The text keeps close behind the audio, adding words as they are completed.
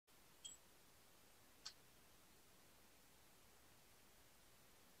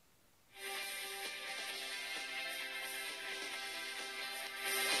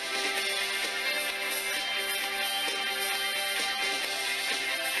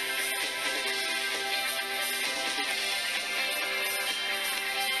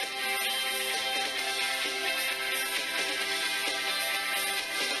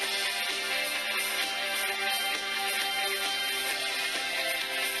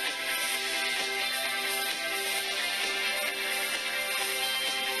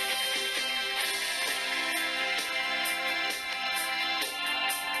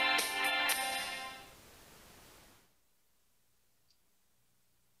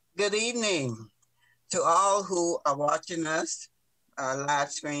Good evening to all who are watching us live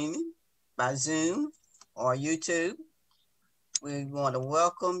streaming by Zoom or YouTube. We want to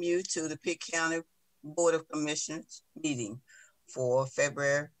welcome you to the Pitt County Board of Commissioners meeting for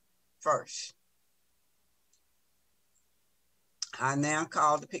February 1st. I now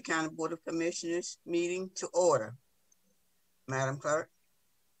call the Pitt County Board of Commissioners meeting to order. Madam Clerk.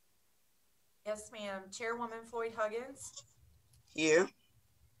 Yes, ma'am. Chairwoman Floyd Huggins. Here.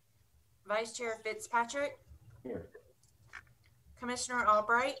 Vice Chair Fitzpatrick. Here. Commissioner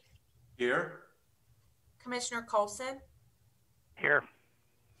Albright. Here. Commissioner Colson. Here.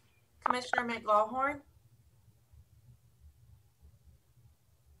 Commissioner McLaughlin.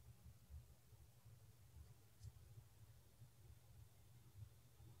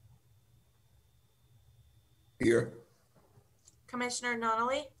 Here. Commissioner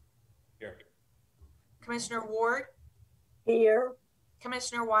Nunley. Here. Commissioner Ward. Here.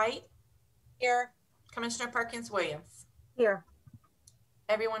 Commissioner White. Here. Commissioner Perkins Williams. Here.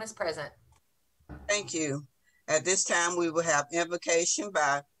 Everyone is present. Thank you. At this time, we will have invocation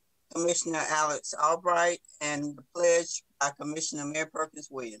by Commissioner Alex Albright and the pledge by Commissioner Mayor Perkins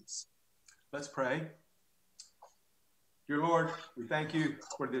Williams. Let's pray. Dear Lord, we thank you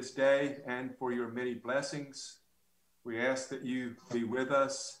for this day and for your many blessings. We ask that you be with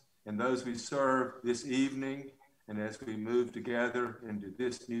us and those we serve this evening and as we move together into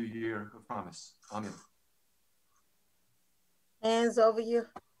this new year of promise. Amen. Hands over your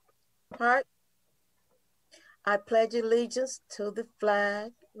heart. I pledge allegiance to the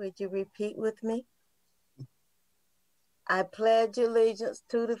flag. Would you repeat with me? I pledge allegiance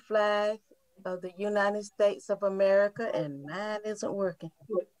to the flag of the United States of America, and mine isn't working.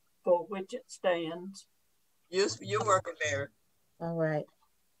 For which it stands. You're working there. All right.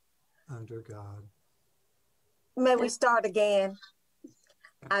 Under God. May we start again?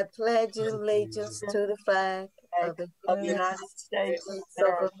 I pledge allegiance to the flag of the United States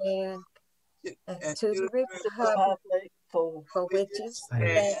of America and to the republic for which it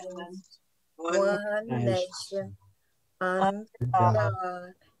stands, one nation, under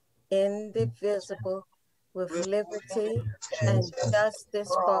God, indivisible, with liberty and justice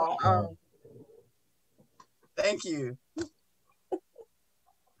for all. Thank you.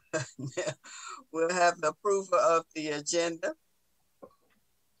 We'll have the approval of the agenda.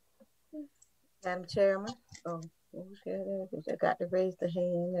 Madam Chairman. Oh, I got to raise the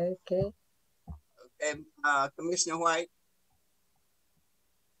hand. Okay. Okay, Commissioner White.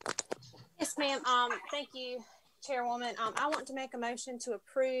 Yes, ma'am. Thank you, Chairwoman. I want to make a motion to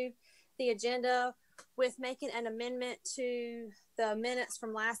approve the agenda with making an amendment to the minutes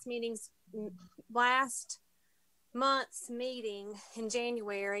from last month's meeting in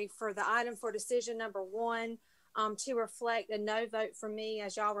January for the item for decision number 1 to reflect a no vote from me.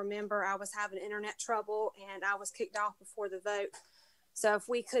 As y'all remember, I was having internet trouble and I was kicked off before the vote. So if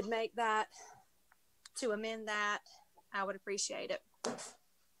we could make that to amend that, I would appreciate it.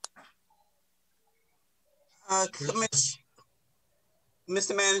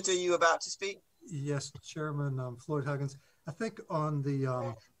 Mr. Manager, you about to speak? Yes, Chairman Floyd Huggins. I think on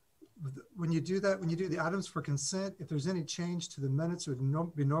the when you do that, when you do the items for consent, if there's any change to the minutes, it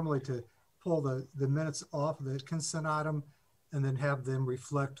would be normally to pull the minutes off of the consent item and then have them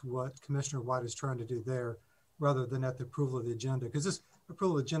reflect what Commissioner White is trying to do there, rather than at the approval of the agenda. Because this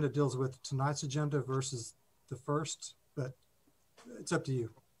approval of the agenda deals with tonight's agenda versus the first, but it's up to you.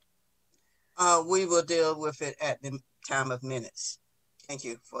 We will deal with it at the time of minutes. Thank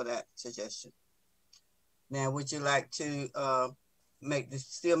you for that suggestion. Now, would you like to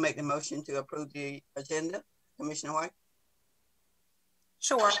still make the motion to approve the agenda, Commissioner White?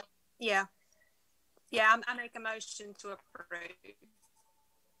 Sure. Yeah. Yeah, I make a motion to approve.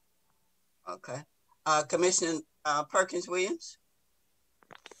 Okay. Commissioner Perkins Williams?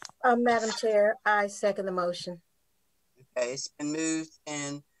 Madam Chair, I second the motion. Okay, it's been moved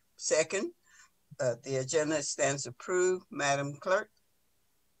and second. The agenda stands approved. Madam Clerk?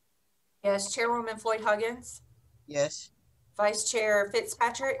 Yes, Chairwoman Floyd Huggins. Yes. Vice Chair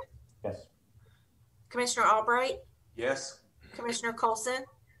Fitzpatrick. Yes. Commissioner Albright. Yes. Commissioner Colson.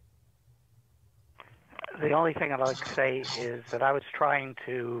 The only thing I'd like to say is that I was trying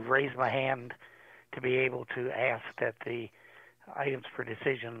to raise my hand to be able to ask that the items for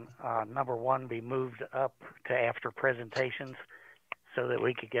decision number 1 be moved up to after presentations so that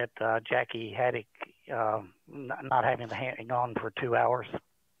we could get Jackie Haddock not having to hang on for 2 hours.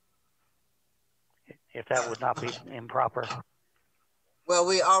 If that would not be improper. Well,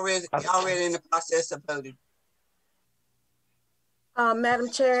 we already in the process of voting. Madam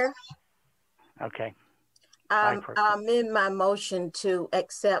Chair. Okay. I amend my motion to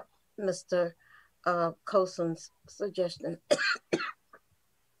accept Mr. Colson's suggestion.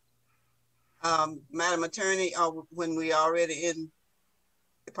 Madam Attorney, when we already in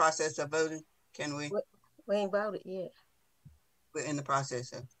the process of voting, can we? We ain't voted yet. We're in the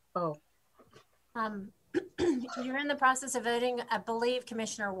process of. Oh. You're in the process of voting. I believe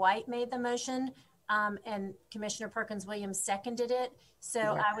Commissioner White made the motion and Commissioner Perkins Williams seconded it. So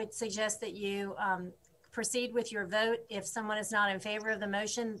Yeah. I would suggest that you proceed with your vote. If someone is not in favor of the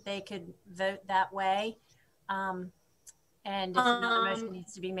motion, they could vote that way. And if another motion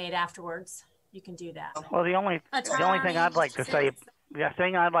needs to be made afterwards, you can do that. Well, the only thing I'd like to say,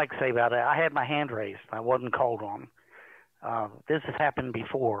 about it, I had my hand raised. I wasn't called on. This has happened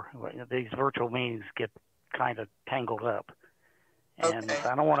before. These virtual meetings get kind of tangled up. And Okay.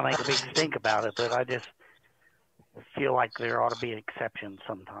 I don't want to make a big stink about it, but I just feel like there ought to be exceptions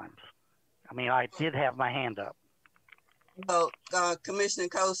sometimes. I mean, I did have my hand up. Well, Commissioner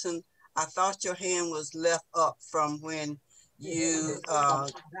Colson, I thought your hand was left up from when you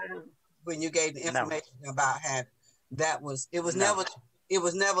gave the information about how that was. It was never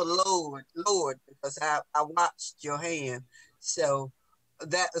lowered because I watched your hand. So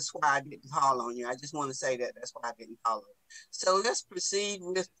that is why I didn't call on you. I just want to say that that's why I didn't call on you. So let's proceed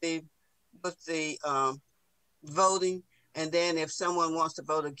with the voting, and then if someone wants to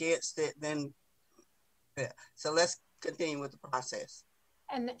vote against it, then yeah. So let's continue with the process.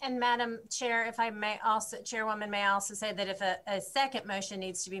 And Madam Chair, if I may also, Chairwoman, may I also say that if a second motion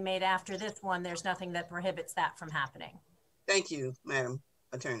needs to be made after this one, there's nothing that prohibits that from happening. Thank you, Madam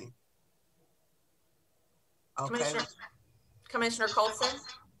Attorney. Okay. Commissioner Colson?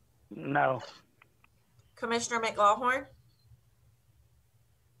 No. Commissioner McLaughlin?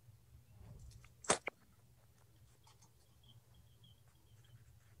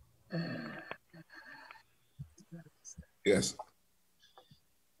 Yes.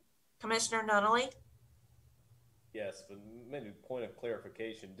 Commissioner Nunley? Yes, but maybe a point of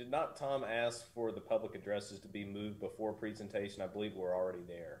clarification. Did not Tom ask for the public addresses to be moved before presentation? I believe we're already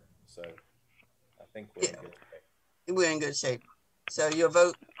there. So I think we're in good shape. We're in good shape. So your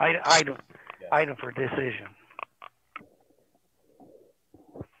vote? Item for decision.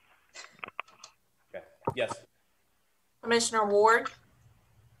 Okay. Yes. Commissioner Ward?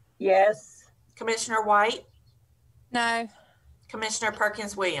 Yes. Commissioner White? No. Commissioner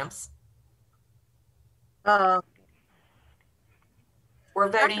Perkins Williams? We're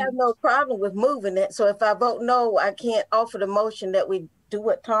voting. I have no problem with moving it. So if I vote no, I can't offer the motion that we do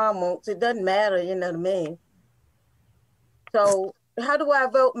what Tom wants. It doesn't matter, you know what I mean? So how do I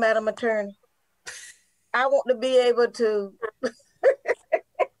vote, Madam Attorney? I want to be able to.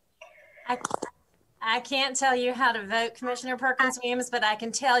 I can't tell you how to vote, Commissioner Perkins Williams, but I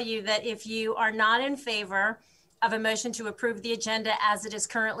can tell you that if you are not in favor of a motion to approve the agenda as it is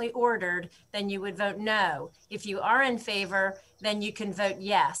currently ordered, then you would vote no. If you are in favor, then you can vote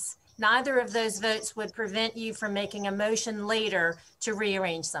yes. Neither of those votes would prevent you from making a motion later to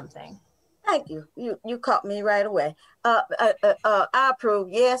rearrange something. Thank you. You caught me right away. I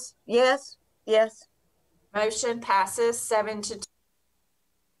approve. Yes, yes, yes. Motion passes 7-2.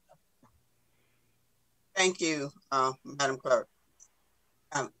 Thank you, Madam Clerk.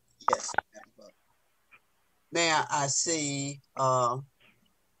 Yes, Madam Clerk. Now I see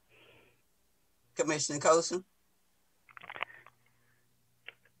Commissioner Colson.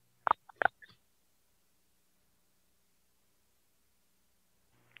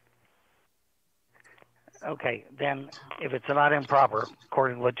 Okay, then if it's not improper,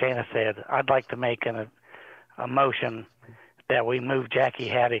 according to what Jana said, I'd like to make a motion that we move Jackie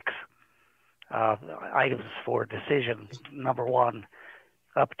Haddock's items for decision number 1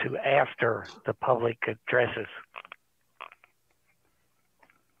 up to after the public addresses.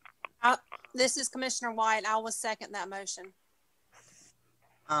 This is Commissioner White. I will second that motion.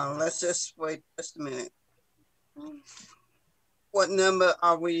 Let's just wait just a minute. What number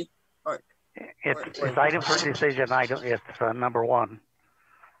are we? It's item for decision. It's number 1.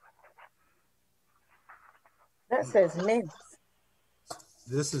 That says minutes.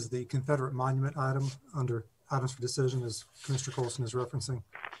 This is the Confederate monument item under items for decision, as Commissioner Colson is referencing.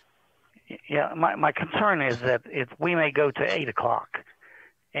 Yeah, my concern is that we may go to 8 o'clock,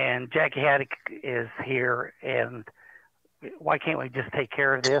 and Jackie Haddock is here, and why can't we just take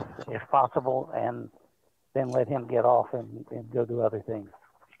care of this if possible, and then let him get off and go do other things?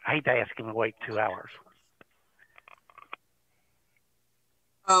 I hate to ask him to wait 2 hours.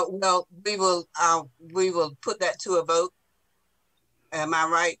 Well, we will put that to a vote. Am I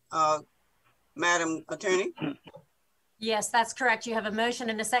right, Madam Attorney? Yes, that's correct. You have a motion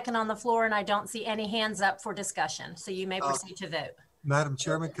and a second on the floor, and I don't see any hands up for discussion. So you may proceed to vote. Madam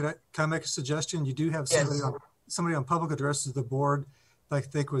Chairman, can I make a suggestion? You do have somebody on public addresses of the board that I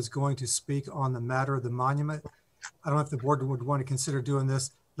think was going to speak on the matter of the monument. I don't know if the board would want to consider doing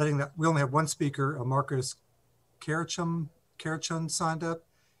this, letting that we only have one speaker, Marcus Karachun signed up.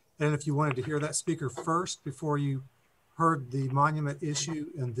 And if you wanted to hear that speaker first before you heard the monument issue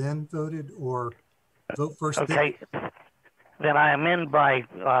and then voted, or vote first. Okay. Then I amend my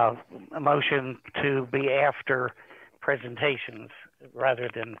motion to be after presentations rather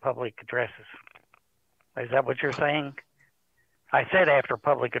than public addresses. Is that what you're saying? I said after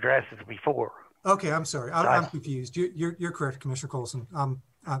public addresses before. Okay, I'm sorry. I'm confused. You're correct, Commissioner Colson.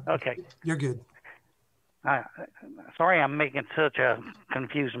 Okay. You're good. Sorry, I'm making such a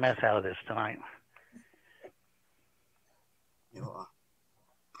confused mess out of this tonight.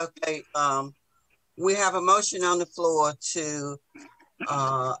 Okay. We have a motion on the floor to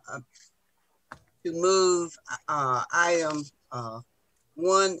move item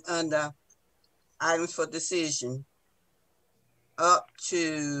 1 under items for decision up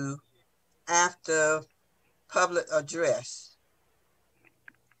to after public address.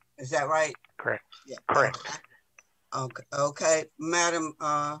 Is that right? Correct. Yeah. Correct. Okay. Madam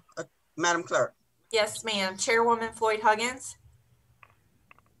Clerk. Yes, ma'am. Chairwoman Floyd Huggins.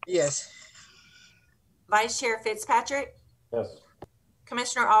 Yes. Vice Chair Fitzpatrick. Yes.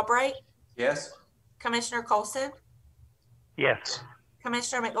 Commissioner Albright. Yes. Commissioner Colson. Yes.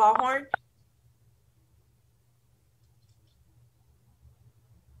 Commissioner McLaughlin.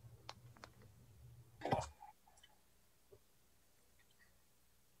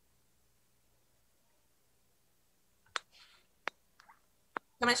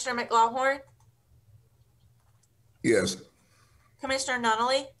 Commissioner McLaughlin. Yes. Commissioner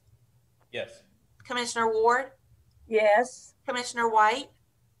Nunley. Yes. Commissioner Ward. Yes. Commissioner White.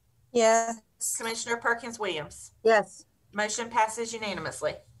 Yes. Commissioner Perkins Williams. Yes. Motion passes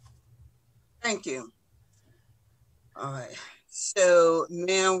unanimously. Thank you. All right. So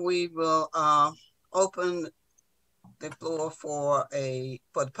now we will open the floor for the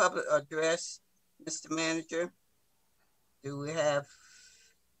public address. Mr. Manager, do we have?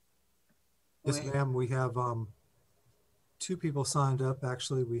 Yes, ma'am. We have 2 people signed up.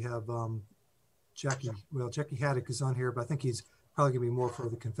 Actually, we have Jackie Haddock is on here, but I think he's probably gonna be more for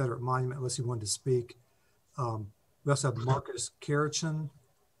the Confederate Monument unless he wanted to speak. We also have Marcus Karachun.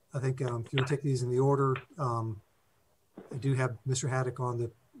 I think if you want to take these in the order, I do have Mr. Haddock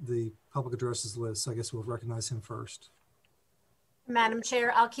on the public addresses list. So I guess we'll recognize him first. Madam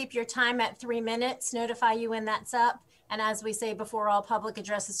Chair, I'll keep your time at 3 minutes, notify you when that's up. And as we say before all public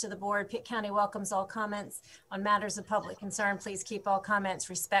addresses to the board, Pitt County welcomes all comments on matters of public concern. Please keep all comments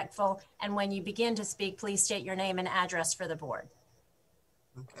respectful. And when you begin to speak, please state your name and address for the board.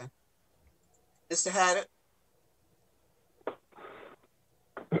 Okay. Mr. Haddock.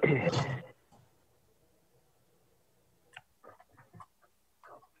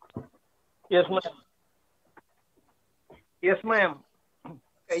 Yes, ma'am. Yes, ma'am.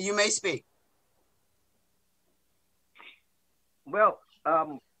 Okay, you may speak. Well,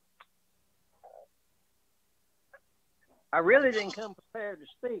 I really didn't come prepared to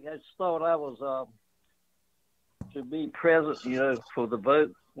speak. I just thought I was to be present, for the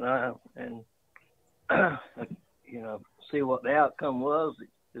vote and see what the outcome was,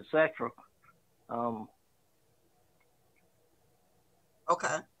 etc.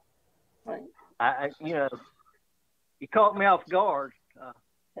 Okay. You caught me off guard.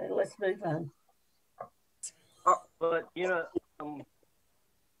 Let's move on. But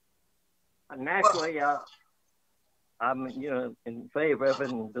naturally, I'm in favor of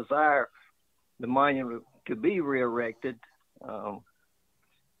and desire the monument to be re-erected.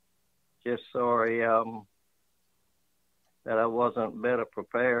 Just sorry that I wasn't better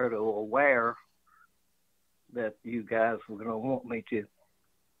prepared or aware that you guys were going to want me to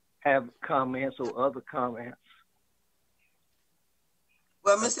have comments or other comments.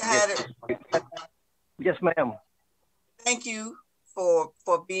 Well, Mr. Haddock. Yes, ma'am. Thank you for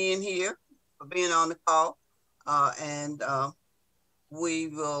being here, for being on the call. And we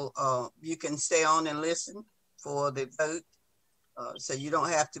will, you can stay on and listen for the vote. So you don't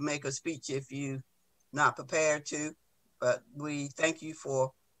have to make a speech if you're not prepared to, but we thank you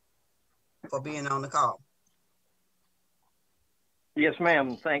for being on the call. Yes,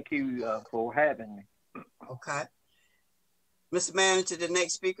 ma'am. Thank you for having me. Okay. Mr. Manager, the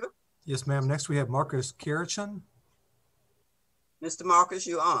next speaker. Yes, ma'am. Next we have Marcus Karachun. Mr. Marcus,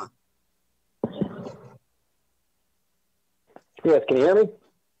 you're on. Yes, can you hear me?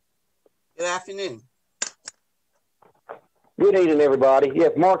 Good afternoon. Good evening, everybody.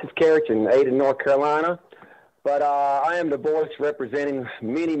 Yes, Marcus Karachun, Ada, North Carolina. But I am the voice representing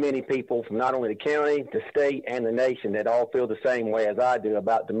many, many people from not only the county, the state, and the nation that all feel the same way as I do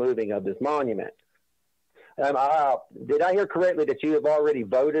about the moving of this monument. Did I hear correctly that you have already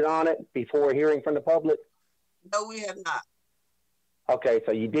voted on it before hearing from the public? No, we have not. Okay,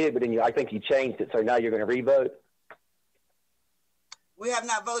 so you did, but then I think you changed it, so now you're going to re-vote? We have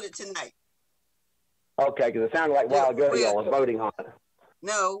not voted tonight. Okay, because it sounded like a while ago y'all were voting on it.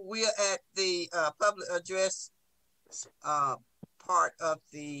 No, we are at the public address part of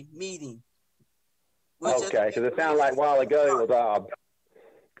the meeting. Okay, because it sounded like a while ago it was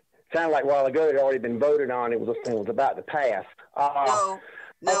sounded like a while ago it had already been voted on. It was about to pass. No,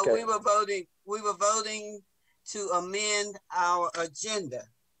 okay. we were voting to amend our agenda,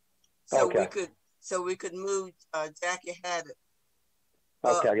 so we could move. Jackie had it.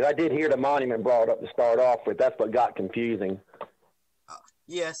 Okay, because I did hear the monument brought up to start off with. That's what got confusing.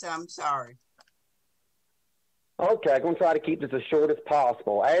 Yes, I'm sorry. Okay, I'm going to try to keep this as short as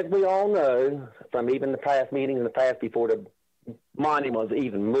possible. As we all know from even the past meetings in the past before the monument was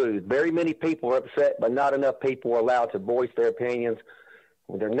even moved, very many people are upset, but not enough people were allowed to voice their opinions.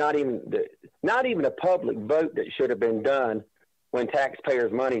 There's not even a public vote that should have been done when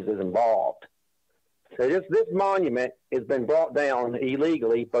taxpayers' money is involved. So this monument has been brought down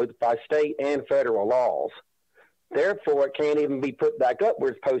illegally, both by state and federal laws. Therefore, it can't even be put back up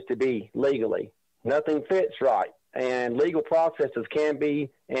where it's supposed to be legally. Nothing fits right. And legal processes can be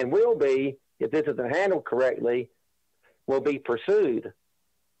and will be, if this isn't handled correctly, will be pursued.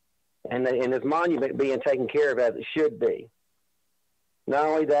 And this monument being taken care of as it should be. Not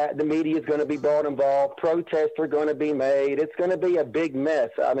only that, the media is going to be brought involved. Protests are going to be made. It's going to be a big mess.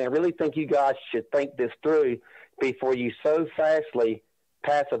 I mean, I really think you guys should think this through before you so fastly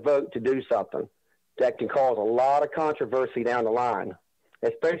pass a vote to do something that can cause a lot of controversy down the line,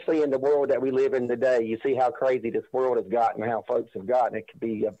 especially in the world that we live in today. You see how crazy this world has gotten, how folks have gotten. It could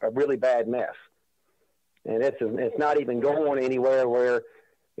be a really bad mess. And it's not even going anywhere where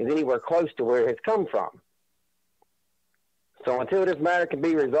it's anywhere close to where it's come from. So until this matter can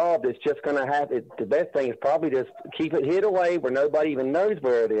be resolved, it's just going to have it. The best thing is probably just keep it hid away where nobody even knows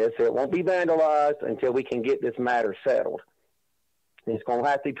where it is, so it won't be vandalized until we can get this matter settled. And it's going to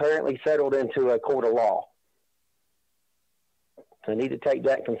have to be apparently settled into a court of law. So I need to take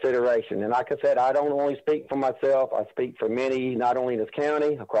that in consideration. And like I said, I don't only speak for myself. I speak for many, not only in this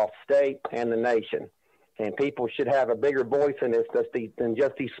county, across the state, and the nation. And people should have a bigger voice in this than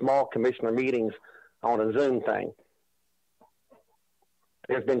just these small commissioner meetings on a Zoom thing.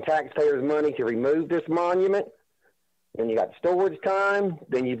 There's been taxpayers' money to remove this monument. Then you got storage time.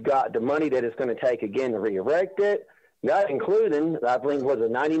 Then you've got the money that it's going to take again to re-erect it. Not including, I believe, was a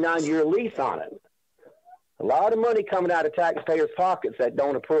 99-year lease on it. A lot of money coming out of taxpayers' pockets that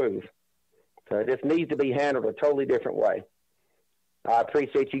don't approve. So this needs to be handled a totally different way. I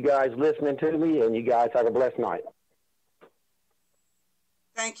appreciate you guys listening to me, and you guys have a blessed night.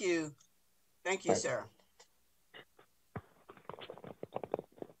 Thank you. Thank you, sir.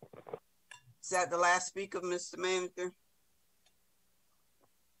 Is that the last speaker, Mr. Manager?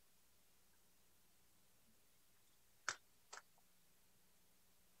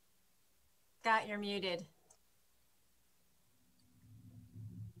 Scott, you're muted.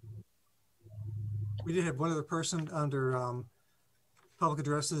 We did have one other person under public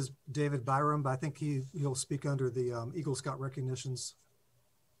addresses, David Byram, but I think he'll speak under the Eagle Scout recognitions.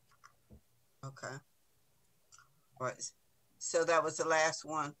 Okay. All right. So that was the last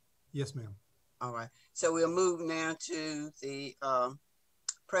one? Yes, ma'am. All right. So we'll move now to the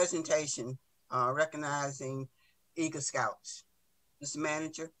presentation recognizing Eagle Scouts. Mr.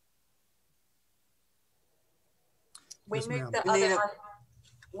 Manager? We Yes, moved ma'am. the other.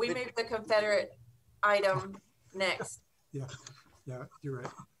 We moved the Confederate item next. Yeah, you're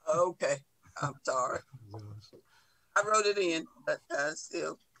right. Okay, I'm sorry. I wrote it in, but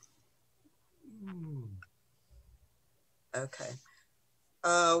still. Okay.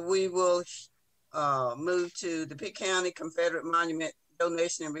 We will move to the Pitt County Confederate Monument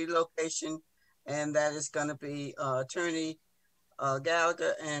Donation and Relocation, and that is going to be Attorney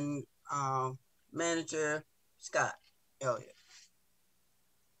Gallagher and Manager Scott Elliott.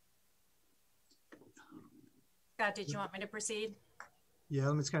 Scott, did you want me to proceed? Yeah,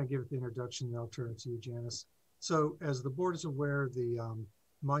 let me just kind of give it the introduction, and I'll turn it to you, Janice. So as the board is aware, the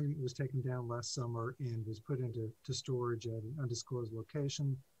monument was taken down last summer and was put into storage at an undisclosed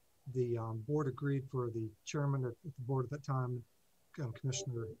location. The board agreed for the chairman of the board at that time,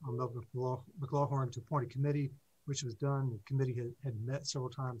 Commissioner Melvin McLaughlin, to appoint a committee, which was done. The committee had met several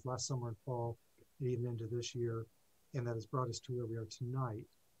times last summer and fall, and even into this year, and that has brought us to where we are tonight.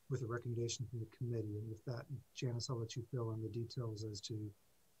 with a recommendation from the committee. And with that, Janice, I'll let you fill in the details as to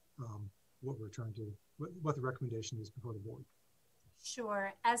what we're trying to, what the recommendation is before the board.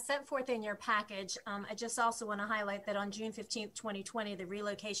 Sure. As set forth in your package, I just also want to highlight that on June 15th, 2020, the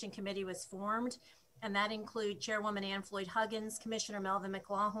relocation committee was formed, and that include Chairwoman Ann Floyd Huggins, Commissioner Melvin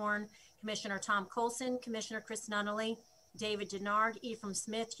McLawhorn, Commissioner Tom Colson, Commissioner Chris Nunnally, David Denard, Ephraim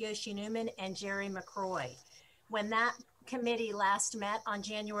Smith, Yoshi Newman, and Jerry McCroy. When that committee last met on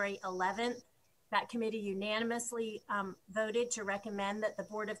January 11th, that committee unanimously voted to recommend that the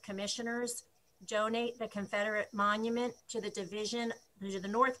Board of Commissioners donate the Confederate monument to the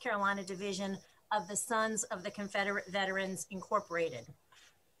North Carolina division of the Sons of the Confederate Veterans Incorporated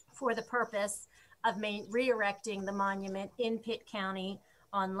for the purpose of re-erecting the monument in Pitt County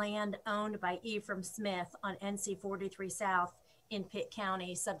on land owned by Ephraim Smith on NC 43 South in Pitt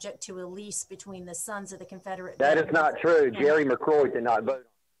County, subject to a lease between the Sons of the Confederate Veterans. That is not true. Jerry McCroy did not vote.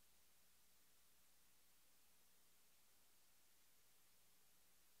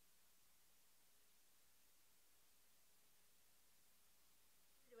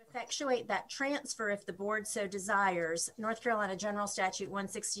 Effectuate that transfer if the board so desires, North Carolina General Statute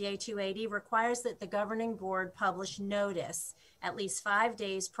 168-280 requires that the governing board publish notice at least 5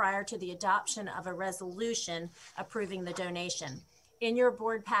 days prior to the adoption of a resolution approving the donation. In your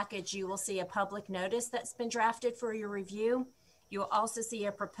board package, you will see a public notice that's been drafted for your review. You will also see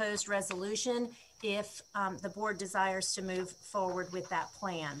a proposed resolution if the board desires to move forward with that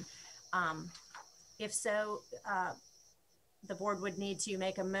plan. If so, the board would need to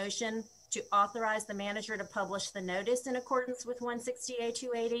make a motion to authorize the manager to publish the notice in accordance with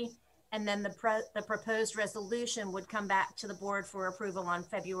 168-280, and then the proposed resolution would come back to the board for approval on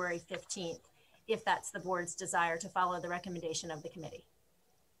February 15th, if that's the board's desire to follow the recommendation of the committee.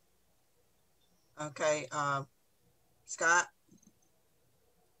 Okay, Scott?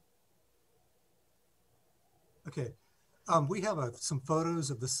 Okay. We have some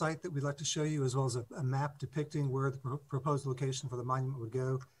photos of the site that we'd like to show you, as well as a map depicting where the proposed location for the monument would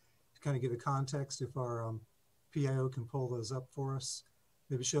go, to kind of give a context. If our PIO can pull those up for us,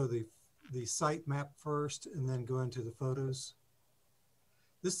 maybe show the site map first and then go into the photos.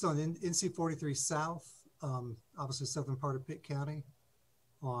 This is on NC 43 South, obviously southern part of Pitt County,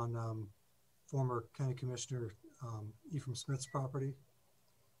 on former County Commissioner Ephraim Smith's property.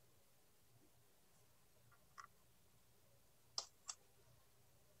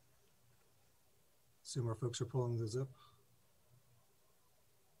 Assume our folks are pulling those up.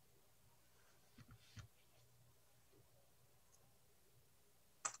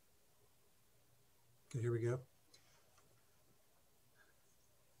 Okay, here we go.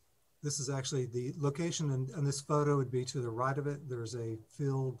 This is actually the location, and this photo would be to the right of it. There's a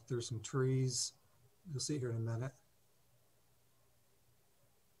field, there's some trees. You'll see it here in a minute.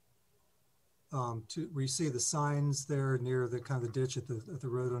 Where you see the signs there near the kind of the ditch at the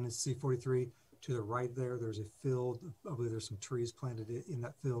road on NC 43. To the right there, there's a field. I believe there's some trees planted in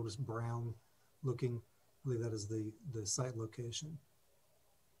that field. It's brown looking. I believe that is the site location.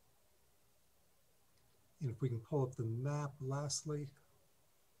 And if we can pull up the map lastly.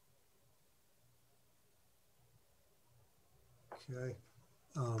 Okay.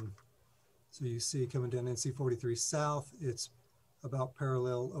 So you see coming down NC 43 South, it's about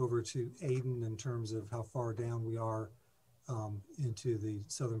parallel over to Ayden in terms of how far down we are into the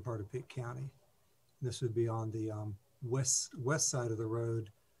southern part of Pitt County. This would be on the west side of the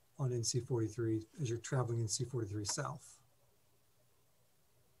road on NC 43 as you're traveling NC 43 South.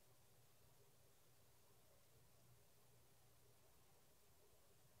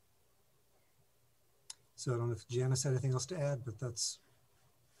 So I don't know if Janice had anything else to add, but that's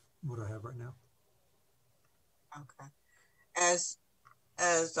what I have right now. Okay.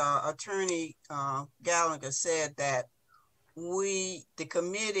 As Attorney Gallagher said, that the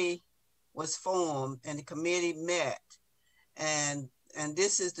committee was formed and the committee met, and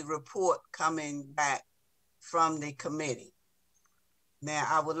this is the report coming back from the committee. Now,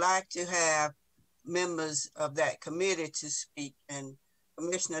 I would like to have members of that committee to speak, and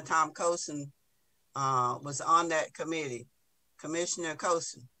Commissioner Tom Colson was on that committee. Commissioner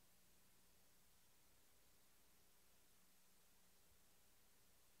Colson.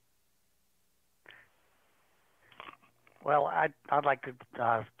 Well, I'd like to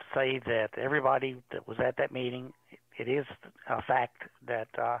say that everybody that was at that meeting, it is a fact that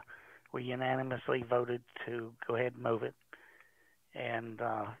we unanimously voted to go ahead and move it and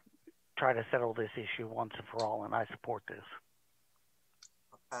try to settle this issue once and for all, and I support this.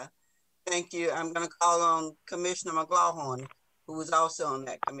 Okay. Thank you. I'm going to call on Commissioner McLawhorn, who was also on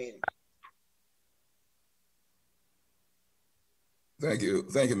that committee. Thank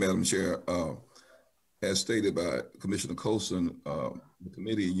you, Madam Chair. As stated by Commissioner Colson, the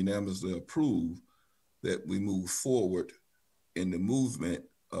committee unanimously approved that we move forward in the movement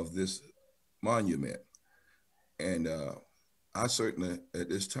of this monument. And I certainly, at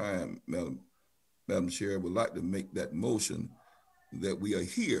this time, Madam Chair, would like to make that motion that we are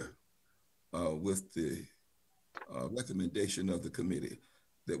here with the recommendation of the committee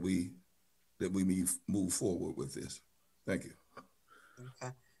that we move forward with this. Thank you.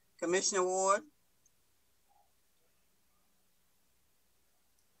 Okay. Commissioner Ward?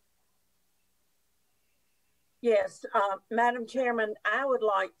 Yes, Madam Chairman, I would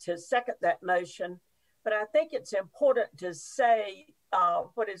like to second that motion, but I think it's important to say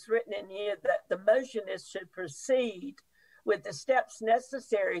what is written in here, that the motion is to proceed with the steps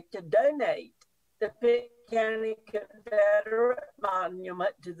necessary to donate the Pitt County Confederate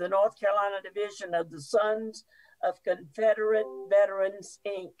Monument to the North Carolina Division of the Sons of Confederate Veterans,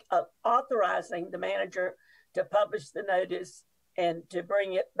 Inc., authorizing the manager to publish the notice and to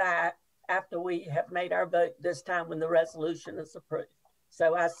bring it back after we have made our vote this time when the resolution is approved.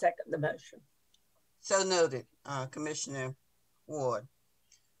 So I second the motion. So noted, Commissioner Ward.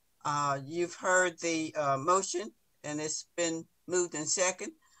 You've heard the motion and it's been moved in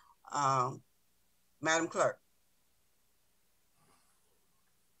second. Madam Clerk.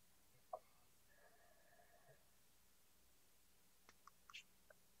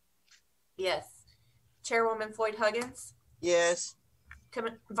 Yes. Chairwoman Floyd Huggins? Yes.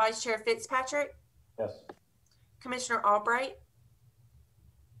 Vice Chair Fitzpatrick? Yes. Commissioner Albright?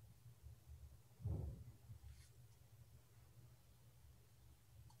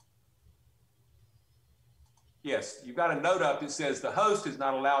 Yes, you've got a note up that says the host is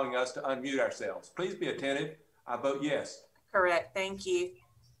not allowing us to unmute ourselves. Please be attentive. I vote yes. Correct, thank you.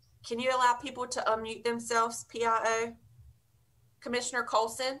 Can you allow people to unmute themselves, PIO? Commissioner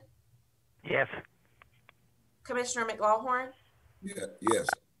Colson? Yes. Commissioner McLaughlin? Yeah, yes.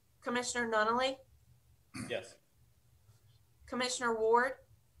 Commissioner Nunnally? Yes. Commissioner Ward?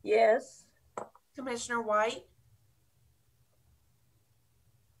 Yes. Commissioner White?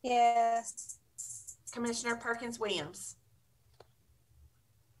 Yes. Commissioner Perkins Williams?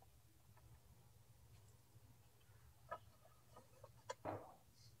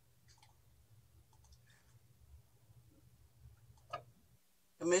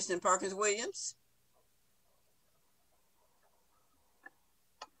 Commissioner Perkins Williams?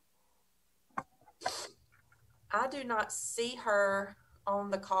 I do not see her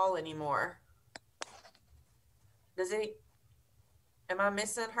on the call anymore. Am I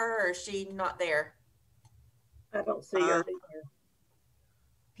missing her or is she not there? I don't see her either.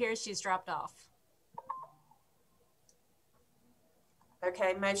 Appears she's dropped off.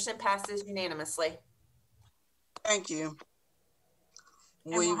 Okay, motion passes unanimously. Thank you.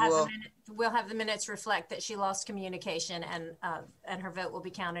 And we'll have the minutes reflect that she lost communication, and her vote will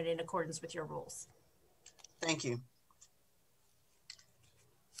be counted in accordance with your rules. Thank you.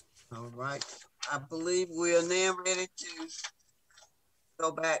 All right. I believe we are now ready to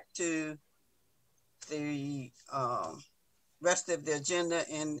go back to the rest of the agenda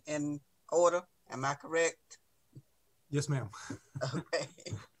in order. Am I correct? Yes, ma'am. Okay.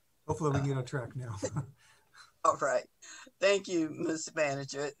 Hopefully we can get on track now. All right. Thank you, Mr.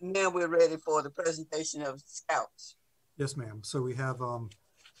 Manager. Now we're ready for the presentation of Scouts. Yes, ma'am. So we have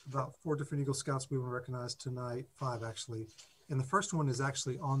about 4 different Eagle Scouts we want to recognize tonight, 5 actually. And the first one is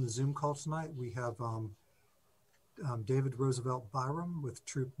actually on the Zoom call tonight. We have David Roosevelt Byram with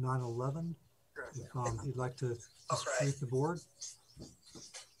Troop 911. If you'd like to just greet the board.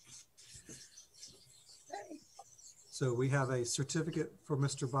 So we have a certificate for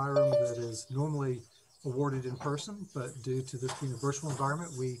Mr. Byram that is normally awarded in person, but due to this being a virtual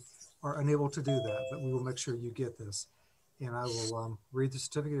environment, we are unable to do that, but we will make sure you get this. And I will read the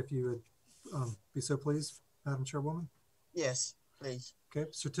certificate if you would be so pleased, Madam Chairwoman. Yes, please. Okay,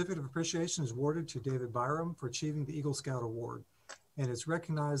 certificate of appreciation is awarded to David Byram for achieving the Eagle Scout Award. And it's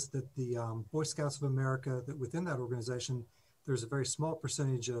recognized that the Boy Scouts of America, that within that organization, there's a very small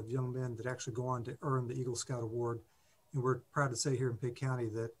percentage of young men that actually go on to earn the Eagle Scout Award. And we're proud to say here in Pitt County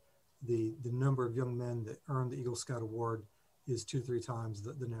that the number of young men that earn the Eagle Scout Award is 2-3 times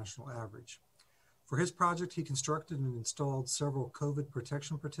the national average. For his project, he constructed and installed several COVID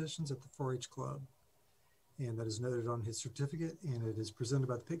protection partitions at the 4-H Club. And that is noted on his certificate, and it is presented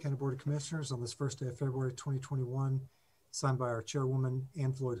by the Pitt County Board of Commissioners on this first day of February 2021, signed by our chairwoman,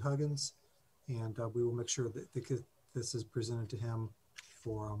 Ann Floyd Huggins, and we will make sure that this is presented to him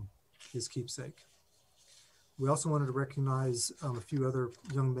for his keepsake. We also wanted to recognize a few other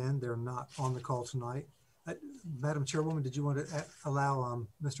young men. They're not on the call tonight, Madam Chairwoman, did you want to allow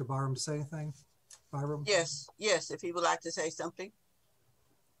Mr. Byram to say anything? Byram? Yes, yes, if he would like to say something.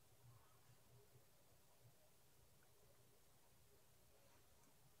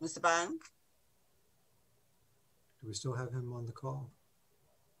 Mr. Byram? Do we still have him on the call?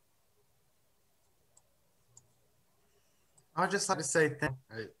 I'd just like to say thank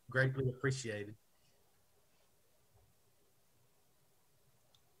you. I greatly appreciate it.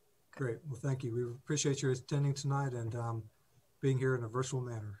 Great. Well, thank you. We appreciate your attending tonight and being here in a virtual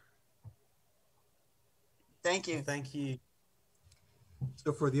manner. Thank you. Thank you.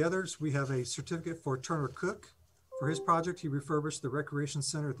 So for the others, we have a certificate for Turner Cook. For his project, he refurbished the Recreation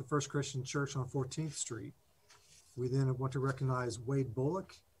Center at the First Christian Church on 14th Street. We then want to recognize Wade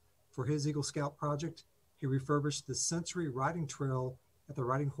Bullock. For his Eagle Scout project, he refurbished the Sensory Riding Trail at the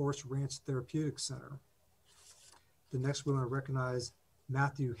Riding Horse Ranch Therapeutic Center. The next we want to recognize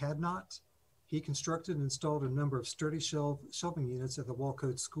Matthew Hadnot. He constructed and installed a number of sturdy shelving units at the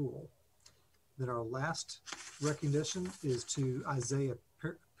Walcote School. Then our last recognition is to Isaiah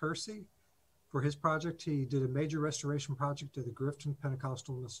Percy. For his project, he did a major restoration project at the Grifton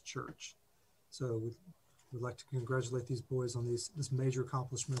Pentecostalist Church. So we'd like to congratulate these boys on these major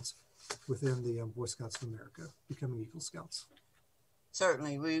accomplishments within the Boy Scouts of America, becoming Eagle Scouts.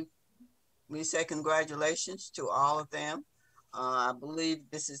 Certainly, we say congratulations to all of them. I believe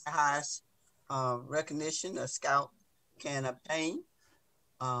this is the highest recognition a Scout can obtain.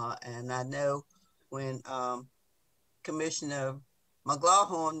 And I know when Commissioner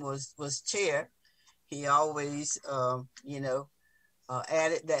McLaughlin was chair, he always,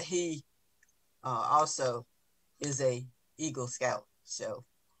 added that he also is a Eagle Scout. So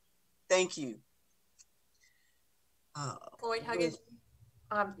thank you. Floyd Huggins,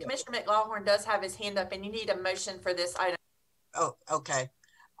 Commissioner McLaughlin does have his hand up and you need a motion for this item. Oh, okay.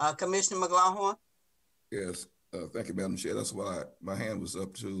 Commissioner McLaughlin? Yes, thank you, Madam Chair. That's why my hand was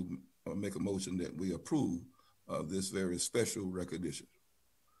up to make a motion that we approve of this very special recognition.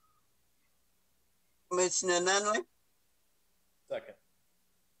 Commissioner Nunley? Second.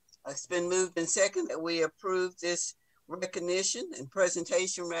 It's been moved and second that we approve this recognition and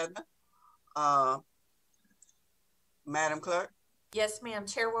presentation, rather. Madam Clerk? Yes, ma'am.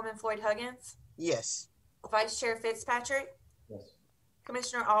 Chairwoman Floyd Huggins? Yes. Vice Chair Fitzpatrick? Yes.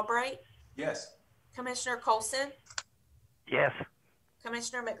 Commissioner Albright? Yes. Commissioner Colson? Yes.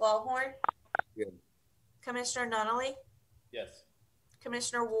 Commissioner McLaughlin? Yes. Commissioner Nunley? Yes.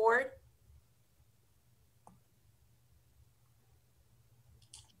 Commissioner Ward?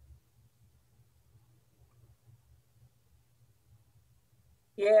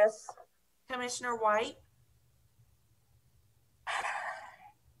 Yes. Commissioner White?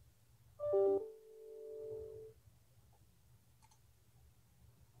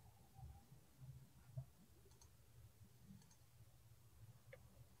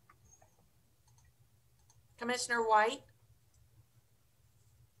 Commissioner White?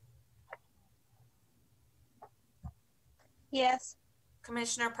 Yes.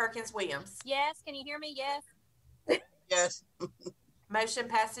 Commissioner Perkins Williams? Yes. Can you hear me? Yes. Yes. Motion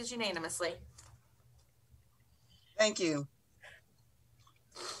passes unanimously. Thank you.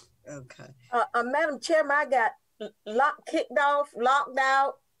 Okay. Madam Chairman, I got kicked off, locked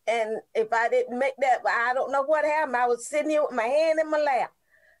out, and if I didn't make that, I don't know what happened. I was sitting here with my hand in my lap,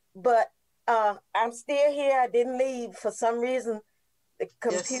 but I'm still here. I didn't leave for some reason. The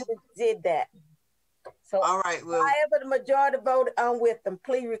computer did that. So, all right. Well, however the majority voted on with them,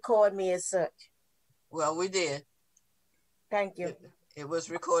 please record me as such. Well, we did. Thank you. It was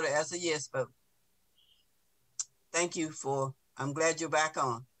recorded as a yes vote. Thank you I'm glad you're back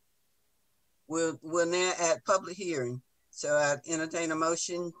on. We're now at public hearing. So I entertain a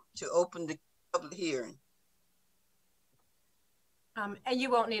motion to open the public hearing. And you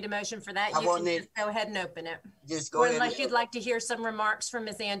won't need a motion for that. I won't need. Go ahead and open it. Just go ahead. Unless you'd like to hear some remarks from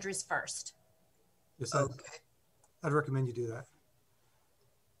Ms. Andrews first. Yes, okay. I'd recommend you do that.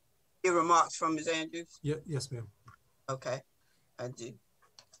 Your remarks from Ms. Andrews? Yeah, yes, ma'am. Okay, I do.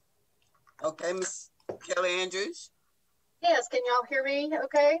 Okay, Ms. Kelly Andrews? Yes, can y'all hear me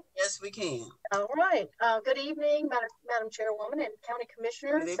okay? Yes, we can. All right. Good evening, Madam Chairwoman and County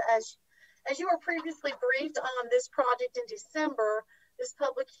Commissioners. As you were previously briefed on this project in December, this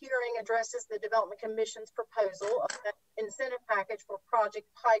public hearing addresses the Development Commission's proposal of an incentive package for Project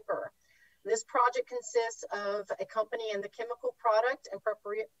Piper. This project consists of a company in the chemical product and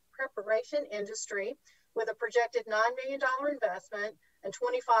preparation industry with a projected $9 million investment and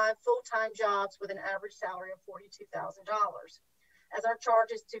 25 full-time jobs with an average salary of $42,000. As our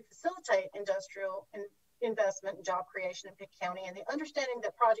charge is to facilitate industrial investment and job creation in Pitt County, and the understanding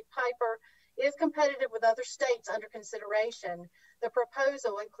that Project Piper is competitive with other states under consideration. The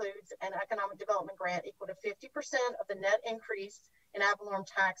proposal includes an economic development grant equal to 50% of the net increase in ad valorem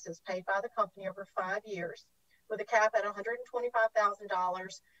taxes paid by the company over 5 years, with a cap at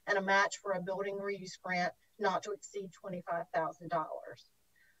 $125,000 and a match for a building reuse grant not to exceed $25,000.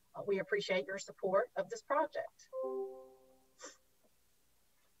 We appreciate your support of this project.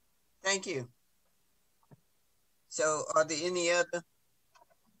 Thank you. So are there any other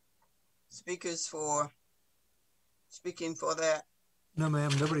speakers for speaking for that? No,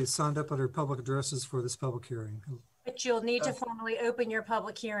 ma'am. Nobody signed up under public addresses for this public hearing. But you'll need to formally open your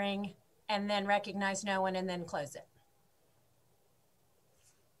public hearing and then recognize no one and then close it.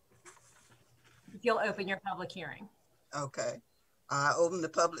 You'll open your public hearing. Okay. I open the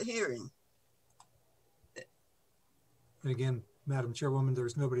public hearing. And again, Madam Chairwoman,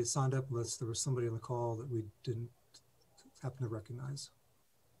 there's nobody signed up unless there was somebody on the call that we didn't happen to recognize.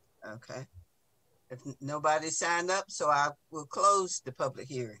 Okay. If nobody signed up, so I will close the public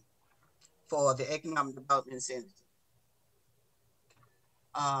hearing for the Economic Development Incentive.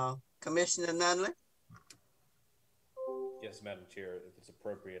 Commissioner Nunley? Yes, Madam Chair, if it's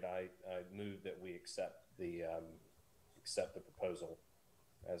appropriate, I move that we accept the proposal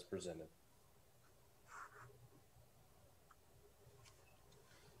as presented.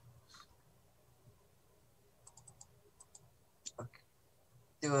 Okay.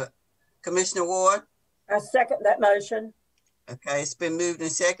 Do it. Commissioner Ward? I second that motion. Okay, it's been moved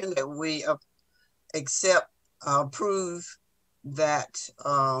and seconded that we approve that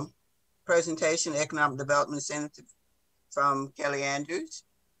presentation, Economic Development Incentive from Kelly Andrews.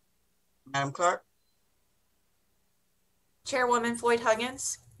 Madam Clerk? Chairwoman Floyd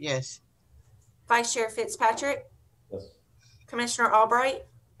Huggins. Yes. Vice Chair Fitzpatrick. Yes. Commissioner Albright.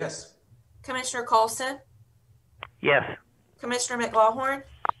 Yes. Commissioner Colson. Yes. Commissioner McLaughlin.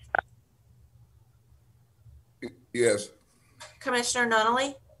 Yes. Commissioner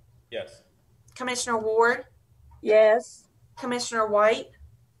Nunley. Yes. Commissioner Ward. Yes. Commissioner White.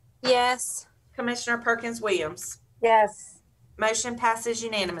 Yes. Commissioner Perkins Williams. Yes. Motion passes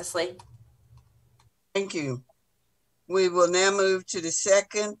unanimously. Thank you. We will now move to the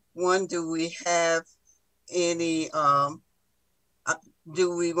second one. Do we have any,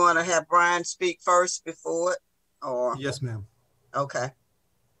 do we want to have Brian speak first before it, or? Yes, ma'am. Okay.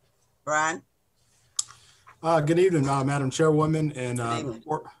 Brian? Good evening, Madam Chairwoman and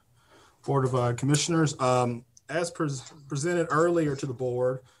Board of Commissioners. As presented earlier to the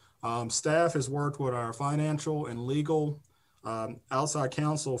board, staff has worked with our financial and legal outside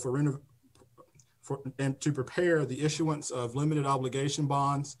counsel and to prepare the issuance of limited obligation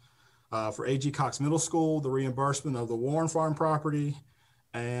bonds for A.G. Cox Middle School, the reimbursement of the Warren Farm property,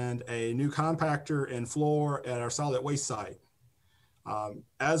 and a new compactor and floor at our solid waste site.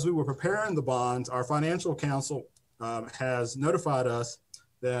 As we were preparing the bonds, our financial counsel has notified us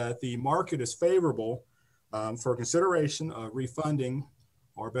that the market is favorable for consideration of refunding,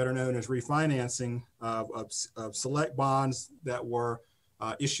 or better known as refinancing, of select bonds that were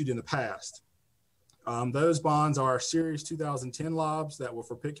issued in the past. Those bonds are Series 2010 LOBs that were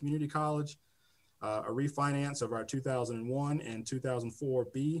for Pitt Community College, a refinance of our 2001 and 2004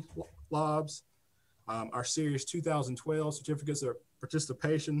 B LOBs, our Series 2012 Certificates of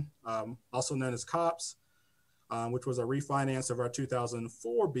Participation, also known as COPS, which was a refinance of our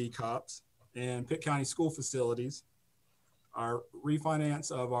 2004 B COPS and Pitt County School Facilities, our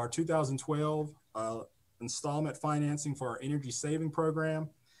refinance of our 2012 installment financing for our energy saving program,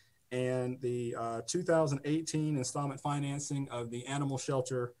 and the 2018 installment financing of the animal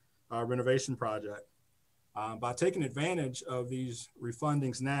shelter renovation project. By taking advantage of these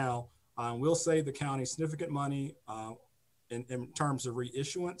refundings now, we'll save the county significant money in terms of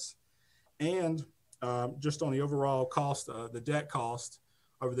reissuance, and just on the overall cost, the debt cost.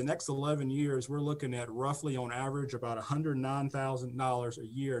 Over the next 11 years, we're looking at roughly on average about $109,000 a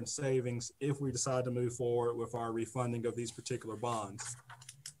year in savings if we decide to move forward with our refunding of these particular bonds.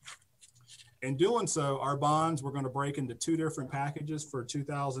 In doing so, our bonds, we're going to break into two different packages for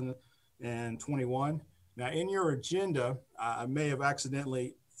 2021. Now, in your agenda, I may have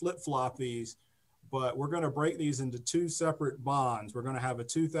accidentally flip-flopped these, but we're going to break these into two separate bonds. We're going to have a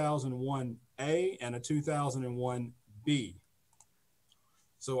 2001A and a 2001B.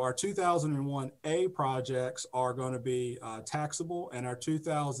 So our 2001A projects are going to be taxable, and our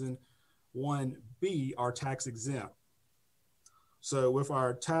 2001B are tax exempt. So with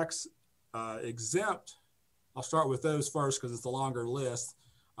our tax exempt, I'll start with those first because it's the longer list.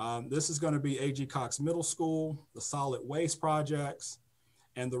 This is going to be A.G. Cox Middle School, the solid waste projects,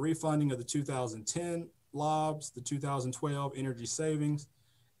 and the refunding of the 2010 LOBs, the 2012 energy savings,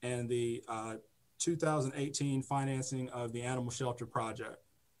 and the 2018 financing of the animal shelter project.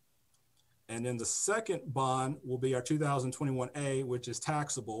 And then the second bond will be our 2021A, which is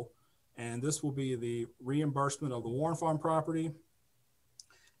taxable. And this will be the reimbursement of the Warren Farm property.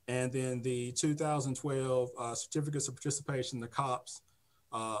 And then the 2012 certificates of participation, the COPS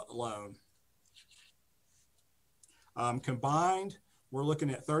loan. Combined, we're looking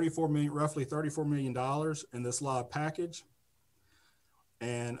at roughly $34 million in this live package.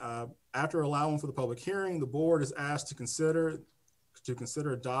 And after allowing for the public hearing, the board is asked to consider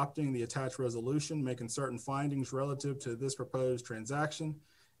adopting the attached resolution, making certain findings relative to this proposed transaction.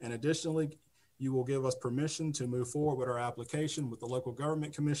 And additionally, you will give us permission to move forward with our application with the Local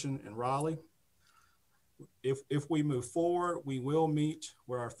Government Commission in Raleigh. If we move forward, we will meet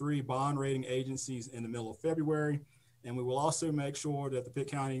with our 3 bond rating agencies in the middle of February, and we will also make sure that the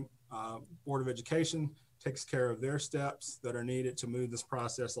Pitt County Board of Education takes care of their steps that are needed to move this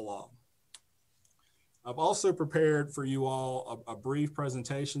process along. I've also prepared for you all a brief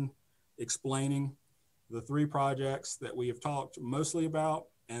presentation explaining the 3 projects that we have talked mostly about,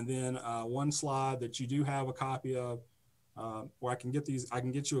 and then one slide that you do have a copy of, or I can get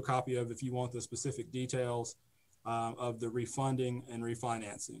you a copy of if you want the specific details of the refunding and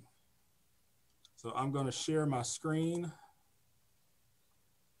refinancing. So I'm going to share my screen.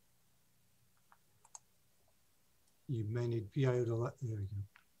 You may need PIO to let, there you go.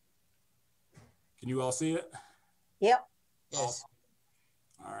 Can you all see it? Yep. Yes. Awesome.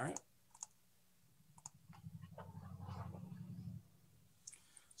 All right.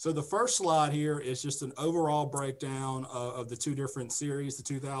 So the first slide here is just an overall breakdown of the 2 different series, the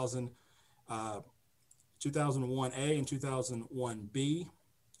 2001A and 2001B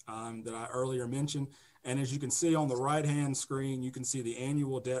that I earlier mentioned. And as you can see on the right-hand screen, you can see the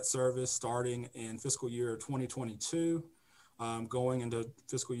annual debt service starting in fiscal year 2022, going into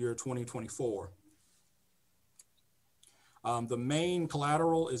fiscal year 2024. The main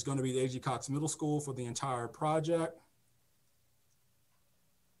collateral is going to be the A.G. Cox Middle School for the entire project.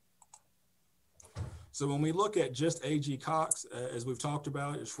 So when we look at just A.G. Cox, as we've talked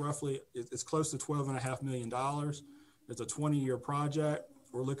about, it's close to $12.5 million. It's a 20-year project.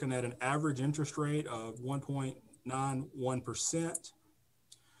 We're looking at an average interest rate of 1.91%.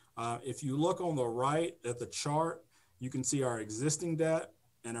 If you look on the right at the chart, you can see our existing debt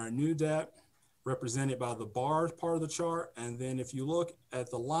and our new debt represented by the bars part of the chart. And then if you look at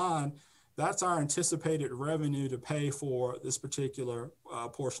the line, that's our anticipated revenue to pay for this particular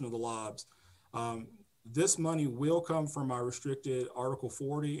portion of the lobs. This money will come from our restricted Article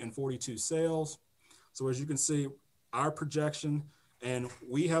 40 and 42 sales. So as you can see, our projection, and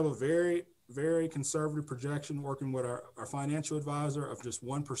we have a very, very conservative projection working with our financial advisor of just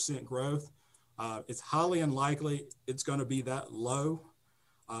 1% growth. It's highly unlikely it's going to be that low.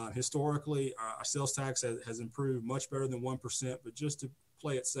 Historically, our sales tax has improved much better than 1%, but just to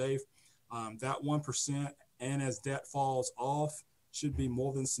play it safe, that 1%, and as debt falls off, should be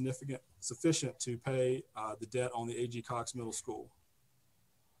more than sufficient to pay the debt on the A.G. Cox Middle School.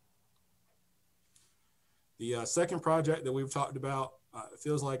 The second project that we've talked about, it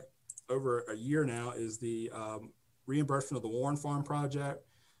feels like over a year now, is the reimbursement of the Warren Farm project.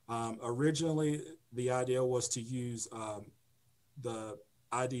 Originally, the idea was to use the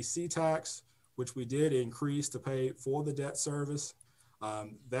IDC tax, which we did increase to pay for the debt service.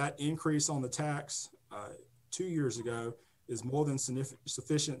 That increase on the tax 2 years ago is more than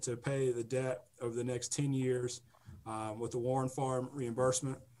sufficient to pay the debt over the next 10 years with the Warren Farm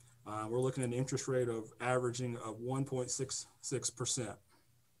reimbursement. We're looking at an interest rate of averaging of 1.66%.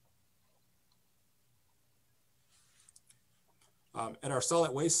 At our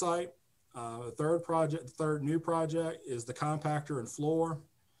solid waste site, the third new project is the compactor and floor.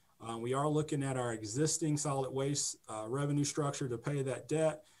 We are looking at our existing solid waste revenue structure to pay that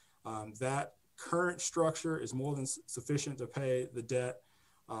debt. That current structure is more than sufficient to pay the debt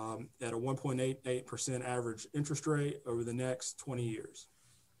at a 1.88% average interest rate over the next 20 years.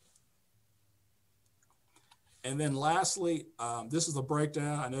 And then lastly, this is a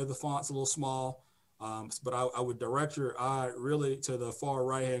breakdown. I know the font's a little small, but I would direct your eye really to the far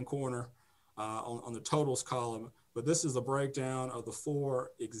right-hand corner on the totals column. But this is a breakdown of the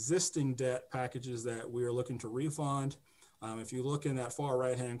 4 existing debt packages that we are looking to refund. If you look in that far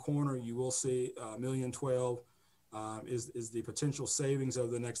right-hand corner, you will see $1,012,000 is the potential savings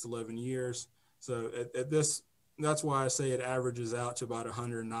over the next 11 years. So at this, that's why I say it averages out to about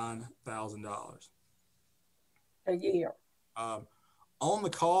 $109,000 a year. On the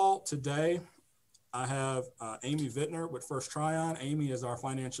call today, I have Amy Vittner with First Tryon. Amy is our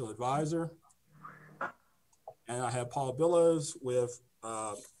financial advisor. And I have Paul Billows with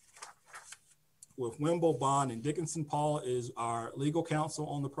with Wimble, Bond, and Dickinson. Paul is our legal counsel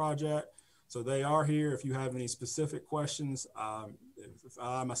on the project. So they are here if you have any specific questions. If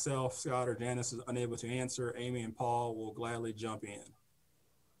I, myself, Scott, or Janice is unable to answer, Amy and Paul will gladly jump in.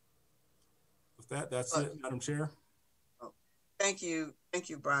 With that, that's it, Madam Chair. Thank you,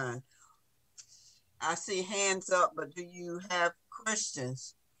 Brian. I see hands up, but do you have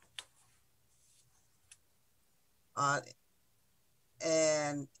questions?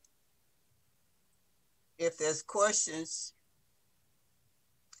 And if there's questions,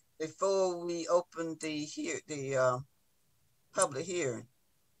 before we open the public hearing,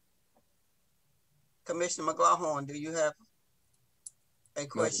 Commissioner McLaughlin, do you have a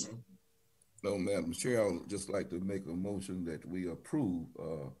question? No, Madam Chair, I would just like to make a motion that we approve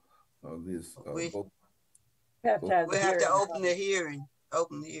this. We have to open the hearing.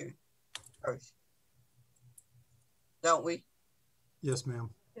 Open the hearing first, don't we? Yes, ma'am.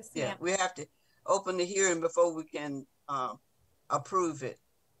 Yes, yeah, ma'am. we have to open the hearing before we can approve it.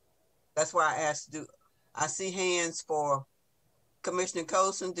 That's why I asked. I see hands for Commissioner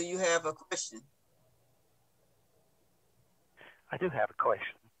Colson. Do you have a question? I do have a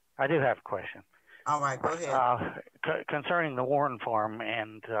question. All right, go ahead. Concerning the Warren Farm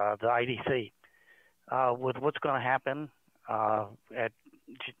and the IDC, with what's going to happen at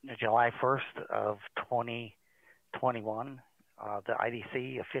July 1st of 2021, the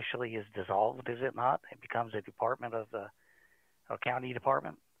IDC officially is dissolved, is it not? It becomes a department of the county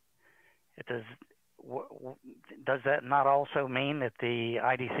department. Does that not also mean that the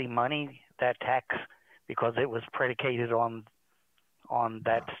IDC money, that tax, because it was predicated on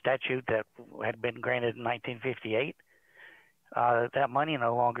that statute that had been granted in 1958, that money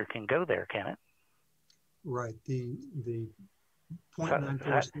no longer can go there, can it? Right. The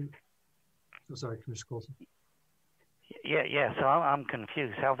 0.94. I'm sorry, Commissioner Colson. Yeah. So I'm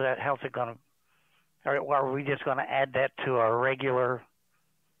confused. How's it going to? Are we just going to add that to our regular?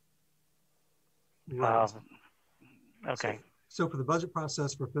 Right. Okay. So for the budget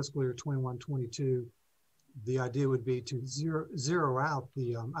process for fiscal year 21-22, the idea would be to zero out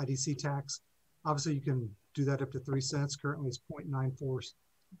the IDC tax. Obviously, you can do that up to 3 cents. Currently, it's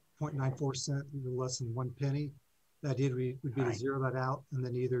 0.94 cent, less than 1 penny. The idea would be to zero that out, and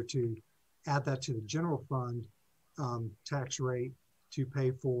then either to add that to the general fund tax rate to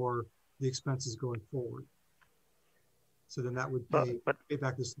pay for the expenses going forward. So then that would pay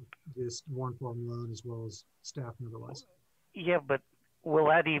back this Warren Farm loan as well as staff and otherwise. Yeah, but will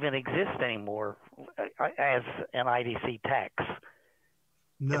that even exist anymore as an IDC tax?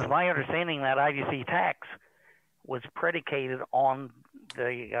 No. It's my understanding that IDC tax was predicated on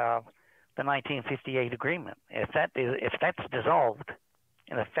the 1958 agreement. If that's dissolved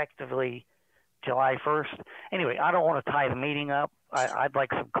and effectively July 1st. Anyway, I don't want to tie the meeting up. I'd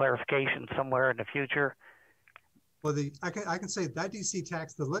like some clarification somewhere in the future. Well, I can say that IDC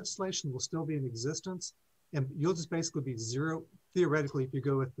tax, the legislation will still be in existence, and you'll just basically be zero. Theoretically, if you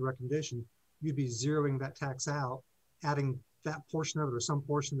go with the recommendation, you'd be zeroing that tax out, adding that portion of it or some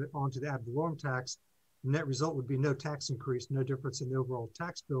portion of it onto the ad valorem tax. The net result would be no tax increase, no difference in the overall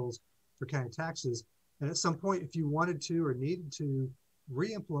tax bills for county taxes. And at some point, if you wanted to or needed to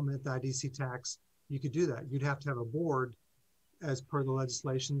re-implement the IDC tax, you could do that. You'd have to have a board as per the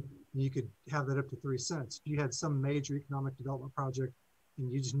legislation, and you could have that up to 3 cents. If you had some major economic development project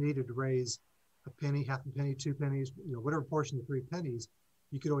and you just needed to raise a penny, half a penny, 2 pennies, whatever portion of 3 pennies,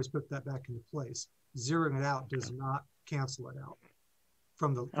 you could always put that back into place. Zeroing it out does not cancel it out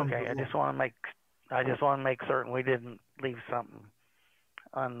from the. Okay, I just want to make certain we didn't leave something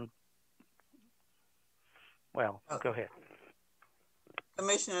well, go ahead.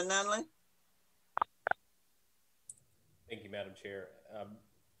 Commissioner Nunley. Thank you, Madam Chair.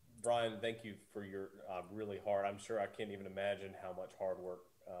 Brian, thank you for your really hard, I'm sure I can't even imagine how much hard work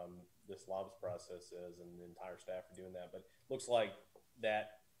this LOBS process is, and the entire staff are doing that. But it looks like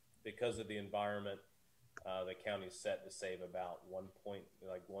that because of the environment, the county is set to save about 1.19,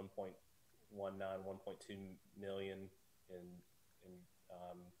 1.2 million in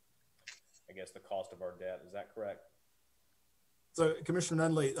I guess the cost of our debt. Is that correct? So Commissioner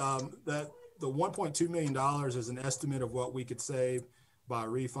Nunley, that the $1.2 million is an estimate of what we could save by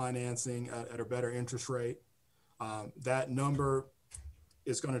refinancing at a better interest rate. That number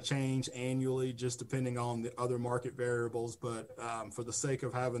is going to change annually, just depending on the other market variables. But for the sake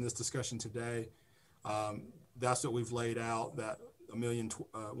of having this discussion today, that's what we've laid out. That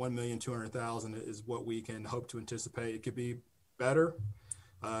 $1,200,000 is what we can hope to anticipate. It could be better,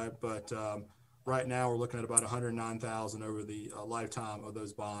 but right now we're looking at about $109,000 over the lifetime of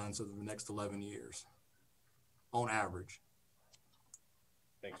those bonds over the next 11 years, on average.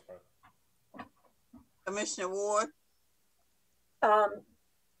 Thanks, Brian. Commissioner Ward?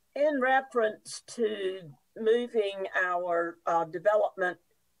 In reference to moving our development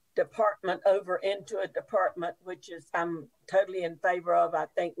department over into a department, which is I'm totally in favor of. I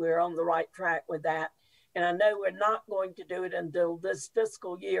think we're on the right track with that. And I know we're not going to do it until this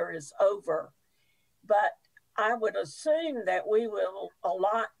fiscal year is over. But I would assume that we will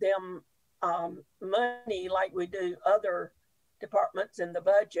allot them money like we do other departments in the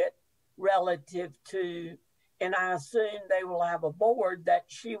budget relative to, and I assume they will have a board that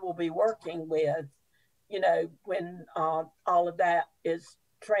she will be working with, you know, when all of that is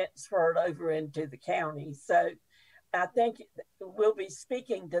transferred over into the county. So I think we'll be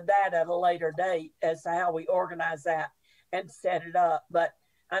speaking to that at a later date as to how we organize that and set it up. But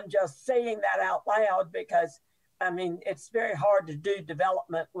I'm just saying that out loud because, I mean, it's very hard to do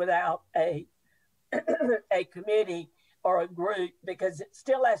development without a a committee or a group because it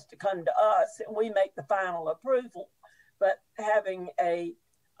still has to come to us and we make the final approval. But having a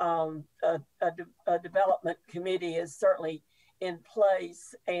development committee is certainly in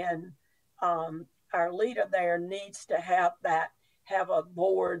place, and our leader there needs to have a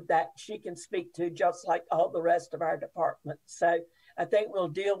board that she can speak to, just like all the rest of our departments. So I think we'll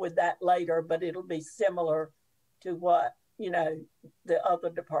deal with that later, but it'll be similar to what, you know, the other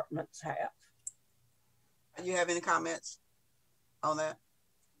departments have. Do you have any comments on that?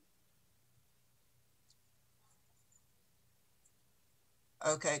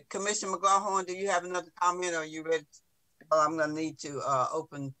 Okay, Commissioner McLaughlin, do you have another comment, or are you ready? Well, I'm gonna need to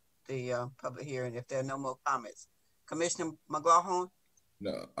open the public hearing if there are no more comments. Commissioner McLaughlin?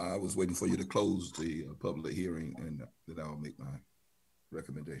 No, I was waiting for you to close the public hearing, and then I'll make my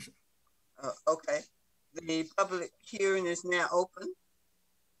recommendation. Okay, the public hearing is now open.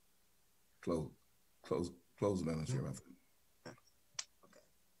 Close, Madam Chair. Okay.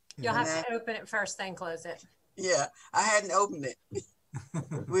 You'll have to open it first, then close it. Yeah, I hadn't opened it.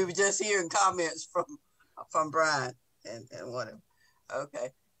 We were just hearing comments from Brian and whatever. Okay,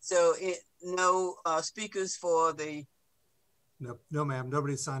 so no speakers for the. No, ma'am.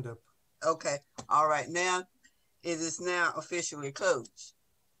 Nobody signed up. Okay, all right. Now it is now officially closed.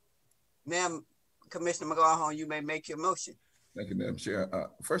 Now, Commissioner McLaughlin, you may make your motion. Thank you, Madam Chair.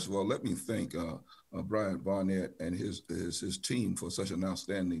 First of all, let me thank Brian Barnett and his team for such an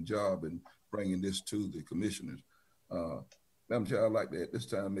outstanding job in bringing this to the commissioners. Madam Chair, I'd like to at this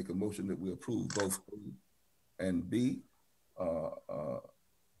time make a motion that we approve both A and B,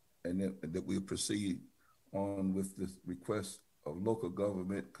 and that we proceed on with this request of local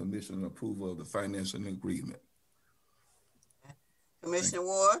government commission approval of the financing agreement. Commissioner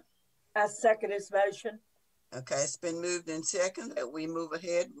Ward? I second his motion. Okay, it's been moved and second that we move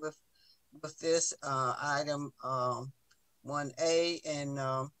ahead with this item 1A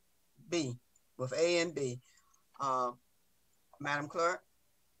and B, with A and B. Madam Clerk?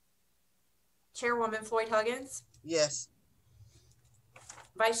 Chairwoman Floyd Huggins? Yes.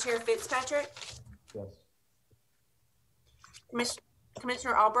 Vice Chair Fitzpatrick? Yes.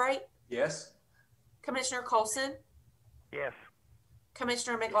 Commissioner Albright? Yes. Commissioner Colson? Yes.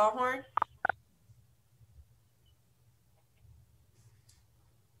 Commissioner McLaughlin?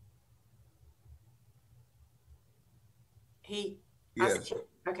 Yes.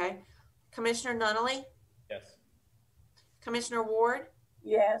 Okay. Commissioner Nunnally? Yes. Commissioner Ward?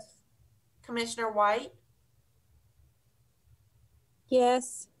 Yes. Commissioner White?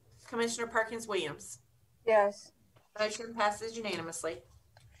 Yes. Commissioner Perkins Williams? Yes. Motion passes unanimously.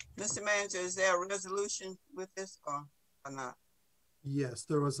 Mr. Manager, is there a resolution with this or not? Yes,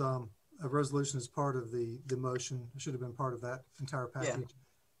 there was a resolution as part of the motion. It should have been part of that entire package.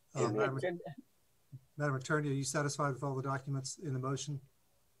 Yeah. Madam Attorney, are you satisfied with all the documents in the motion?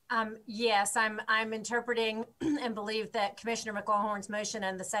 Yes, I'm interpreting and believe that Commissioner McLaughlин's motion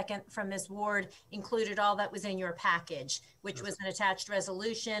and the second from Ms. Ward included all that was in your package, which was an attached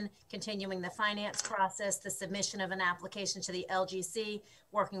resolution continuing the finance process, the submission of an application to the LGC,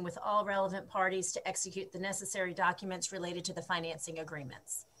 working with all relevant parties to execute the necessary documents related to the financing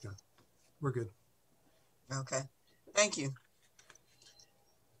agreements. Yeah, we're good. Okay, thank you.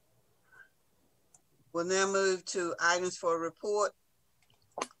 We'll now move to items for report.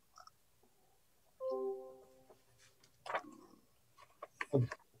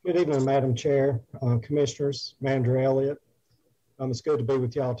 Good evening, Madam Chair, Commissioners, Manager Elliott. It's good to be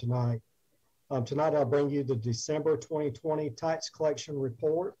with y'all tonight. Tonight, I'll bring you the December 2020 tax collection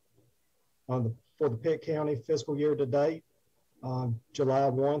report for the Pitt County fiscal year to date, July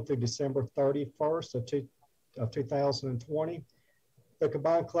 1 through December 31st of 2020. The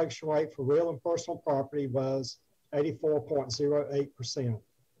combined collection rate for real and personal property was 84.08%.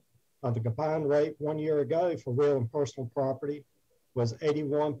 The combined rate 1 year ago for real and personal property was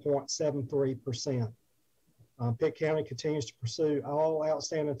 81.73%. Pitt County continues to pursue all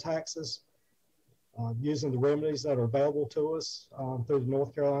outstanding taxes using the remedies that are available to us through the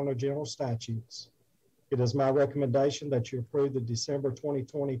North Carolina general statutes. It is my recommendation that you approve the December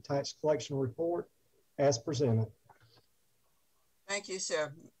 2020 tax collection report as presented. Thank you,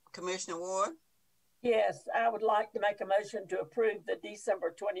 sir. Commissioner Ward? Yes, I would like to make a motion to approve the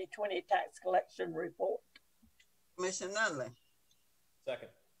December 2020 tax collection report. Commissioner Nunley? Second.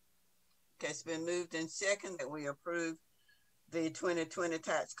 Okay, it's been moved in second that we approve the 2020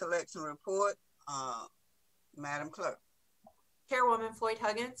 tax collection report. Madam Clerk? Chairwoman Floyd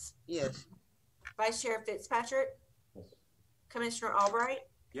Huggins? Yes. Vice Chair Fitzpatrick? Yes. Commissioner Albright?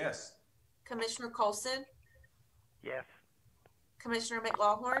 Yes. Commissioner Colson? Yes. Commissioner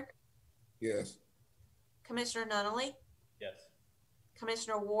McLaughlin? Yes. Commissioner Nunley? Yes.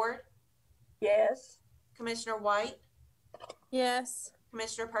 Commissioner Ward? Yes. Commissioner White? Yes.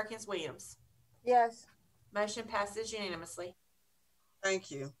 Commissioner Perkins Williams? Yes. Motion passes unanimously. Thank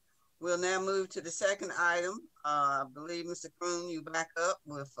you. We'll now move to the second item. I believe, Mr. Kroon, you back up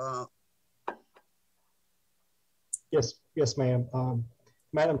with... Yes, ma'am.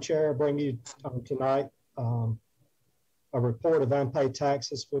 Madam Chair, I bring you tonight a report of unpaid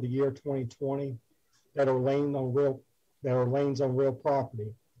taxes for the year 2020 that are liens on real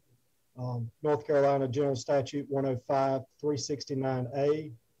property. North Carolina General Statute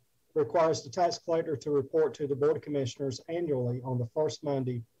 105-369A requires the tax collector to report to the Board of Commissioners annually on the first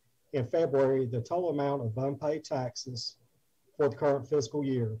Monday in February the total amount of unpaid taxes for the current fiscal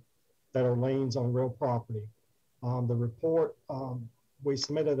year that are liens on real property. The report, we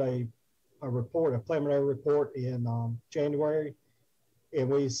submitted a preliminary report in January, and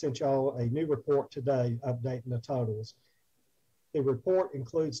we sent y'all a new report today updating the totals. The report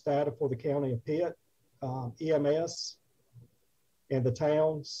includes data for the County of Pitt, EMS, and the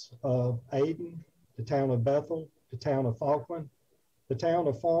towns of Ayden, the town of Bethel, the town of Falkland, the town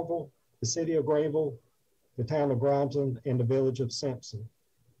of Farmville, the city of Greenville, the town of Grimesland, and the village of Simpson.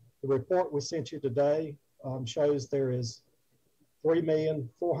 The report we sent you today shows there is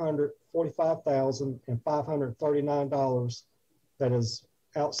 $3,445,539 that is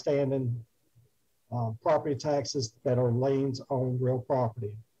outstanding property taxes that are liens on real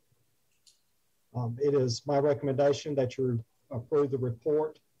property. It is my recommendation that you approve the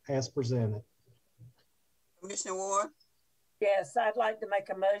report as presented. Commissioner Ward? Yes, I'd like to make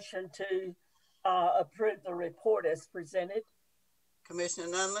a motion to approve the report as presented. Commissioner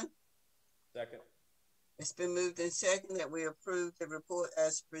Nunley? Second. It's been moved in second that we approve the report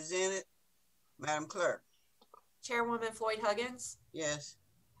as presented. Madam Clerk? Chairwoman Floyd Huggins? Yes.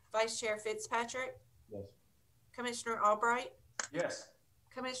 Vice Chair Fitzpatrick? Yes. Commissioner Albright? Yes.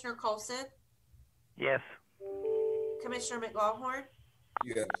 Commissioner Colson? Yes. Commissioner McLaughlin?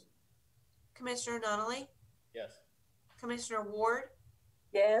 Yes. Commissioner Nunley? Yes. Commissioner Ward?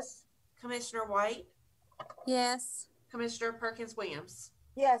 Yes. Commissioner White? Yes. Commissioner Perkins Williams?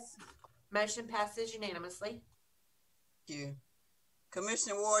 Yes. Motion passes unanimously. Thank you.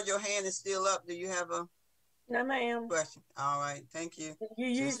 Commissioner Ward, your hand is still up. Do you have a No, ma'am. question? All right, thank you.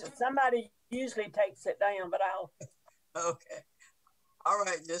 Somebody usually takes it down, but I'll. Okay. All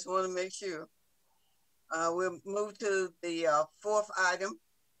right, just want to make sure. We'll move to the fourth item.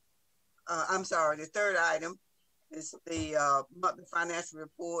 The third item is the monthly financial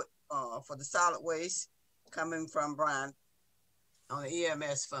report for the solid waste coming from Brian on the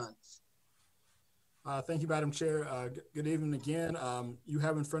EMS funds. Thank you, Madam Chair. Good evening again. You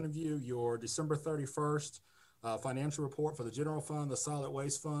have in front of you your December 31st financial report for the general fund, the solid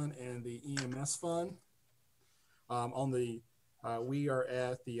waste fund, and the EMS fund. We are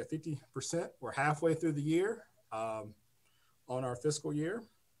at the 50%. We're halfway through the year on our fiscal year.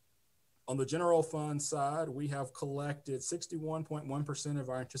 On the general fund side, we have collected 61.1% of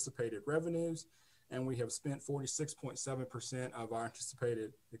our anticipated revenues, and we have spent 46.7% of our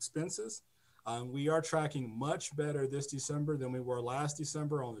anticipated expenses. We are tracking much better this December than we were last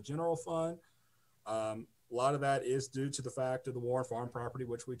December on the general fund. A lot of that is due to the fact of the Warren Farm property,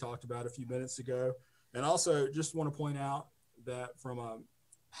 which we talked about a few minutes ago. And also just want to point out that from a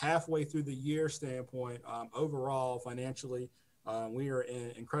halfway through the year standpoint, overall financially, we are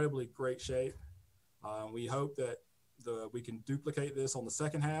in incredibly great shape. We hope that we can duplicate this on the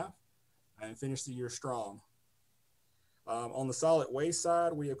second half and finish the year strong. On the solid waste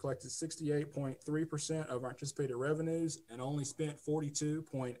side, we have collected 68.3% of our anticipated revenues and only spent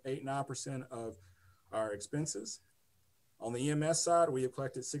 42.89% of our expenses. On the EMS side, we have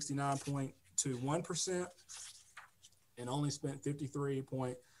collected 69.21% and only spent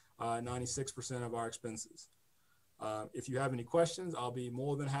 53.09% 96% of our expenses. If you have any questions, I'll be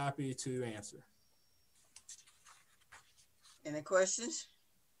more than happy to answer. Any questions?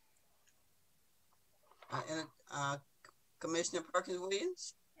 Commissioner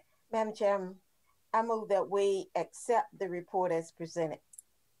Perkins-Williams? Madam Chairman, I move that we accept the report as presented.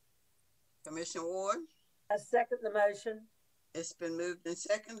 Commissioner Ward? I second the motion. It's been moved and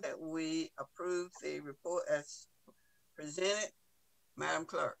second that we approve the report as presented. Madam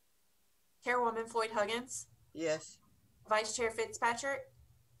Clerk? Chairwoman Floyd Huggins. Yes. Vice Chair Fitzpatrick.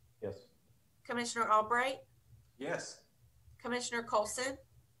 Yes. Commissioner Albright. Yes. Commissioner Colson.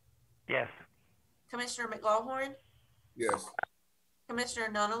 Yes. Commissioner McLaughlin. Yes. Commissioner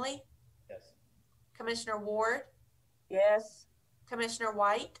Nunley. Yes. Commissioner Ward. Yes. Commissioner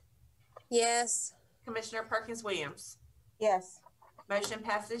White. Yes. Commissioner Perkins-Williams. Yes. Motion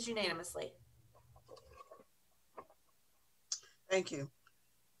passes unanimously. Thank you.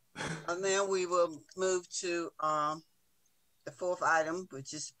 And then we will move to the fourth item,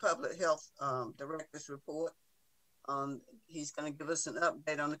 which is Public Health Director's Report. He's going to give us an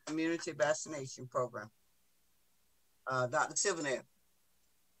update on the community vaccination program. Dr. Silvernail.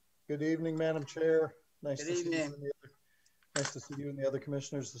 Good evening, Madam Chair. Nice Good to see evening. nice to see you and the other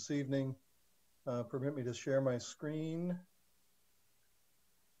commissioners this evening. Permit me to share my screen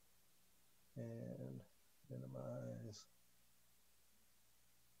and minimize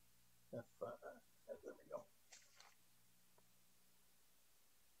F5. There we go.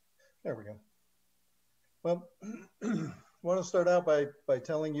 There we go. Well, I want to start out by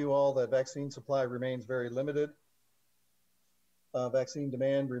telling you all that vaccine supply remains very limited. Vaccine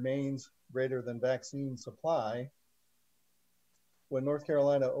demand remains greater than vaccine supply. When North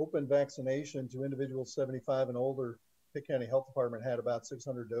Carolina opened vaccination to individuals 75 and older, Pitt County Health Department had about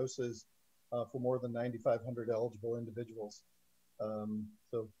 600 doses for more than 9,500 eligible individuals.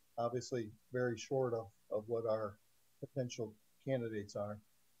 So obviously very short of what our potential candidates are.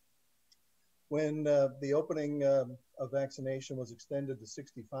 When the opening of vaccination was extended to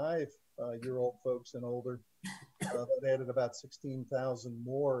 65-year-old folks and older, that added about 16,000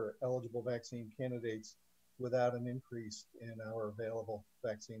 more eligible vaccine candidates without an increase in our available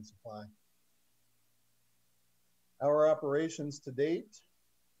vaccine supply. Our operations to date,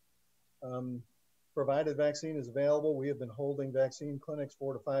 provided vaccine is available, we have been holding vaccine clinics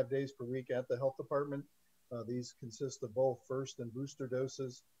 4 to 5 days per week at the health department. These consist of both first and booster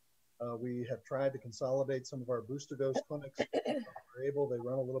doses. We have tried to consolidate some of our booster dose clinics. We're able, they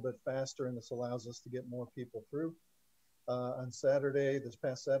run a little bit faster, and this allows us to get more people through. On Saturday, this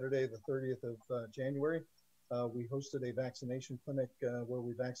past Saturday, the 30th of January, we hosted a vaccination clinic where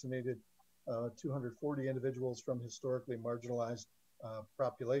we vaccinated 240 individuals from historically marginalized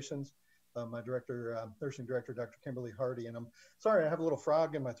populations. My nursing director, Dr. Kimberly Hardy, and I'm sorry, I have a little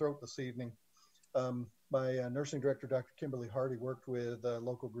frog in my throat this evening. My nursing director, Dr. Kimberly Hardy, worked with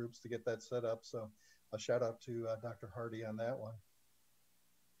local groups to get that set up. So a shout out to Dr. Hardy on that one.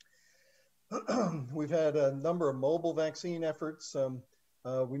 We've had a number of mobile vaccine efforts.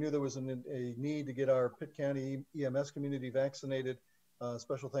 We knew there was a need to get our Pitt County EMS community vaccinated.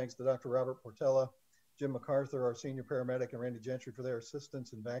 Special thanks to Dr. Robert Portella, Jim MacArthur, our senior paramedic, and Randy Gentry for their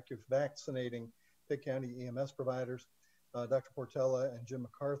assistance in vaccinating Pitt County EMS providers. Dr. Portella and Jim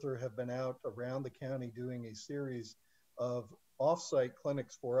MacArthur have been out around the county doing a series of off-site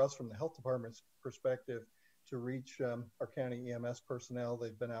clinics for us from the health department's perspective to reach our county EMS personnel.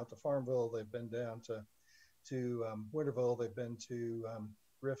 They've been out to Farmville, they've been down to Winterville, they've been to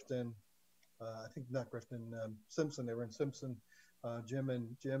Grifton, I think not Grifton, Simpson. They were in Simpson. Jim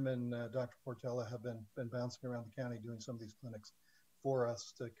and Dr. Portella have been bouncing around the county doing some of these clinics for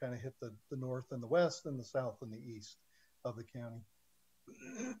us to kind of hit the north and the west and the south and the east of the county.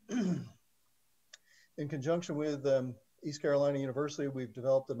 In conjunction with East Carolina University, we've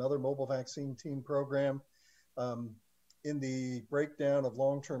developed another mobile vaccine team program. In the breakdown of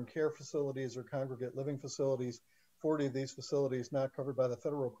long-term care facilities or congregate living facilities, 40 of these facilities not covered by the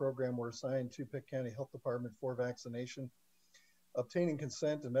federal program were assigned to Pitt County Health Department for vaccination. Obtaining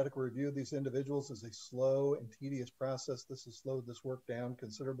consent and medical review of these individuals is a slow and tedious process. This has slowed this work down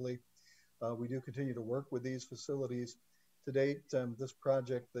considerably. We do continue to work with these facilities. To date, this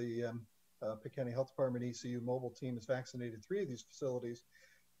project, the Pitt County Health Department ECU mobile team has vaccinated 3 of these facilities,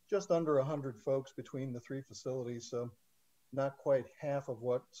 just under 100 folks between the 3 facilities, so not quite half of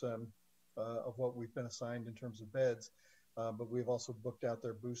what we've been assigned in terms of beds. But we've also booked out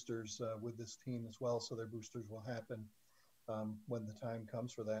their boosters with this team as well, so their boosters will happen when the time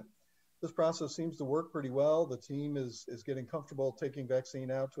comes for that. This process seems to work pretty well. The team is getting comfortable taking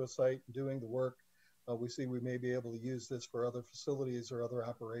vaccine out to a site and doing the work. we see we may be able to use this for other facilities or other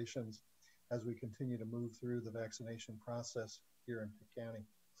operations as we continue to move through the vaccination process here in Pitt County.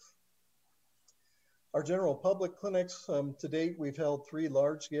 Our general public clinics, to date, we've held 3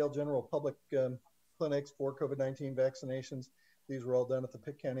 large-scale general public clinics for COVID-19 vaccinations. These were all done at the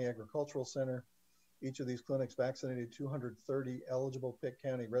Pitt County Agricultural Center. Each of these clinics vaccinated 230 eligible Pitt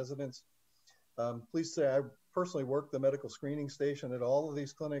County residents. Please say I personally worked the medical screening station at all of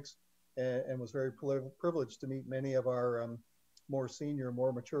these clinics and was very privileged to meet many of our more senior,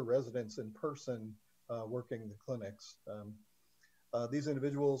 more mature residents in person working the clinics. These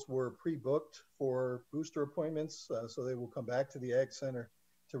individuals were pre-booked for booster appointments, so they will come back to the Ag Center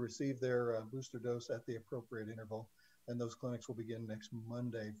to receive their booster dose at the appropriate interval. And those clinics will begin next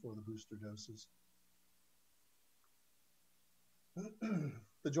Monday for the booster doses.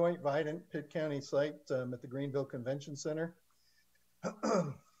 The joint Vidant Pitt County site at the Greenville Convention Center.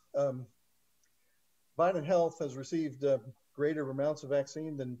 Vidant Health has received greater amounts of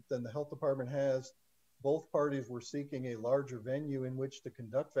vaccine than the health department has. Both parties were seeking a larger venue in which to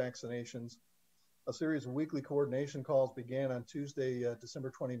conduct vaccinations. A series of weekly coordination calls began on Tuesday,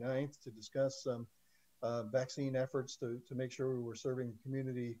 December 29th to discuss vaccine efforts to make sure we were serving the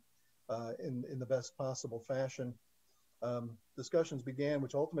community in the best possible fashion. Discussions began,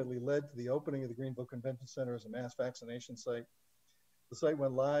 which ultimately led to the opening of the Greenville Convention Center as a mass vaccination site. The site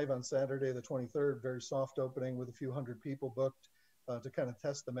went live on Saturday, the 23rd, very soft opening with a few hundred people booked to kind of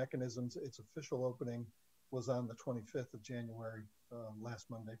test the mechanisms. Its official opening was on the 25th of January, last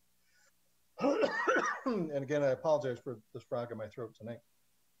Monday. And again, I apologize for this frog in my throat tonight.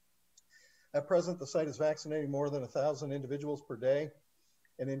 At present, the site is vaccinating more than 1,000 individuals per day.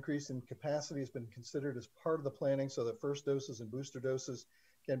 An increase in capacity has been considered as part of the planning so that first doses and booster doses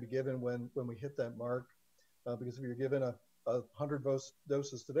can be given when we hit that mark. Because if you're given 100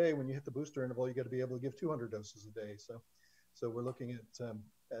 doses today, when you hit the booster interval, you got to be able to give 200 doses a day. So we're looking at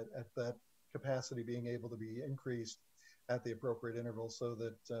that capacity being able to be increased at the appropriate interval so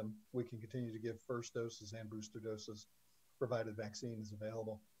that we can continue to give first doses and booster doses provided vaccine is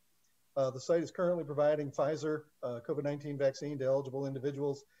available. The site is currently providing Pfizer COVID-19 vaccine to eligible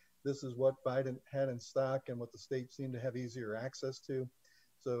individuals. This is what Biden had in stock and what the state seemed to have easier access to.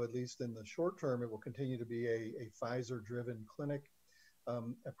 So at least in the short term, it will continue to be a Pfizer-driven clinic.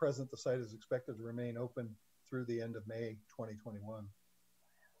 At present, the site is expected to remain open through the end of May 2021.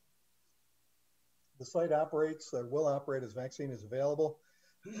 The site will operate as vaccine is available.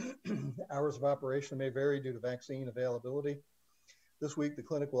 Hours of operation may vary due to vaccine availability. This week, the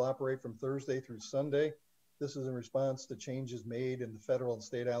clinic will operate from Thursday through Sunday. This is in response to changes made in the federal and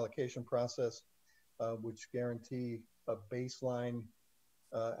state allocation process, which guarantee a baseline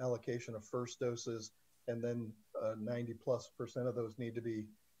allocation of first doses, and then 90+% of those need to be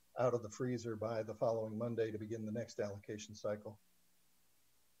out of the freezer by the following Monday to begin the next allocation cycle.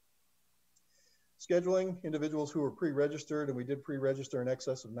 Scheduling individuals who were pre-registered, and we did pre-register in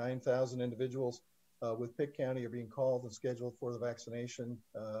excess of 9,000 individuals with Pitt County are being called and scheduled for the vaccination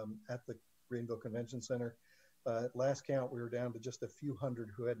at the Greenville Convention Center. At last count, we were down to just a few hundred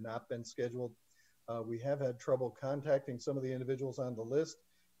who had not been scheduled. We have had trouble contacting some of the individuals on the list,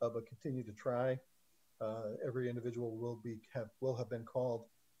 but continue to try. Every individual will have been called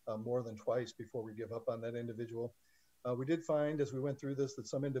more than twice before we give up on that individual. We did find as we went through this that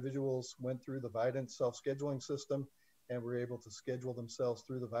some individuals went through the Vidant self-scheduling system and were able to schedule themselves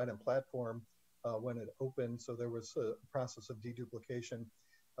through the Vidant platform when it opened. So there was a process of deduplication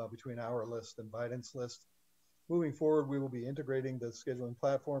between our list and Vidant's list. Moving forward, we will be integrating the scheduling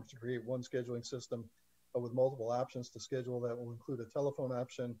platforms to create one scheduling system with multiple options to schedule that will include a telephone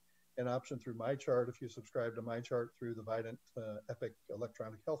option, an option through MyChart if you subscribe to MyChart through the Vidant Epic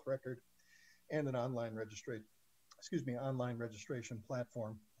electronic health record, and an online registration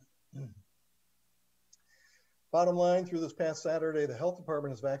platform. Bottom line, through this past Saturday, the health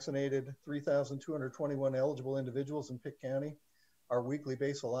department has vaccinated 3,221 eligible individuals in Pitt County. Our weekly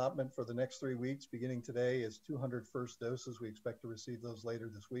base allotment for the next 3 weeks, beginning today, is 200 first doses. We expect to receive those later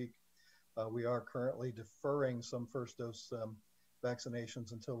this week. We are currently deferring some first dose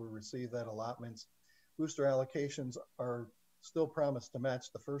vaccinations until we receive that allotments. Booster allocations are still promised to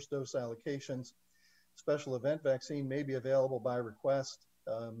match the first dose allocations. Special event vaccine may be available by request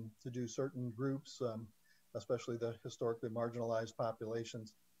to do certain groups, especially the historically marginalized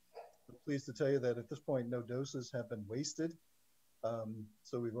populations. I'm pleased to tell you that at this point, no doses have been wasted.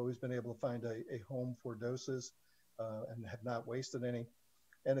 So we've always been able to find a home for doses and have not wasted any.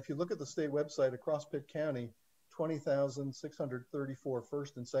 And if you look at the state website across Pitt County, 20,634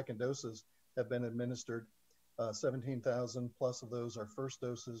 first and second doses have been administered. 17,000 plus of those are first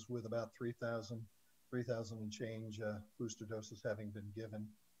doses, with about 3,000 3,000 and change booster doses having been given.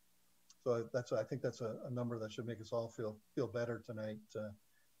 So I think that's a number that should make us all feel better tonight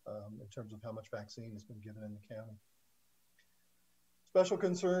in terms of how much vaccine has been given in the county. Special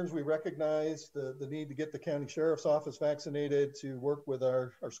concerns, we recognize the need to get the county sheriff's office vaccinated, to work with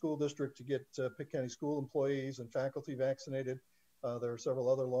our school district to get Pitt County school employees and faculty vaccinated. There are several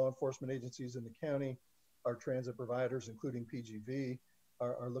other law enforcement agencies in the county. Our transit providers, including PGV,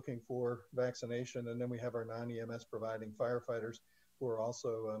 are looking for vaccination. And then we have our non-EMS providing firefighters who are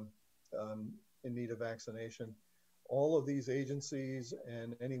also in need of vaccination. All of these agencies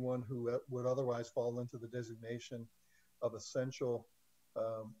and anyone who would otherwise fall into the designation of essential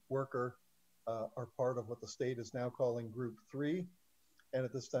worker are part of what the state is now calling Group 3. And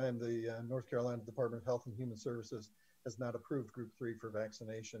at this time, the North Carolina Department of Health and Human Services has not approved Group 3 for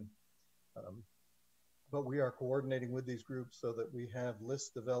vaccination. But we are coordinating with these groups so that we have lists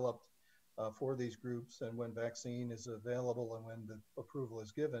developed for these groups, and when vaccine is available and when the approval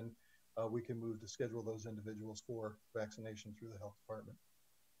is given, we can move to schedule those individuals for vaccination through the health department.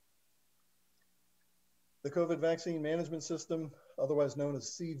 The COVID vaccine management system, otherwise known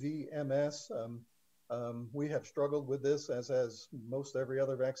as CVMS, we have struggled with this, as has most every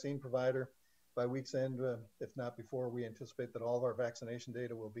other vaccine provider. By week's end, if not before, we anticipate that all of our vaccination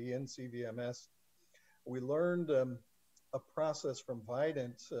data will be in CVMS. We learned a process from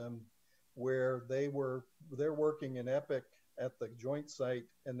Vidant where they're working in Epic at the joint site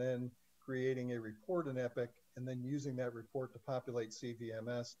and then creating a report in Epic and then using that report to populate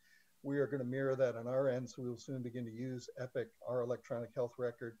CVMS. We are going to mirror that on our end, so we will soon begin to use Epic, our electronic health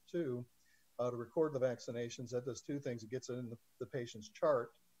record, too, to record the vaccinations. That does two things. It gets it in the patient's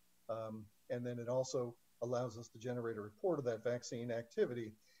chart, and then it also allows us to generate a report of that vaccine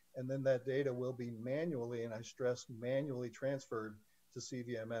activity. And then that data will be manually, and I stress manually, transferred to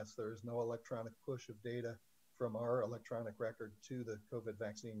CVMS. There is no electronic push of data from our electronic record to the COVID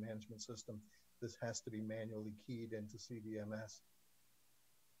vaccine management system. This has to be manually keyed into CVMS.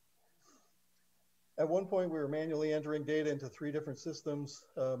 At one point, we were manually entering data into 3 different systems.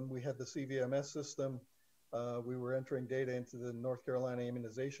 We had the CVMS system. We were entering data into the North Carolina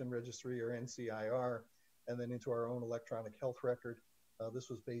Immunization Registry, or NCIR, and then into our own electronic health record. This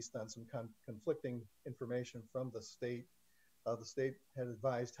was based on some conflicting information from the state. The state had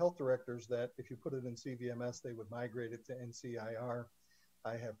advised health directors that if you put it in CVMS, they would migrate it to NCIR.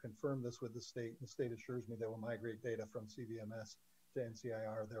 I have confirmed this with the state. The state assures me they will migrate data from CVMS to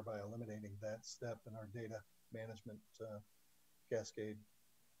NCIR, thereby eliminating that step in our data management cascade.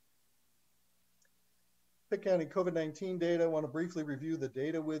 Pitt County COVID-19 data. I want to briefly review the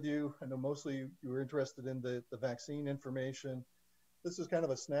data with you. I know mostly you were interested in the vaccine information. This is kind of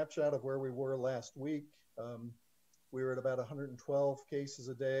a snapshot of where we were last week. We were at about 112 cases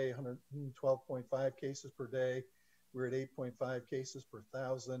a day, 112.5 cases per day. We're at 8.5 cases per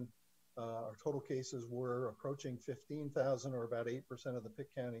 1,000. Our total cases were approaching 15,000, or about 8% of the Pitt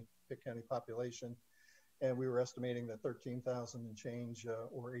County population. And we were estimating that 13,000 and change,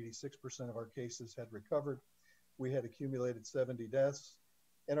 or 86% of our cases had recovered. We had accumulated 70 deaths.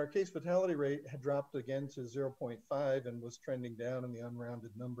 And our case fatality rate had dropped again to 0.5 and was trending down in the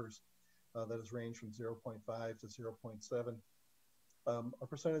unrounded numbers. That has ranged from 0.5 to 0.7. Our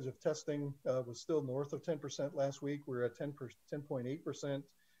percentage of testing was still north of 10% last week. We were at 10.8%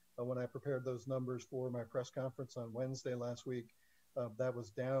 when I prepared those numbers for my press conference on Wednesday last week. That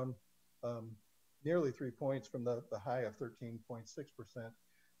was down nearly 3 points from the high of 13.6%,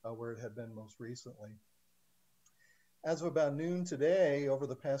 where it had been most recently. As of about noon today, over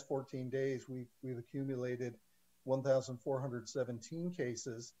the past 14 days, we've accumulated 1,417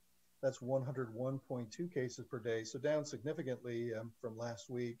 cases. That's 101.2 cases per day, so down significantly from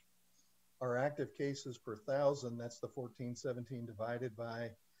last week. Our active cases per 1,000, that's the 1,417 divided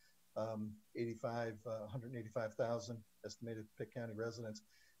by 185,000 estimated Pitt County residents,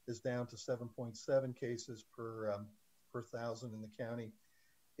 is down to 7.7 cases per 1,000 in the county.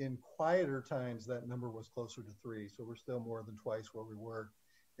 In quieter times, that number was closer to 3, so we're still more than twice where we were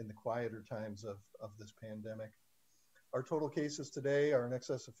in the quieter times of this pandemic. Our total cases today are in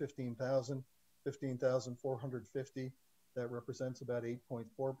excess of 15,000, 15,450. That represents about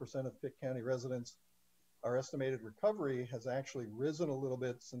 8.4% of Pitt County residents. Our estimated recovery has actually risen a little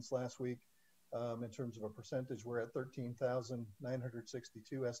bit since last week. In terms of a percentage, we're at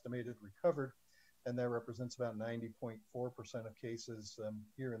 13,962 estimated recovered, and that represents about 90.4% of cases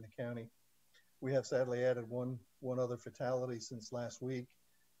here in the county. We have sadly added one other fatality since last week.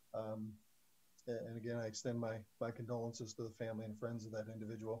 And again, I extend my condolences to the family and friends of that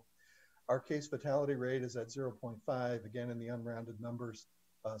individual. Our case fatality rate is at 0.5, again in the unrounded numbers.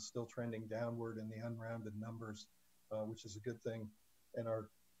 still trending downward in the unrounded numbers, which is a good thing. And our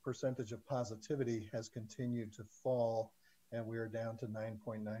percentage of positivity has continued to fall, and we are down to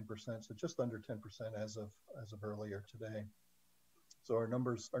 9.9%, so just under 10% as of earlier today. So our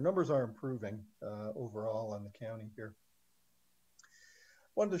numbers are improving overall in the county here.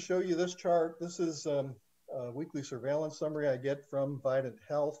 Wanted to show you this chart. This is a weekly surveillance summary I get from Vidant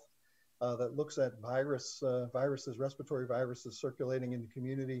Health that looks at respiratory viruses circulating in the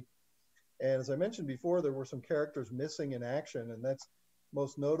community. And as I mentioned before, there were some characters missing in action, and that's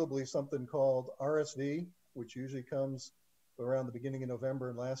most notably something called RSV, which usually comes around the beginning of November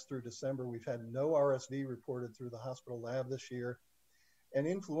and lasts through December. We've had no RSV reported through the hospital lab this year. And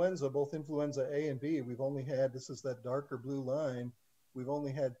influenza, both influenza A and B, we've only had, this is that darker blue line, we've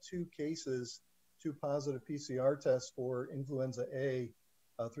only had 2 cases, 2 positive PCR tests for influenza A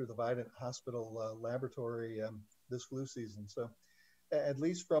through the Vidant Hospital laboratory this flu season. So at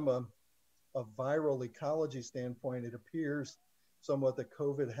least from a viral ecology standpoint, it appears somewhat that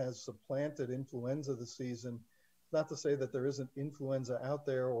COVID has supplanted influenza this season. Not to say that there isn't influenza out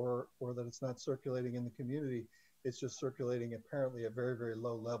there or that it's not circulating in the community. It's just circulating apparently at very, very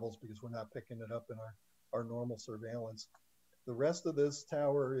low levels because we're not picking it up in our normal surveillance. The rest of this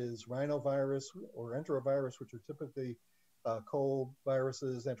tower is rhinovirus or enterovirus, which are typically cold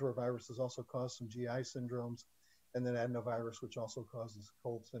viruses. Enteroviruses also cause some GI syndromes, and then adenovirus, which also causes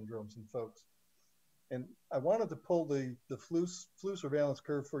cold syndromes in folks. And I wanted to pull the flu surveillance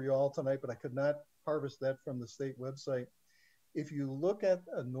curve for you all tonight, but I could not harvest that from the state website. If you look at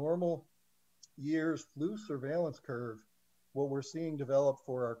a normal year's flu surveillance curve, what we're seeing develop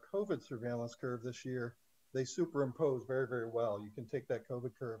for our COVID surveillance curve this year, they superimpose very, very well. You can take that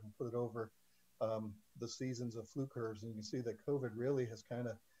COVID curve and put it over the seasons of flu curves, and you can see that COVID really has kind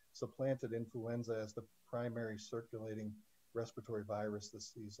of supplanted influenza as the primary circulating respiratory virus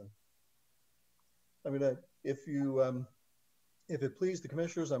this season. I mean, if it please the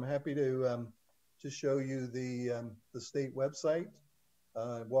commissioners, I'm happy to show you the state website,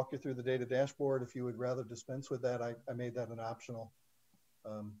 walk you through the data dashboard. If you would rather dispense with that, I made that an optional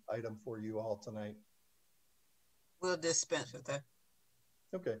item for you all tonight. We'll dispense with that.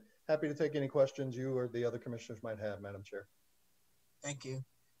 Okay, happy to take any questions you or the other commissioners might have, Madam Chair. Thank you.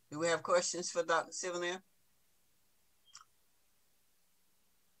 Do we have questions for Dr. Silvernail?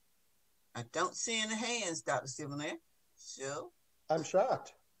 I don't see any hands, Dr. Silvernail. Sure. I'm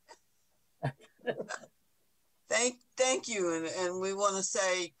shocked. Thank you, and we want to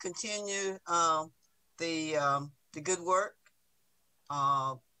say continue the good work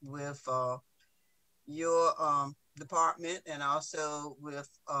with your department and also with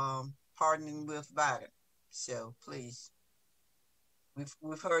partnering with Vidant. So please,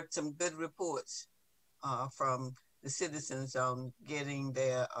 we've heard some good reports from the citizens on getting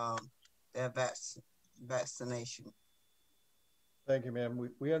their vaccination. Thank you, ma'am.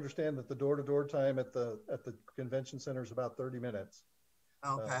 We understand that the door-to-door time at the convention center is about 30 minutes.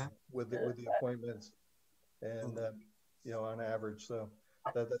 Okay. With the appointments, and you know, on average, so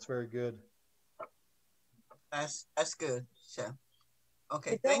that's very good. That's good. So,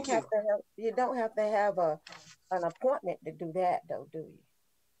 okay, thank you. You don't have to have an appointment to do that, though, do you?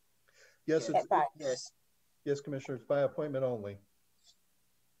 Yes, yes, Commissioner. It's by appointment only.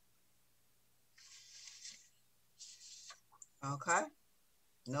 Okay.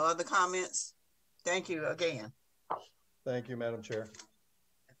 No other comments? Thank you again. Thank you, Madam Chair.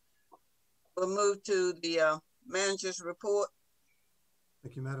 We'll move to the manager's report.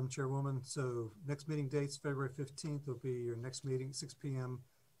 Thank you, Madam Chairwoman. So next meeting dates, February 15th will be your next meeting at 6 p.m.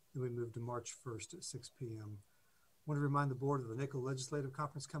 Then we move to March 1st at 6 p.m. I want to remind the board of the NACO Legislative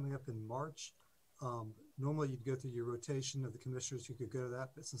Conference coming up in March. Normally you'd go through your rotation of the commissioners. You could go to that,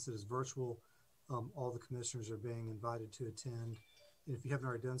 but since it is virtual, all the commissioners are being invited to attend. And if you haven't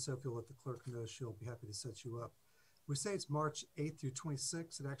already done so, if you'll let the clerk know, she'll be happy to set you up. We say it's March 8th through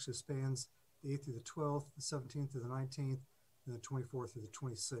 26th. It actually spans the 8th through the 12th, the 17th through the 19th, and the 24th through the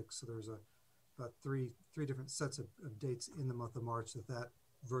 26th. So there's about three different sets of dates in the month of March that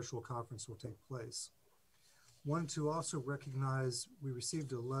virtual conference will take place. Wanted to also recognize, we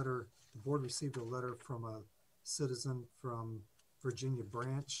received a letter, the board received a letter from a citizen from Virginia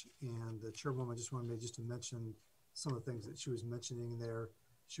Branch, and the chairwoman just wanted me just to mention some of the things that she was mentioning there.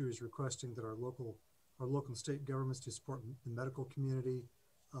 She was requesting that our local and state governments to support the medical community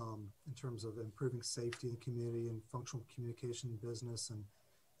in terms of improving safety in the community and functional communication business and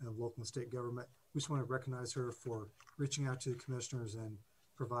local and state government. We just want to recognize her for reaching out to the commissioners and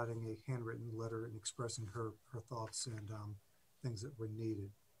providing a handwritten letter and expressing her thoughts and things that were needed.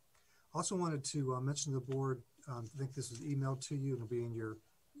 Also wanted to mention to the board, I think this was emailed to you and it'll be in your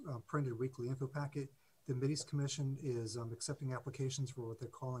printed weekly info packet. The Middies Commission is accepting applications for what they're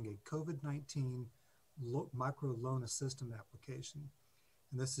calling a COVID-19 micro loan assistance application.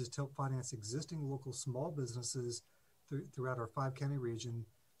 And this is to help finance existing local small businesses throughout our 5-county region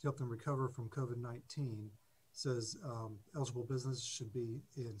to help them recover from COVID-19. Says eligible business should be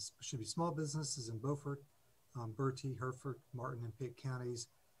small businesses in Beaufort, Bertie, Hereford, Martin, and Pitt counties.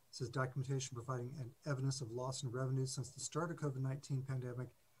 It says documentation providing an evidence of loss in revenue since the start of COVID-19 pandemic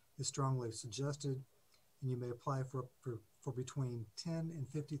is strongly suggested, and you may apply for between $10,000 and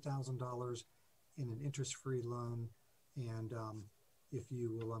 $50,000 in an interest-free loan. And if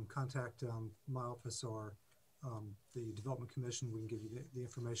you will contact my office or the Development Commission, we can give you the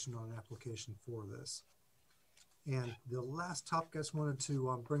information on an application for this. And the last topic I just wanted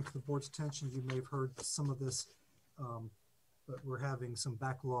to bring to the board's attention, you may have heard some of this, but we're having some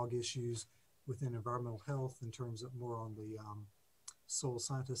backlog issues within environmental health in terms of more on the soil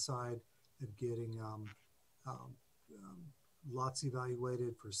scientist side of getting lots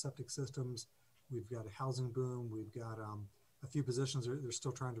evaluated for septic systems. We've got a housing boom. We've got a few positions they're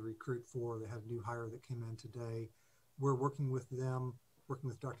still trying to recruit for. They have a new hire that came in today. We're working with them, working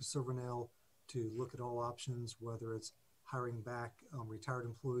with Dr. Silvernail to look at all options, whether it's hiring back retired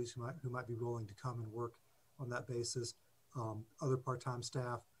employees who might be willing to come and work on that basis, other part-time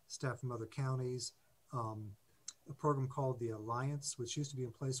staff from other counties, a program called the Alliance, which used to be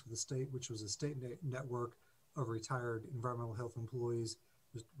in place with the state, which was a state network of retired environmental health employees.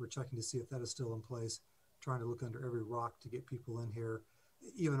 We're checking to see if that is still in place, trying to look under every rock to get people in here,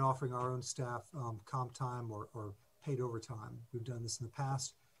 even offering our own staff comp time or paid overtime. We've done this in the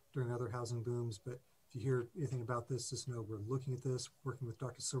past during other housing booms, but if you hear anything about this, just know we're looking at this, working with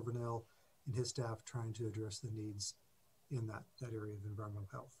Dr. Silvernail and his staff, trying to address the needs in that area of environmental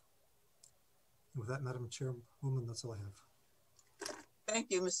health. And with that, Madam Chairwoman, that's all I have. Thank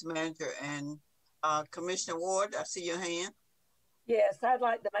you, Mr. Manager. And Commissioner Ward, I see your hand. Yes, I'd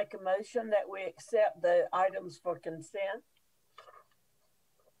like to make a motion that we accept the items for consent.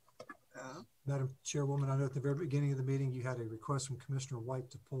 Madam Chairwoman, I know at the very beginning of the meeting, you had a request from Commissioner White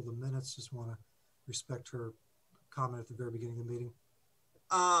to pull the minutes. Just want to respect her comment at the very beginning of the meeting.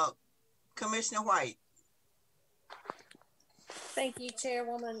 Commissioner White. Thank you,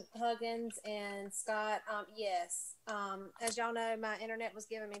 Chairwoman Huggins and Scott. Yes, as y'all know, my internet was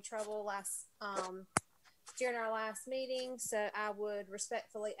giving me trouble during our last meeting, so I would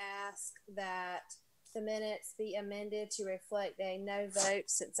respectfully ask that the minutes be amended to reflect a no vote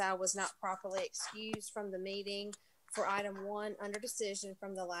since I was not properly excused from the meeting for item 1 under decision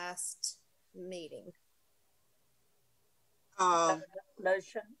from the last meeting.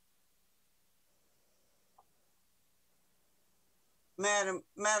 Motion.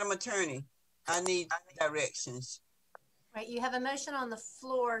 Madam Attorney, I need directions. Right, you have a motion on the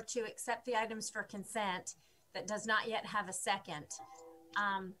floor to accept the items for consent that does not yet have a second.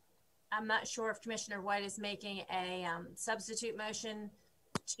 I'm not sure if Commissioner White is making a substitute motion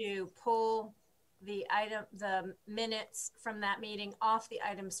to pull the minutes from that meeting off the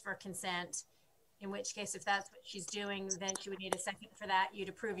items for consent, in which case, if that's what she's doing, then she would need a second for that. You'd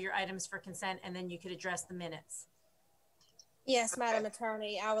approve your items for consent, and then you could address the minutes. Yes, Madam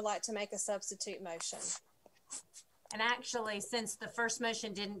Attorney, I would like to make a substitute motion. And actually, since the first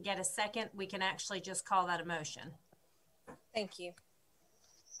motion didn't get a second, we can actually just call that a motion. Thank you.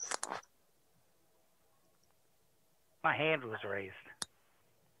 My hand was raised.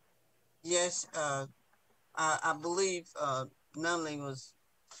 Yes, I believe Nunley was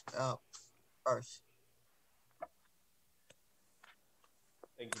first.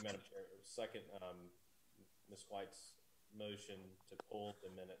 Thank you, Madam Chair. Second, Ms. White's motion to pull the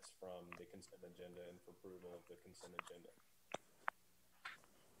minutes from the consent agenda and for approval of the consent agenda.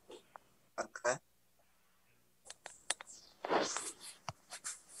 Okay.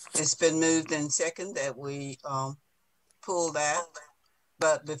 It's been moved and second that we pull that.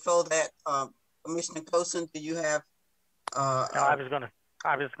 But before that, Commissioner Colson, do you have? No, I was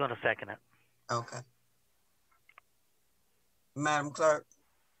gonna second it. Okay. Madam Clerk.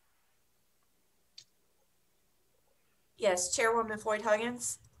 Yes, Chairwoman Floyd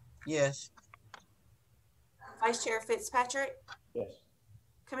Huggins. Yes. Vice Chair Fitzpatrick. Yes.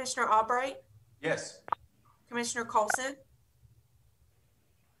 Commissioner Albright. Yes. Commissioner Colson.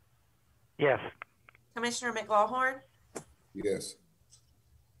 Yes. Commissioner McLaughlin. Yes.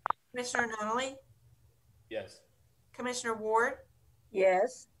 Commissioner Nunley. Yes. Commissioner Ward.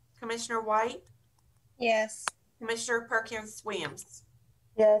 Yes. Commissioner White. Yes. Commissioner Perkins Williams.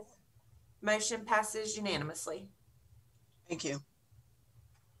 Yes. Motion passes unanimously. Thank you.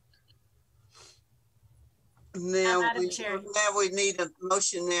 Now Madam Chair. now we need a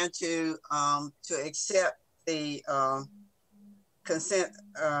motion now to accept the consent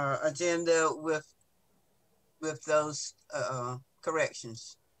agenda with those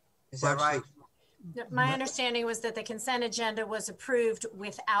corrections. Is that right? My understanding was that the consent agenda was approved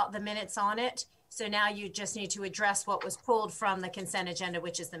without the minutes on it. So now you just need to address what was pulled from the consent agenda,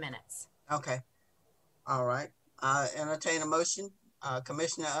 which is the minutes. Okay. All right. Entertain a motion.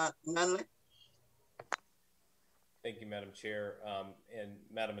 Commissioner Nunley. Thank you, Madam Chair. And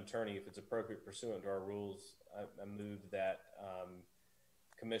Madam Attorney, if it's appropriate pursuant to our rules, I move that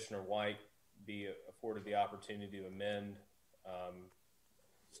Commissioner White be afforded the opportunity to amend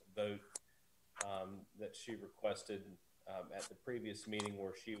vote that she requested at the previous meeting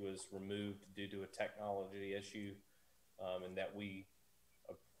where she was removed due to a technology issue, and that we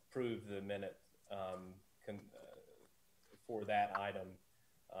approve the minute for that item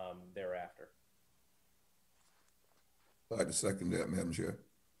thereafter. I'd like to second that, Madam Chair.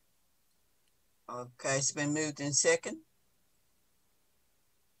 Okay, it's been moved in second.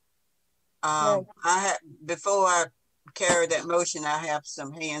 Before I carry that motion, I have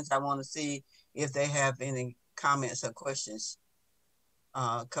some hands. I want to see if they have any comments or questions.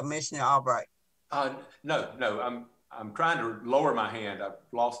 Commissioner Albright. No, I'm trying to lower my hand. I've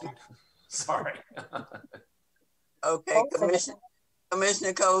lost it. Sorry. Okay,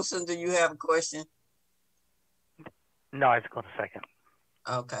 Commissioner Colson, do you have a question? No, I was going to second.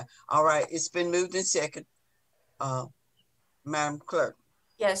 Okay. All right. It's been moved in second. Madam Clerk.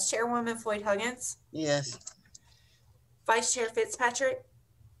 Yes, Chairwoman Floyd Huggins. Yes. Vice Chair Fitzpatrick.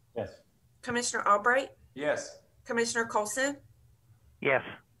 Yes. Commissioner Albright. Yes. Commissioner Colson. Yes.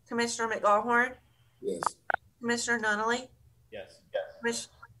 Commissioner McLaughlin. Yes. Commissioner Nunley. Yes.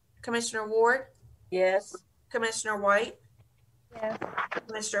 Commissioner Ward. Yes. Commissioner White. Yes.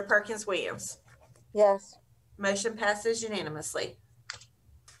 Commissioner Perkins Williams. Yes. Motion passes unanimously.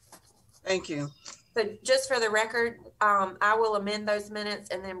 Thank you. So just for the record, I will amend those minutes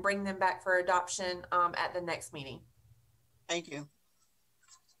and then bring them back for adoption at the next meeting. Thank you.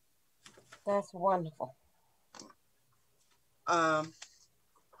 That's wonderful.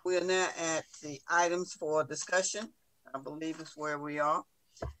 We are now at the items for discussion. I believe is where we are.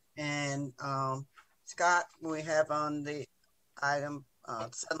 And Scott, we have on the item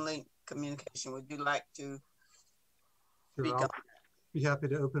Suddenlink communication. Would you like to speak up? Be happy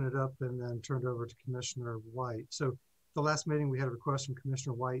to open it up and then turn it over to Commissioner White. So the last meeting we had a request from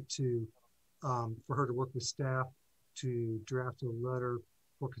Commissioner White to for her to work with staff to draft a letter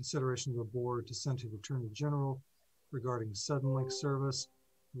for consideration of the board to send to the Attorney General regarding Suddenlink service.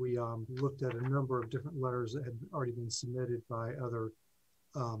 We looked at a number of different letters that had already been submitted by other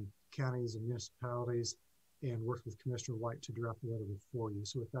counties and municipalities and worked with Commissioner White to draft the letter before you.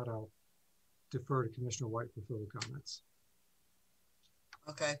 So with that, I'll defer to Commissioner White for further comments.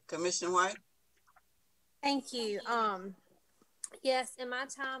 Okay, Commissioner White. Thank you. Yes, in my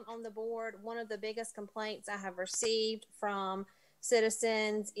time on the board, one of the biggest complaints I have received from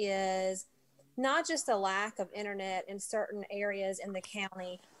citizens is not just a lack of internet in certain areas in the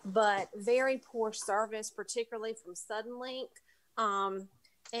county, but very poor service, particularly from Suddenlink.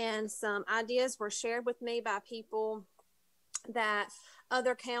 And some ideas were shared with me by people that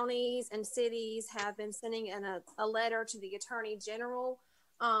other counties and cities have been sending in a letter to the Attorney General.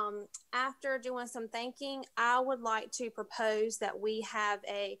 After doing some thinking, I would like to propose that we have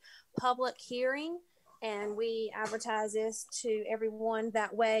a public hearing and we advertise this to everyone.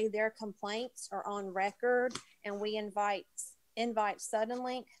 That way their complaints are on record and we invite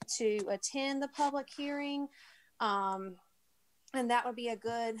Suddenlink to attend the public hearing. And that would be a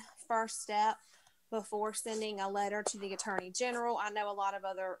good first step before sending a letter to the Attorney General. I know a lot of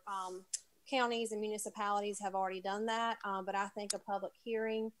other counties and municipalities have already done that, but I think a public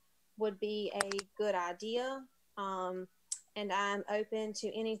hearing would be a good idea. And I'm open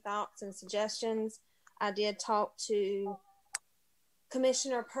to any thoughts and suggestions. I did talk to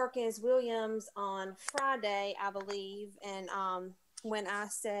Commissioner Perkins Williams on Friday, I believe, and when I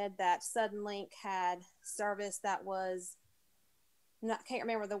said that Suddenlink had service that was can't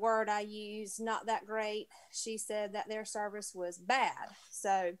remember the word I used, not that great. She said that their service was bad.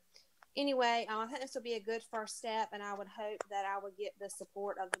 So anyway, I think this will be a good first step, and I would hope that I would get the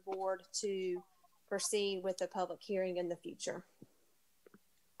support of the board to proceed with the public hearing in the future.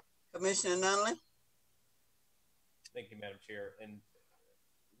 Commissioner Nunley. Thank you, Madam Chair. And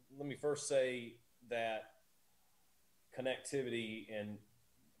let me first say that connectivity and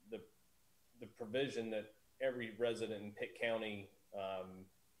the provision that every resident in Pitt County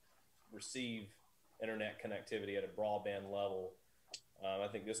receive internet connectivity at a broadband level I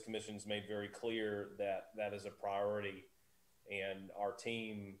think this commission's made very clear that that is a priority, and our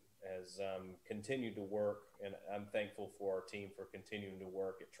team has continued to work, and I'm thankful for our team for continuing to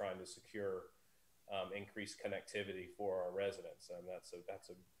work at trying to secure increased connectivity for our residents. And that's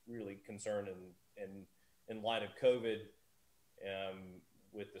a really concern in light of COVID,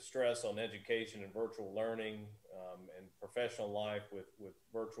 with the stress on education and virtual learning, and professional life with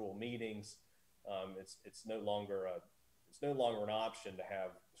virtual meetings. It's no longer an option to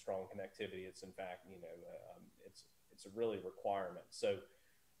have strong connectivity. It's in fact, it's a really requirement. So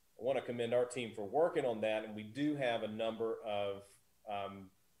I want to commend our team for working on that. And we do have a number of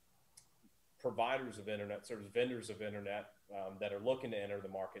providers of internet service, vendors of internet that are looking to enter the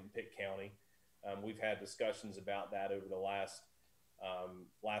market in Pitt County. We've had discussions about that over the last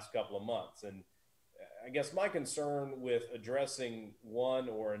couple of months. And I guess my concern with addressing one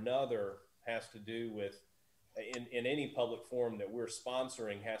or another has to do with, in any public forum that we're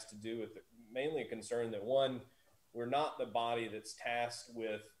sponsoring, has to do with mainly a concern that, one, we're not the body that's tasked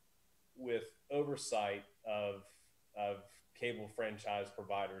with oversight of cable franchise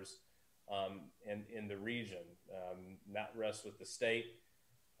providers in the region. That rests with the state.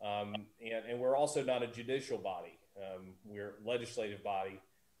 And we're also not a judicial body. We're a legislative body.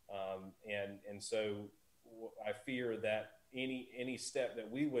 And so I fear that any step that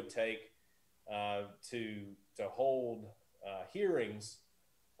we would take to hold hearings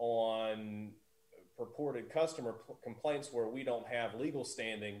on purported customer complaints where we don't have legal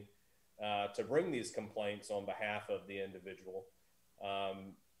standing to bring these complaints on behalf of the individual,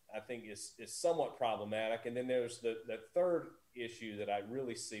 I think is somewhat problematic. And then there's the third issue that I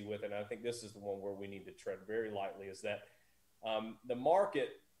really see with it, and I think this is the one where we need to tread very lightly, is that the market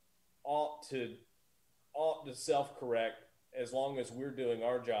ought to self-correct as long as we're doing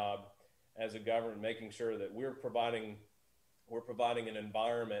our job as a government, making sure that we're providing an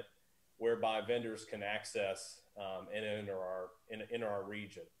environment whereby vendors can access and enter our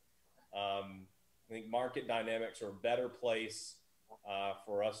region. I think market dynamics are a better place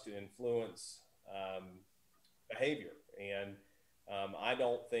for us to influence behavior. And I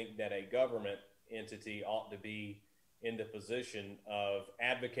don't think that a government entity ought to be in the position of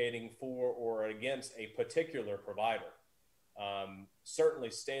advocating for or against a particular provider.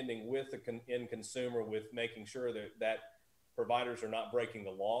 Certainly standing with the end consumer, with making sure that providers are not breaking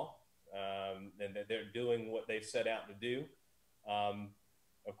the law, and that they're doing what they've set out to do.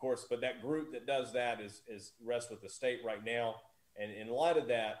 Of course, but that group that does that is rests with the state right now. And in light of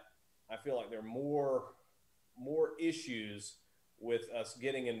that, I feel like there are more issues with us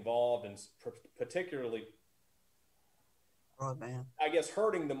getting involved, and particularly, I guess,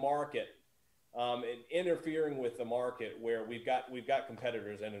 hurting the market and interfering with the market where we've got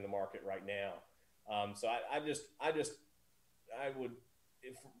competitors entering the market right now. So I would,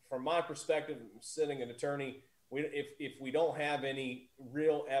 from my perspective, sitting an attorney, if we don't have any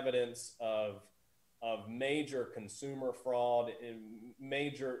real evidence of major consumer fraud and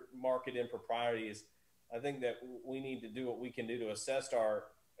major market improprieties, I think that we need to do what we can do to assist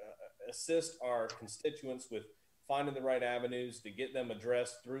our constituents with finding the right avenues to get them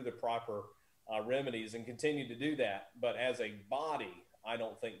addressed through the proper remedies, and continue to do that. But as a body, I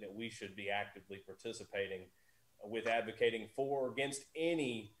don't think that we should be actively participating with advocating for or against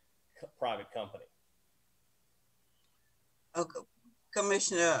any private company. Okay.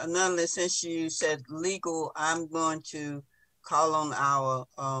 Commissioner Nunley, since you said legal, I'm going to call on our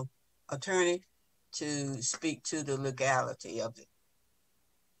attorney to speak to the legality of it.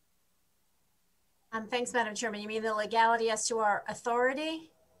 Thanks, Madam Chairman. You mean the legality as to our authority?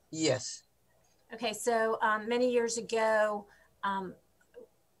 Yes. Okay, so many years ago,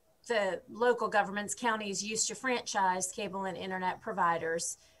 the local governments, counties, used to franchise cable and internet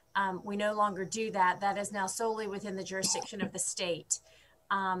providers. We no longer do that. That is now solely within the jurisdiction of the state.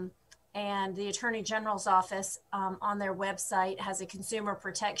 And the Attorney General's office on their website has a consumer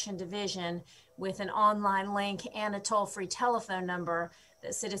protection division with an online link and a toll-free telephone number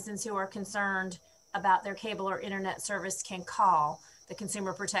that citizens who are concerned about their cable or internet service can call the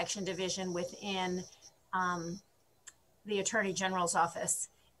Consumer Protection Division within the Attorney General's office.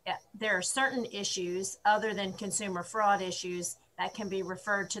 There are certain issues other than consumer fraud issues that can be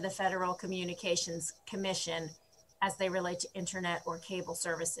referred to the Federal Communications Commission as they relate to internet or cable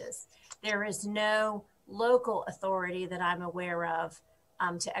services. There is no local authority that I'm aware of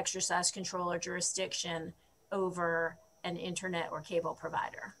to exercise control or jurisdiction over an internet or cable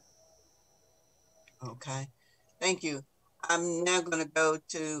provider. Okay, thank you. I'm now going to go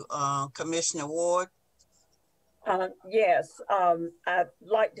to Commissioner Ward. Yes, I'd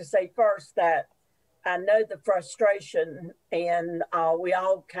like to say first that I know the frustration, and we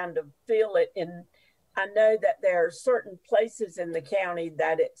all kind of feel it. And I know that there are certain places in the county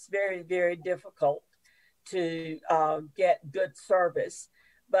that it's very, very difficult to get good service.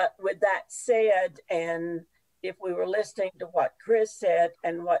 But with that said, and if we were listening to what Chris said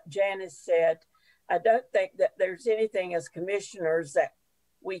and what Janice said, I don't think that there's anything as commissioners that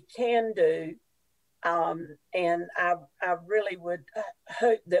we can do. And I really would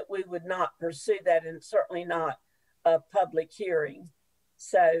hope that we would not pursue that, and certainly not a public hearing.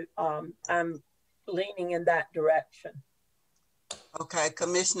 So I'm leaning in that direction. Okay,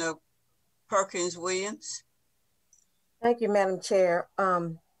 Commissioner Perkins Williams. Thank you, Madam Chair.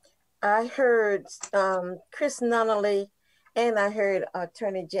 I heard Chris Nunnally and I heard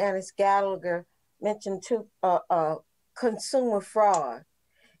Attorney Janice Gallagher mention consumer fraud.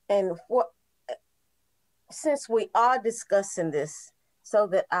 And since we are discussing this so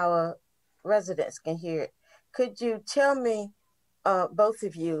that our residents can hear it, could you tell me, both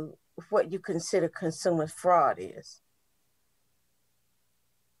of you, what you consider consumer fraud is?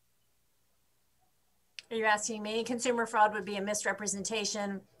 Are you asking me? Consumer fraud would be a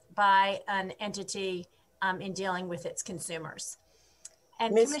misrepresentation by an entity in dealing with its consumers.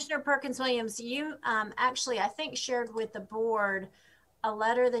 And Commissioner Perkins Williams, you actually, I think, shared with the board a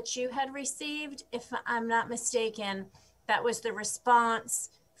letter that you had received, if I'm not mistaken. That was the response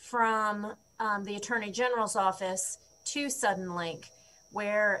from the Attorney General's office to Suddenlink,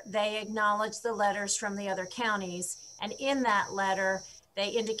 where they acknowledged the letters from the other counties. And in that letter, they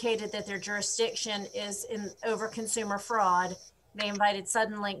indicated that their jurisdiction is over consumer fraud. They invited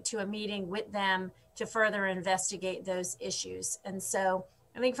Suddenlink to a meeting with them to further investigate those issues. And so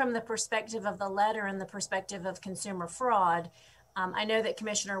I think from the perspective of the letter and the perspective of consumer fraud, I know that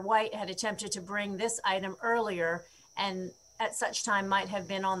Commissioner White had attempted to bring this item earlier, and at such time might have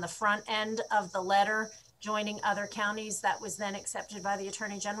been on the front end of the letter joining other counties that was then accepted by the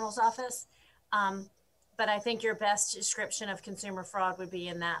Attorney General's office. But I think your best description of consumer fraud would be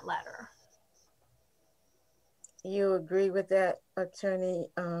in that letter. You agree with that, Attorney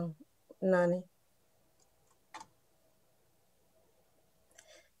Nunny?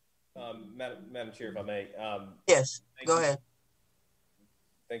 Madam Chair, if I may. Yes, go ahead.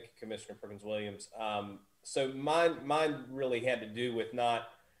 Thank you, Commissioner Perkins Williams. So mine really had to do with not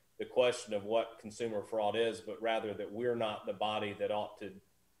the question of what consumer fraud is, but rather that we're not the body that ought to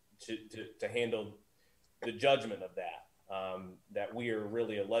handle the judgment of that. That we are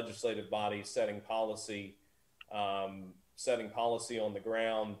really a legislative body setting policy on the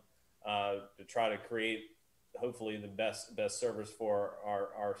ground to try to create hopefully the best service for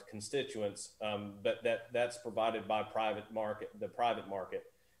our constituents, but that's provided by the private market,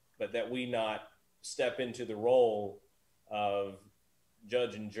 but that we not step into the role of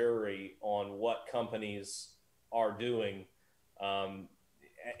judge and jury on what companies are doing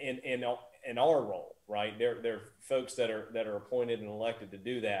in our role, right? There are folks that are appointed and elected to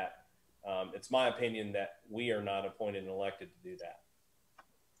do that. It's my opinion that we are not appointed and elected to do that.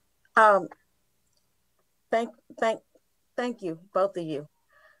 Thank you, both of you.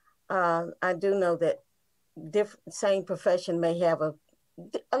 I do know that same profession may have a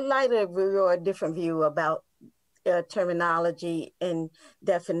lighter view or a different view about terminology and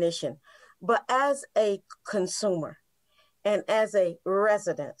definition. But as a consumer and as a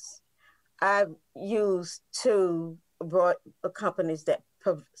resident, I've used two broad companies that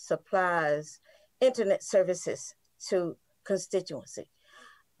supplies internet services to constituency.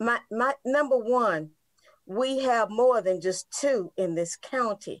 My number one, we have more than just two in this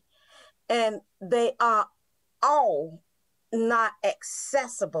county, and they are all not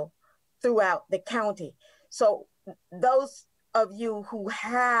accessible throughout the county. So those of you who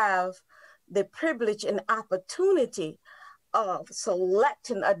have the privilege and opportunity of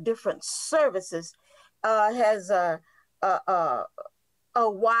selecting a different services has a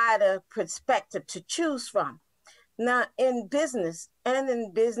wider perspective to choose from. Now, in business and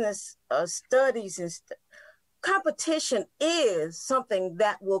in business studies and competition is something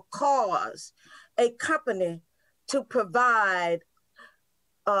that will cause a company to provide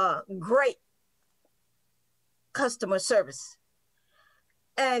great customer service.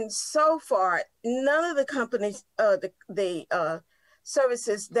 And so far, none of the companies, the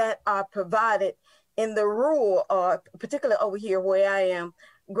services that are provided in the rural, or particularly over here where I am,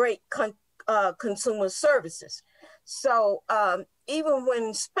 great consumer services. So even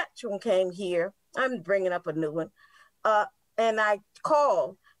when Spectrum came here, I'm bringing up a new one, and I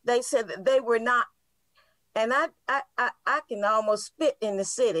called, they said that they were not, and I can almost spit in the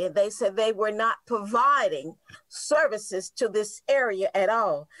city. They said they were not providing services to this area at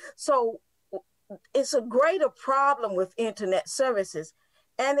all. So it's a greater problem with internet services,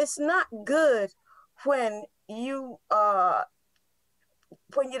 and it's not good when you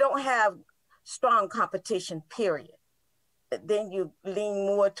don't have strong competition, period. Then you lean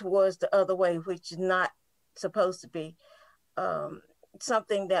more towards the other way, which is not supposed to be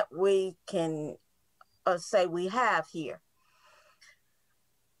something that we can say we have here.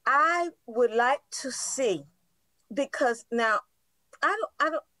 I would like to see, because now I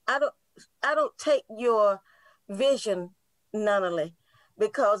don't take your vision, Nunnally,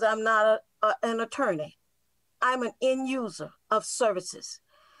 because I'm not an attorney. I'm an end user of services.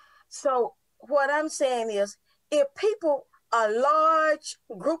 So what I'm saying is, if people, a large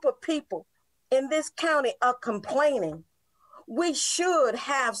group of people in this county are complaining, we should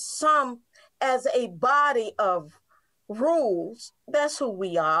have some, as a body of rules. That's who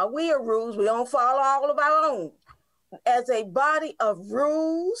we are. We are rules. We don't follow all of our own. As a body of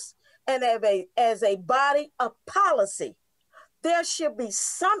rules and as a body of policy, there should be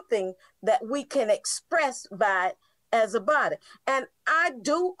something that we can express by as a body. And I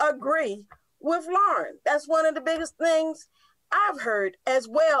do agree with Lauren. That's one of the biggest things I've heard, as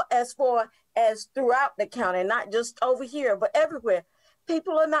well as throughout the county, not just over here, but everywhere.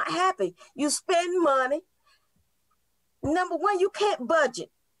 People are not happy. You spend money. Number one, you can't budget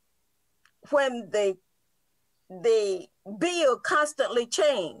when the bill constantly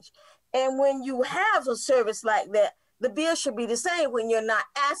change. And when you have a service like that, the bill should be the same when you're not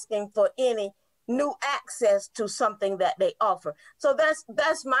asking for any new access to something that they offer. So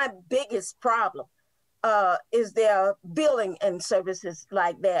that's my biggest problem, is their billing and services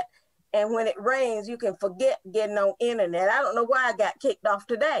like that. And when it rains, you can forget getting on internet. I don't know why I got kicked off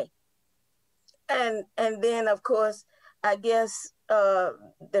today. And then, of course, I guess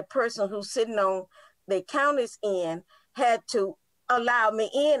the person who's sitting on the county's end had to allow me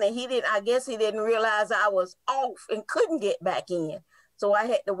in, and I guess he didn't realize I was off and couldn't get back in. So I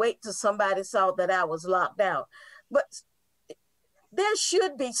had to wait till somebody saw that I was locked out. But there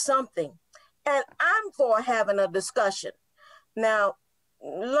should be something. And I'm for having a discussion. Now,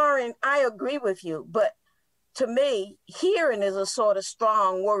 Lauren, I agree with you, but to me, hearing is a sort of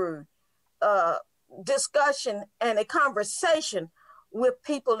strong word. Discussion and a conversation with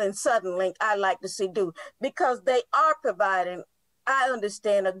people in Southern Link, I like to see do, because they are providing, I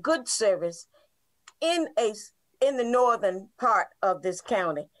understand, a good service in the northern part of this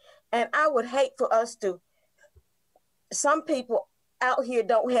county. And I would hate for us some people out here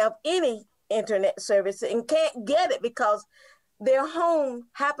don't have any internet service and can't get it because their home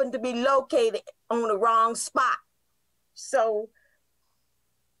happened to be located on the wrong spot. So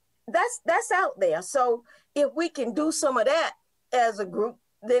that's out there. So if we can do some of that as a group,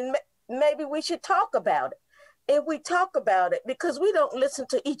 then maybe we should talk about it. If we talk about it, because we don't listen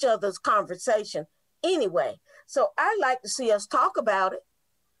to each other's conversation anyway. So I like to see us talk about it.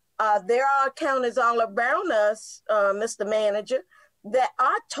 There are counties all around us, Mr. Manager, that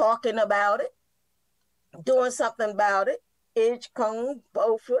are talking about it, doing something about it. Edgecombe,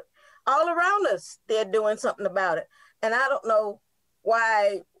 Beaufort, all around us, they're doing something about it. And I don't know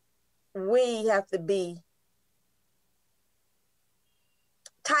why we have to be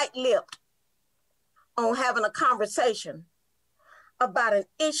tight-lipped on having a conversation about an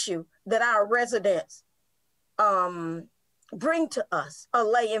issue that our residents bring to us or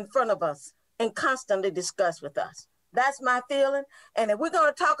lay in front of us and constantly discuss with us. That's my feeling. And if we're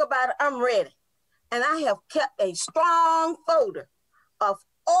going to talk about it, I'm ready. And I have kept a strong folder of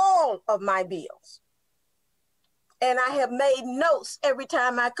all of my bills. And I have made notes every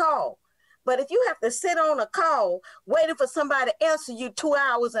time I call. But if you have to sit on a call waiting for somebody to answer you 2.5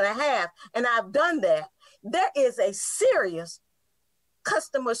 hours, and I've done that, there is a serious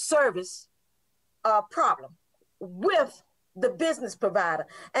customer service problem with the business provider.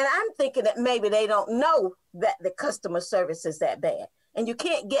 And I'm thinking that maybe they don't know that the customer service is that bad. And you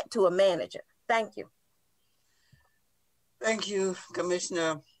can't get to a manager. Thank you. Thank you,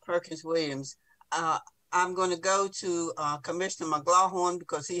 Commissioner Perkins-Williams. I'm going to go to Commissioner McLaughlin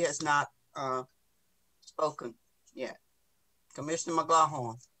because he has not spoken yet. Commissioner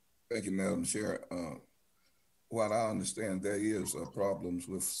McLaughlin. Thank you, Madam Chair. While I understand there is problems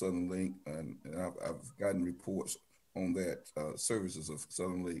with Southern Link, and I've gotten reports on that, services of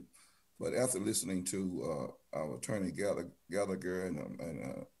Southern Link, but after listening to our Attorney Gallagher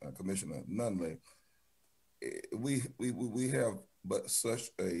and Commissioner Nunley, we have but such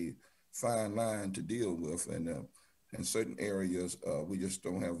a fine line to deal with, and in certain areas we just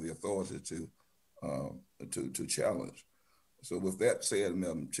don't have the authority to challenge. So with that said,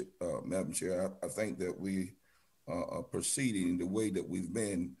 Madam Chair, I think that we are proceeding the way that we've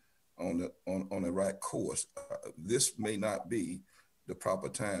been on the right course. This may not be the proper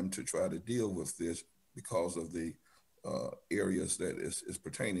time to try to deal with this because of the areas that is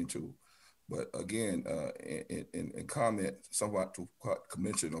pertaining to. But again, in comment somewhat to what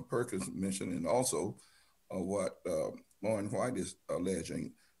Commissioner Perkins mentioned, and also what Lauren White is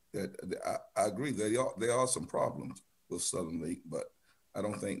alleging, that I agree there are some problems with Southern Lake, but I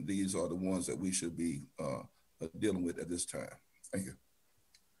don't think these are the ones that we should be dealing with at this time. Thank you.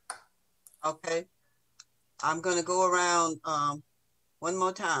 Okay, I'm going to go around one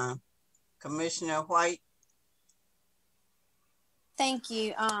more time. Commissioner White. Thank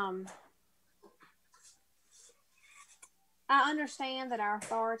you. I understand that our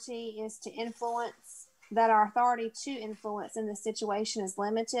authority to influence in this situation is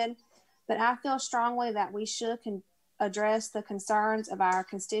limited, but I feel strongly that we should address the concerns of our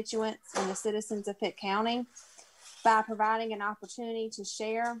constituents and the citizens of Pitt County by providing an opportunity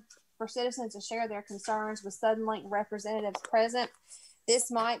for citizens to share their concerns with Suddenlink representatives present.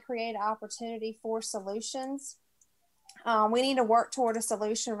 This might create an opportunity for solutions. We need to work toward a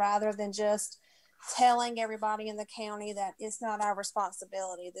solution rather than just telling everybody in the county that it's not our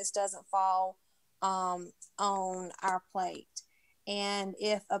responsibility. This doesn't fall on our plate. And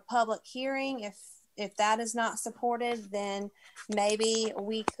if a public hearing, if that is not supported, then maybe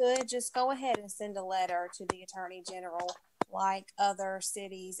we could just go ahead and send a letter to the Attorney General like other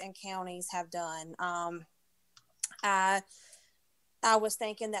cities and counties have done. I was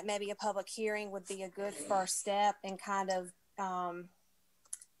thinking that maybe a public hearing would be a good first step in kind of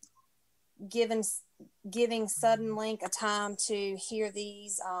giving Suddenlink a time to hear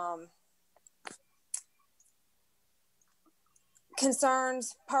these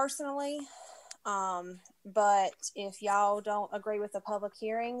concerns personally. But if y'all don't agree with the public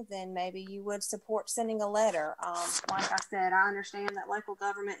hearing, then maybe you would support sending a letter. Like I said, I understand that local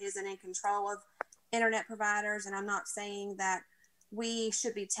government isn't in control of internet providers, and I'm not saying that we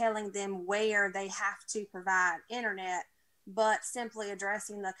should be telling them where they have to provide internet, but simply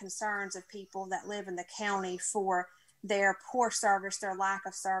addressing the concerns of people that live in the county for their poor service, their lack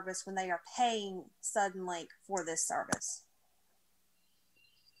of service when they are paying Suddenlink for this service.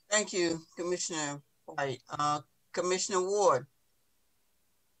 Thank you, Commissioner White. Commissioner Ward.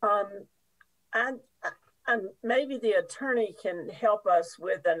 Maybe the attorney can help us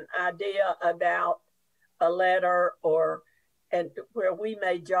with an idea about a letter and where we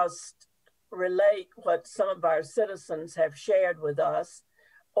may just relate what some of our citizens have shared with us,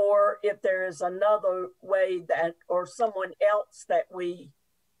 or if there is another way that, or someone else that we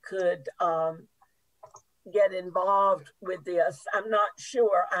could get involved with this. I'm not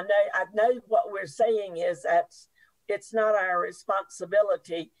sure. I know what we're saying is that it's not our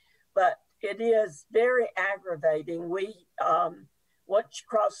responsibility, but it is very aggravating. We once you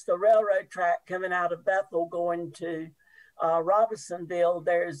cross the railroad track coming out of Bethel going to Robinsonville,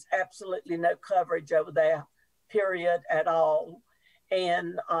 there's absolutely no coverage over there, period, at all.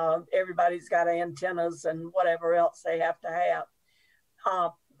 And everybody's got antennas and whatever else they have to have.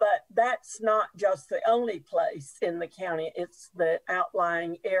 But that's not just the only place in the county, it's the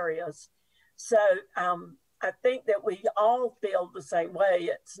outlying areas. So I think that we all feel the same way.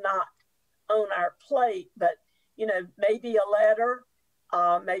 It's not on our plate, but maybe a letter,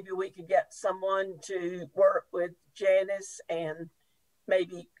 maybe we could get someone to work with Janice and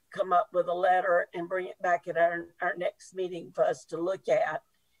maybe come up with a letter and bring it back at our next meeting for us to look at,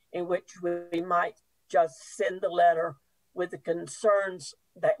 in which we might just send the letter with the concerns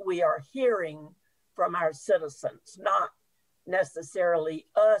that we are hearing from our citizens, not necessarily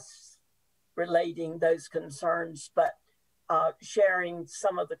us relating those concerns, but sharing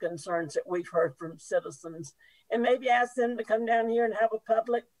some of the concerns that we've heard from citizens, and maybe ask them to come down here and have a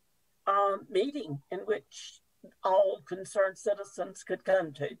public meeting in which all concerned citizens could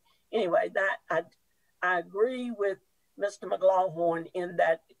come to. Anyway, that I agree with Mr. McLaughlin in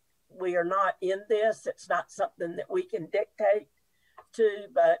that we are not in this. It's not something that we can dictate to,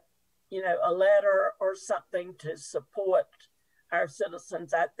 but a letter or something to support our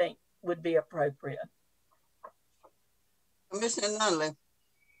citizens, I think would be appropriate. Commissioner Nunley.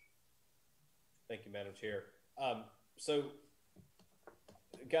 Thank you, Madam Chair. So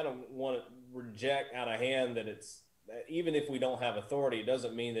kind of want to reject out of hand that even if we don't have authority, it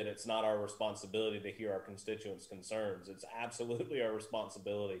doesn't mean that it's not our responsibility to hear our constituents' concerns. It's absolutely our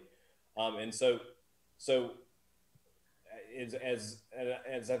responsibility. And so as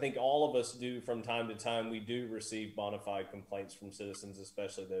I think all of us do from time to time, we do receive bona fide complaints from citizens,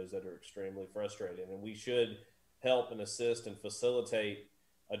 especially those that are extremely frustrated. And we should help and assist and facilitate,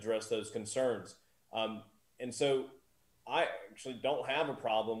 address those concerns. And so I actually don't have a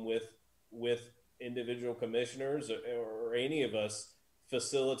problem with individual commissioners or any of us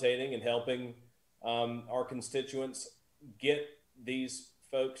facilitating and helping our constituents get these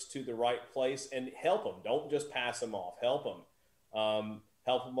folks to the right place and help them. Don't just pass them off. Help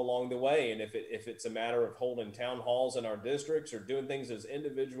them along the way. And if it's a matter of holding town halls in our districts or doing things as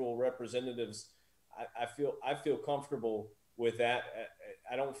individual representatives, I feel comfortable with that.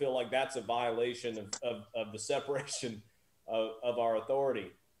 I don't feel like that's a violation of the separation of our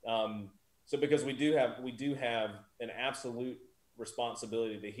authority. So because we do have an absolute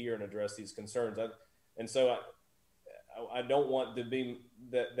responsibility to hear and address these concerns. I don't want to be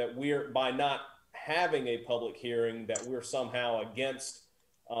that we're, by not having a public hearing, that we're somehow against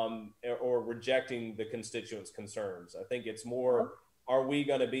or rejecting the constituents' concerns. I think it's more, are we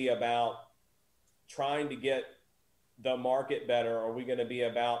going to be about trying to get the market better? Are we going to be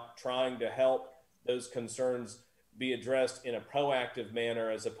about trying to help those concerns be addressed in a proactive manner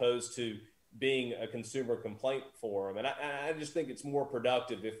as opposed to being a consumer complaint forum? And I just think it's more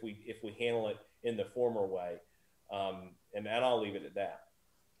productive if we handle it in the former way. And I'll leave it at that.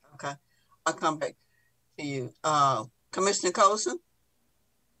 Okay, I'll come back to you. Commissioner Colson?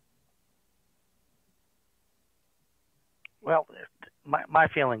 Well, my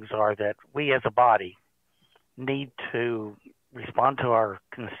feelings are that we as a body need to respond to our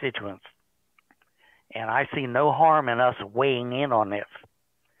constituents. And I see no harm in us weighing in on this.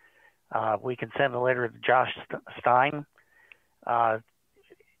 We can send a letter to Josh Stein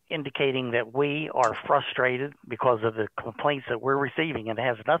indicating that we are frustrated because of the complaints that we're receiving. And it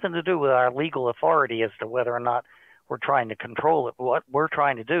has nothing to do with our legal authority as to whether or not we're trying to control it. What we're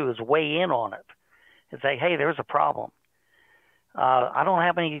trying to do is weigh in on it and say, hey, there's a problem. I don't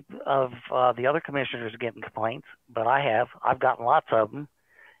have any of the other commissioners getting complaints, but I've gotten lots of them,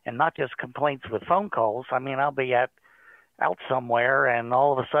 and not just complaints with phone calls. I mean, I'll be out somewhere, and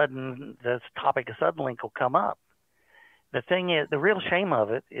all of a sudden, this topic of Suddenlink will come up. The thing is, the real shame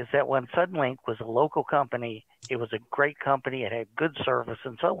of it is that when Suddenlink was a local company, it was a great company, it had good service,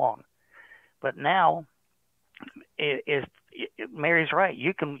 and so on. But now, Mary's right.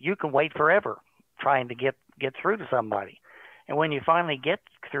 You can wait forever trying to get through to somebody. And when you finally get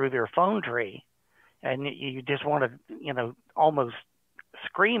through their phone tree and you just want to, almost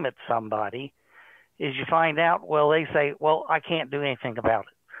scream at somebody, is you find out, well, they say, well, I can't do anything about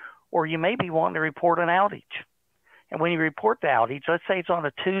it. Or you may be wanting to report an outage. And when you report the outage, let's say it's on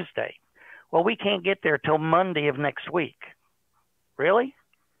a Tuesday. Well, we can't get there till Monday of next week. Really?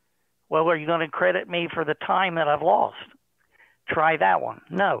 Well, are you going to credit me for the time that I've lost? Try that one.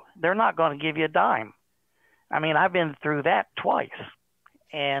 No, they're not going to give you a dime. I mean, I've been through that twice,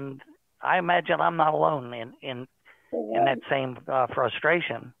 and I imagine I'm not alone in that same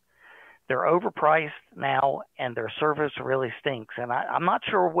frustration. They're overpriced now, and their service really stinks. And I'm not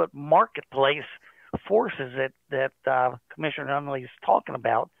sure what marketplace forces it that Commissioner Nunley is talking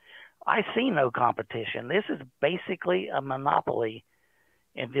about. I see no competition. This is basically a monopoly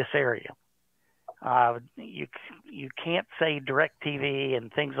in this area. You can't say DirecTV and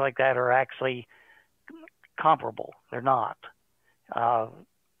things like that are actually comparable. They're not.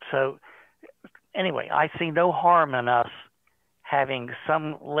 So anyway, I see no harm in us having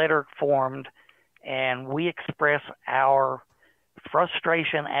some letter formed, and we express our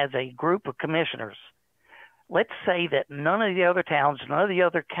frustration as a group of commissioners. Let's say that none of the other towns, none of the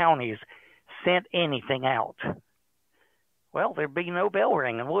other counties sent anything out. Well, there'd be no bell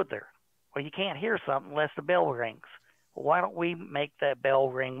ringing, would there? Well, you can't hear something unless the bell rings. Well, why don't we make that bell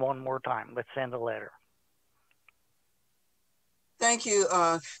ring one more time? Let's send a letter. Thank you,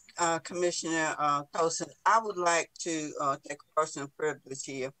 Commissioner Colson. I would like to take a personal privilege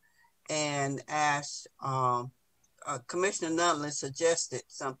here and ask, Commissioner Nunley suggested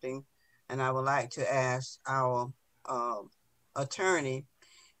something, and I would like to ask our attorney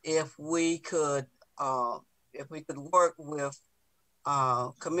if we could work with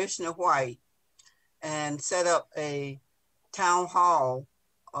Commissioner White and set up a town hall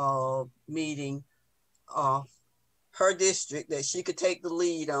meeting her district, that she could take the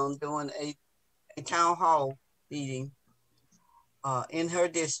lead on doing a town hall meeting in her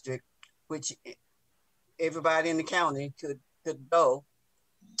district, which everybody in the county could go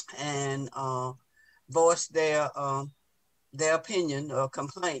and voice their opinion or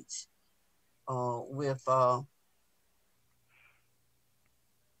complaints with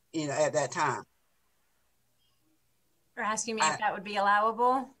at that time. You're asking me if that would be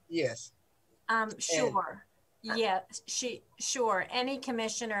allowable? Yes. Sure. Yeah, sure. Any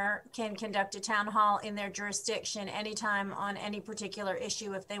commissioner can conduct a town hall in their jurisdiction anytime on any particular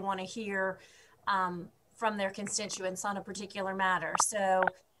issue if they want to hear from their constituents on a particular matter. So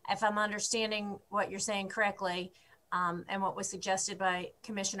if I'm understanding what you're saying correctly, and what was suggested by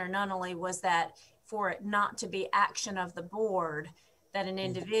Commissioner Nunnally was that for it not to be action of the board, that an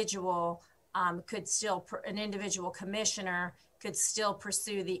individual could still, an individual commissioner could still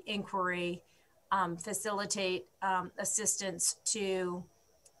pursue the inquiry, facilitate assistance to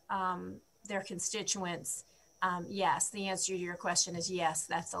their constituents. Yes, the answer to your question is yes,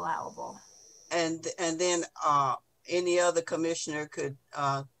 that's allowable. And then any other commissioner could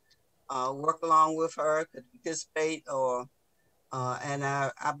work along with her, could participate, or and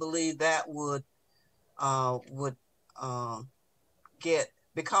I believe that would get,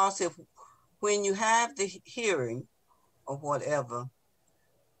 because if when you have the hearing or whatever,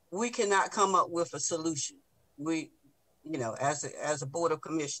 we cannot come up with a solution. We, you know, as a board of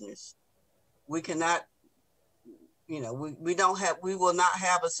commissioners, we cannot, you know, we will not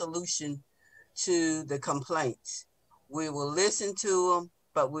have a solution to the complaints. We will listen to them,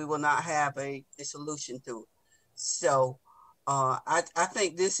 but we will not have a solution to it. So I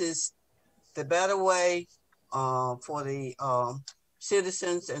think this is the better way for the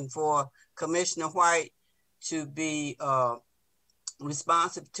citizens and for Commissioner White to be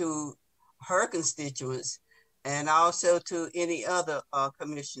responsive to her constituents, and also to any other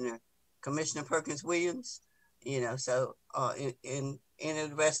commissioner, Commissioner Perkins Williams, you know, so in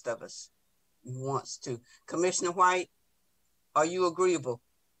the rest of us wants to. Commissioner White, are you agreeable?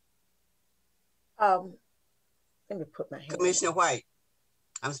 Let me put my hand. Commissioner White,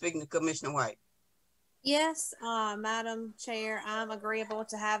 I'm speaking to Commissioner White. Yes, Madam Chair, I'm agreeable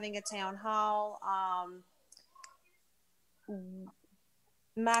to having a town hall.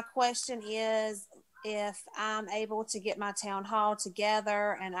 My question is if I'm able to get my town hall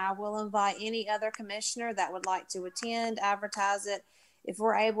together, and I will invite any other commissioner that would like to attend, advertise it. If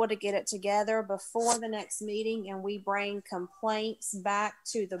we're able to get it together before the next meeting and we bring complaints back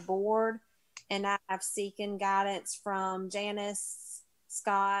to the board, and I've seeking guidance from Janice,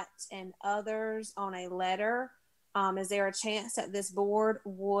 Scott, and others on a letter, is there a chance that this board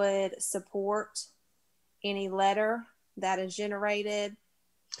would support any letter that is generated?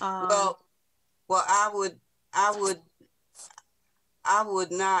 Well, I would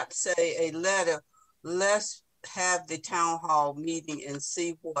not say a letter. Let's have the town hall meeting and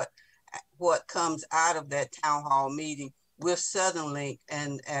see what comes out of that town hall meeting with Southern Link,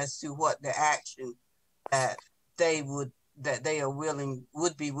 and as to what the action that they would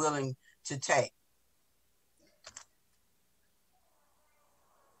be willing to take.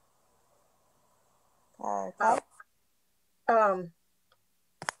 Okay.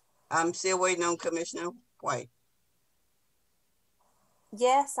 I'm still waiting on Commissioner White.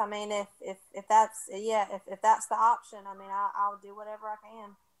 Yes, I mean, if that's, yeah, if that's the option, I mean, I'll do whatever I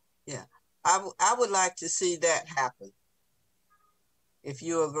can. Yeah, I would like to see that happen, if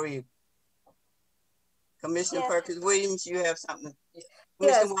you agree. Commissioner Perkins Williams, you have something.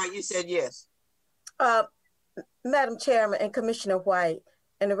 Commissioner White, you said yes. Madam Chairman and Commissioner White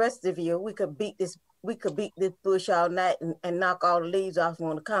and the rest of you, we could beat this bush all night and knock all the leaves off and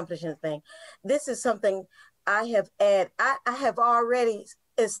won't accomplish anything. This is something I have already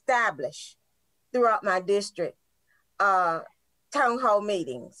established throughout my district, town hall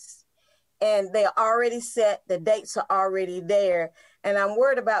meetings, and they're already set. The dates are already there, and I'm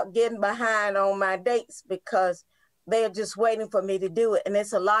worried about getting behind on my dates because they're just waiting for me to do it, and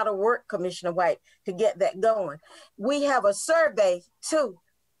it's a lot of work, Commissioner White, to get that going. We have a survey too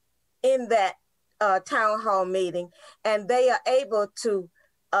in that town hall meeting, and they are able to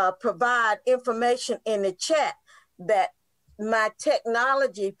provide information in the chat that my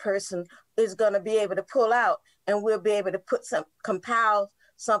technology person is going to be able to pull out, and we'll be able to compile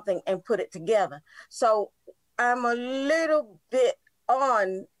something and put it together. So I'm a little bit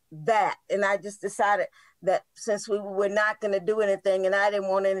on that, and I just decided that since we were not going to do anything, and I didn't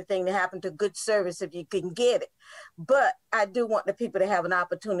want anything to happen to good service if you can get it, but I do want the people to have an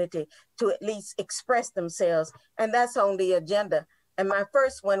opportunity to at least express themselves, and that's on the agenda. And my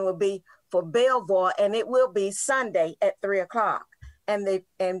first one will be for Belvoir, and it will be Sunday at 3 o'clock. And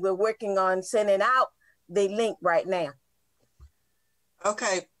we're working on sending out the link right now.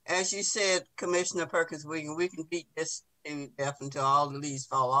 Okay, as you said, Commissioner Perkins Williams, we can beat this to death until all the leaves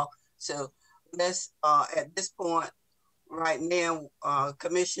fall off. So let's, at this point right now,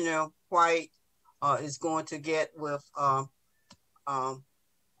 Commissioner White is going to get with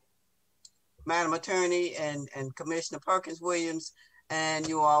Madam Attorney and Commissioner Perkins Williams, and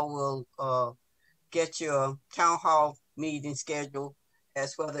you all will get your town hall meeting scheduled,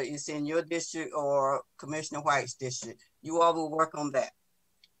 as whether it's in your district or Commissioner White's district. You all will work on that,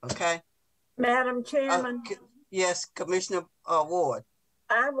 okay? Madam Chairman. Yes, Commissioner Ward.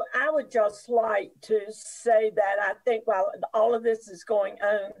 I would just like to say that I think while all of this is going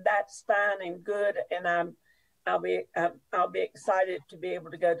on, that's fine and good, and I'll be excited to be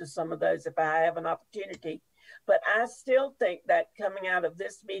able to go to some of those if I have an opportunity. But I still think that coming out of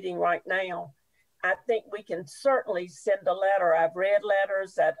this meeting right now, I think we can certainly send a letter. I've read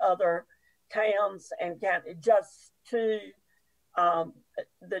letters at other towns and county just to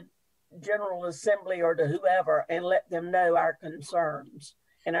the General Assembly or to whoever and let them know our concerns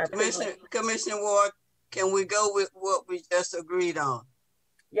and our Commissioner Ward, can we go with what we just agreed on?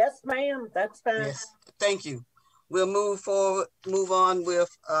 Yes, ma'am. That's fine. Yes, thank you. We'll move on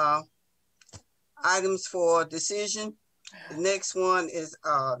with items for decision. The next one is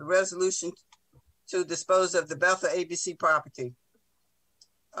the resolution to dispose of the Bethel ABC property.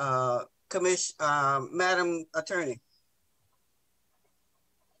 Madam Attorney.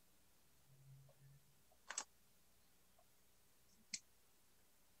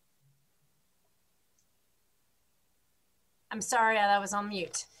 I'm sorry, I was on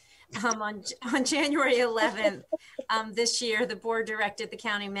mute. On January 11th this year, the board directed the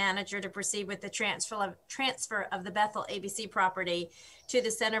county manager to proceed with the transfer of the Bethel ABC property to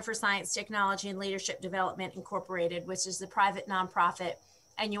the Center for Science, Technology, and Leadership Development Incorporated, which is the private nonprofit.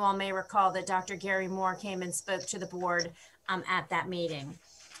 And you all may recall that Dr. Gary Moore came and spoke to the board at that meeting.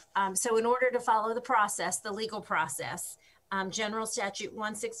 So in order to follow the process, the legal process, General Statute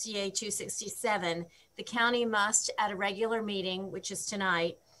 168-267, the county must, at a regular meeting, which is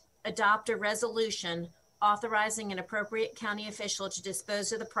tonight, adopt a resolution authorizing an appropriate county official to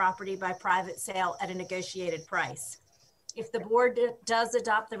dispose of the property by private sale at a negotiated price. If the board does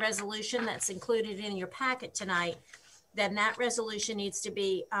adopt the resolution that's included in your packet tonight, then that resolution needs to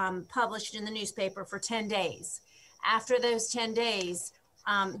be published in the newspaper for 10 days. After those 10 days,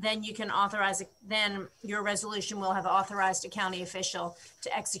 then you can authorize, then your resolution will have authorized a county official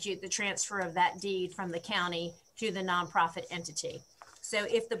to execute the transfer of that deed from the county to the nonprofit entity. So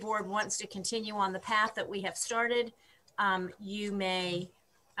if the board wants to continue on the path that we have started, you may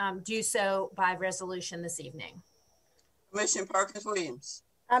do so by resolution this evening. Commissioner Perkins Williams.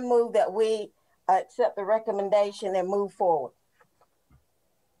 I move that we accept the recommendation and move forward.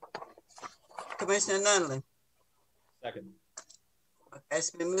 Commissioner Nunley. Second.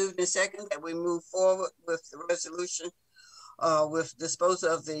 It's been moved and second that we move forward with the resolution with disposal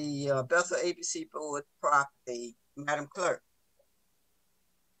of the Bethel ABC board property. Madam Clerk.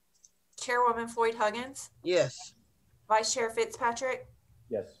 Chairwoman Floyd Huggins. Yes. Vice Chair Fitzpatrick.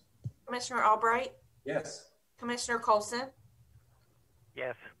 Yes. Commissioner Albright. Yes. Commissioner Colson.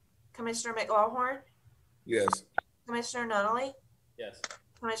 Yes. Commissioner McLaughlin. Yes. Commissioner Nunley. Yes.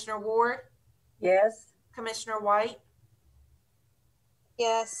 Commissioner Ward. Yes. Commissioner White.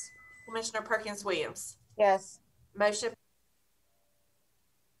 Yes. Commissioner Perkins Williams. Yes. Motion.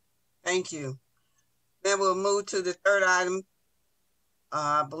 Thank you. Then we'll move to the third item.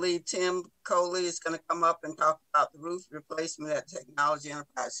 I believe Tim Coley is going to come up and talk about the roof replacement at Technology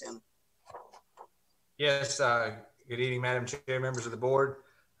Enterprise Center. Yes, good evening, Madam Chair, members of the board.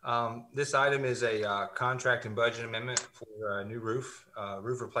 This item is a contract and budget amendment for a new roof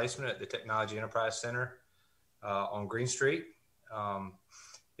replacement at the Technology Enterprise Center on Green Street.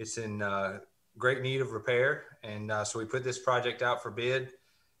 It's in great need of repair, and so we put this project out for bid.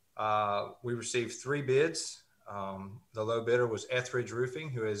 We received 3 bids. The low bidder was Etheridge Roofing,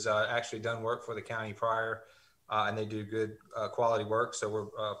 who has actually done work for the county prior, and they do good quality work, so we're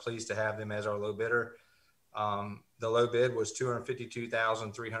pleased to have them as our low bidder. The low bid was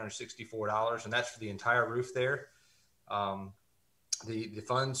 $252,364, and that's for the entire roof there. The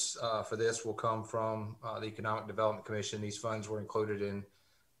funds for this will come from the Economic Development Commission. These funds were included in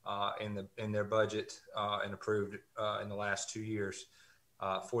their budget and approved in the last 2 years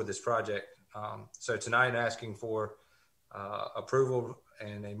for this project. So tonight, I'm asking for approval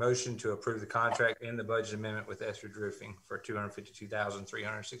and a motion to approve the contract and the budget amendment with Etheridge Roofing for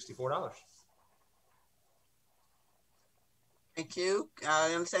 $252,364. Thank you.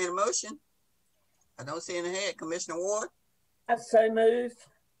 I understand the motion. I don't see any head. Commissioner Ward. I so move.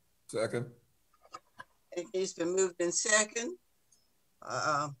 Second. Thank you. It's been moved in second.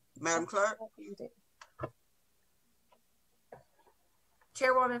 Madam Clerk.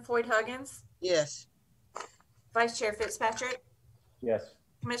 Chairwoman Floyd Huggins. Yes. Vice Chair Fitzpatrick. Yes.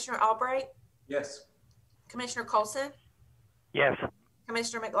 Commissioner Albright. Yes. Commissioner Colson. Yes.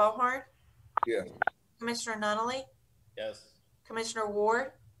 Commissioner McLaughlin. Yes. Commissioner Nunley. Yes. Commissioner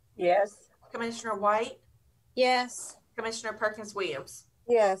Ward. Yes. Commissioner White. Yes. Commissioner Perkins Williams.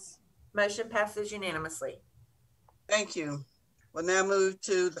 Yes. Motion passes unanimously. Thank you. We'll now move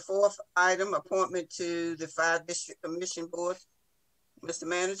to the fourth item, appointment to the Fire District Commission Board. Mr.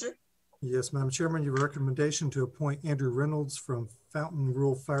 Manager? Yes, Madam Chairman, your recommendation to appoint Andrew Reynolds from Fountain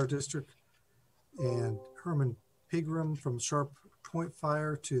Rural Fire District and Herman Pigram from Sharp Point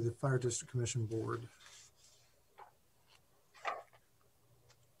Fire to the Fire District Commission Board.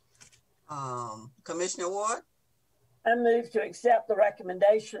 Commissioner Ward? I move to accept the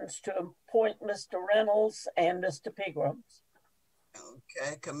recommendations to appoint Mr. Reynolds and Mr. Pigrams.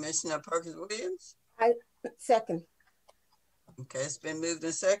 Okay, Commissioner Perkins Williams? I second. Okay, it's been moved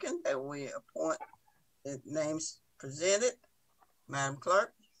and second that we appoint the names presented. Madam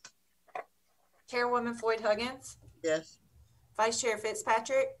Clerk? Chairwoman Floyd Huggins, Yes. Vice Chair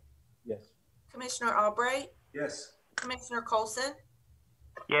Fitzpatrick, Yes. Commissioner Albright, Yes. Commissioner Colson,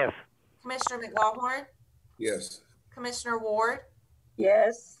 Yes. Commissioner McLaughlin, Yes. Commissioner Ward,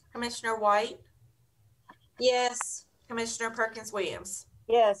 Yes. Commissioner White, Yes. Commissioner Perkins Williams.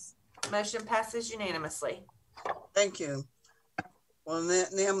 Yes. Motion passes unanimously. Thank you. We'll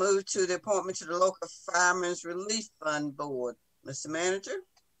now move to the appointment to the Local Firemen's Relief Fund Board. Mr. Manager?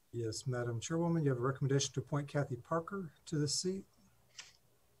 Yes, Madam Chairwoman, you have a recommendation to appoint Kathy Parker to this seat.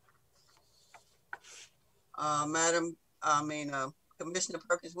 Commissioner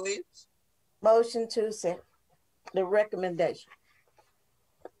Perkins Williams? Motion to accept the recommendation.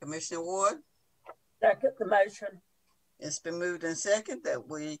 Commissioner Ward? Second the motion. It's been moved and second that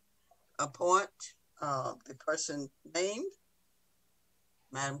we appoint the person named.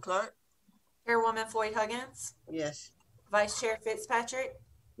 Madam Clerk? Chairwoman Floyd Huggins, Yes. Vice Chair Fitzpatrick,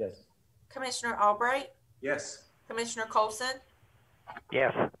 Yes. Commissioner Albright, Yes. Commissioner Colson,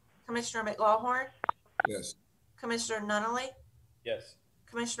 Yes. Commissioner McLaughlin, Yes. Commissioner Nunnally, Yes.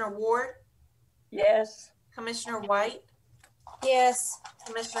 Commissioner Ward, Yes. Commissioner White, Yes.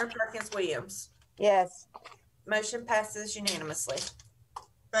 Commissioner Perkins Williams. Yes. Motion passes unanimously.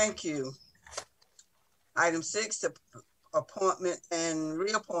 Thank you. Item 6, the appointment and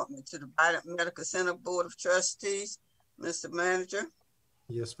reappointment to the Biden Medical Center Board of Trustees. Mr. Manager?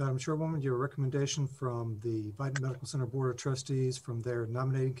 Yes, Madam Chairwoman, your recommendation from the Biden Medical Center Board of Trustees from their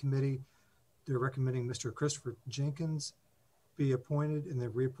nominating committee, they're recommending Mr. Christopher Jenkins be appointed in the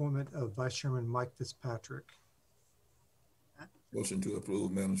reappointment of Vice Chairman Mike Fitzpatrick. Motion to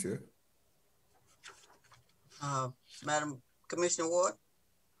approve, Madam Chair. Madam Commissioner Ward?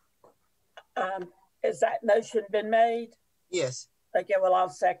 Has that motion been made? Yes. Okay, well, I'll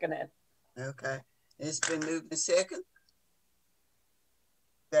second it. Okay. It's been moved and second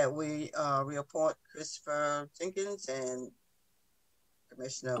that we reappoint Christopher Jenkins and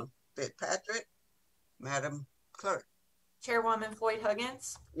Commissioner Fitzpatrick. Madam Clerk? Chairwoman Floyd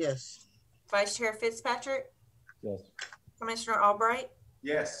Huggins, Yes. Vice Chair Fitzpatrick, Yes. Commissioner Albright,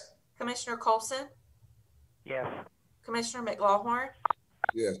 Yes. Commissioner Colson, Yes. Commissioner McLaughlin,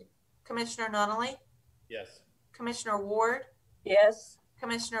 Yes. Commissioner Nunnally, Yes. Commissioner Ward, Yes.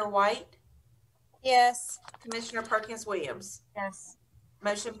 Commissioner White, Yes. Commissioner Perkins Williams. Yes.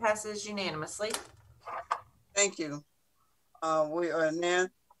 Motion passes unanimously. Thank you. We are now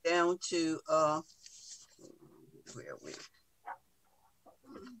down to where are we?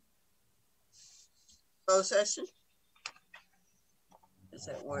 Closed session. Is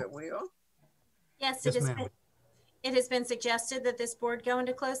that where we are? Yes, Yes, ma'am. it has been suggested that this board go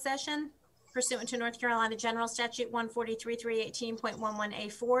into closed session pursuant to North Carolina General Statute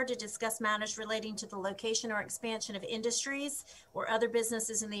 143.318.11A4 to discuss matters relating to the location or expansion of industries or other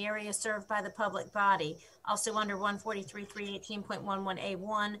businesses in the area served by the public body. Also under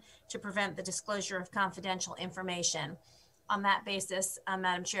 143.318.11A1 to prevent the disclosure of confidential information. On that basis,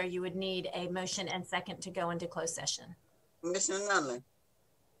 Madam Chair, you would need a motion and second to go into closed session. Commissioner Nunley.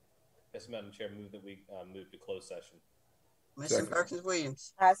 Yes, Madam Chair, move that we move to closed session. Commissioner Perkins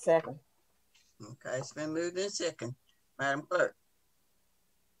Williams. I second. Okay, it's been moved in second. Madam Clerk?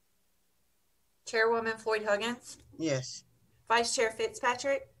 Chairwoman Floyd Huggins, Yes. Vice Chair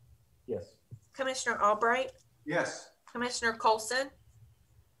Fitzpatrick, Yes. Commissioner Albright, Yes. Commissioner Colson,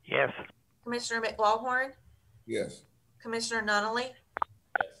 Yes. Commissioner McLaughlin, Yes. Commissioner Nunnally,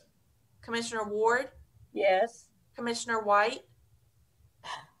 Yes. Commissioner Ward, Yes. Commissioner White,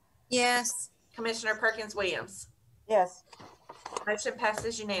 Yes. Commissioner Perkins Williams. Yes. Motion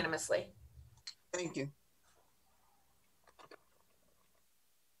passes unanimously. Thank you.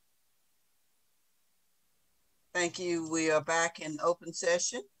 Thank you. We are back in open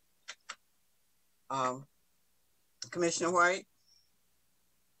session. Commissioner White?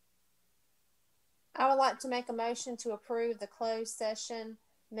 I would like to make a motion to approve the closed session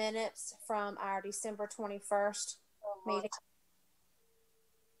minutes from our December 21st meeting.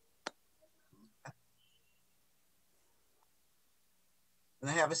 Can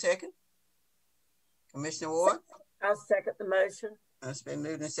I have a second? Commissioner Ward? I'll second the motion. It's been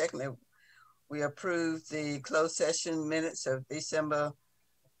moved and seconded. We approve the closed session minutes of December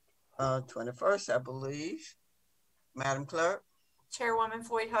 21st, I believe. Madam Clerk? Chairwoman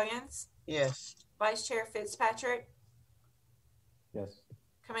Floyd Huggins. Yes. Vice Chair Fitzpatrick. Yes.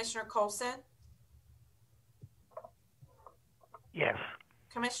 Commissioner Colson. Yes.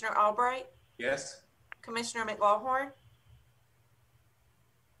 Commissioner Albright. Yes. Commissioner McLaughlin.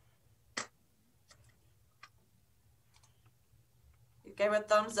 You gave a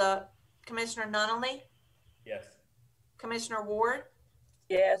thumbs up. Commissioner Nunnally. Yes. Commissioner Ward.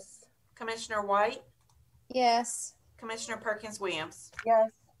 Yes. Commissioner White. Yes. Commissioner Perkins Williams.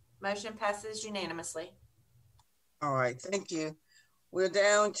 Yes. Motion passes unanimously. All right, thank you. We're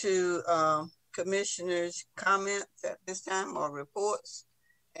down to commissioners' comments at this time or reports.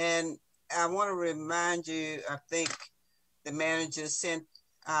 And I want to remind you, I think the manager sent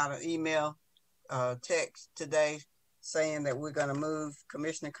out an email text today saying that we're going to move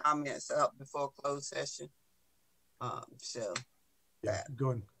commissioner comments up before closed session. So yeah,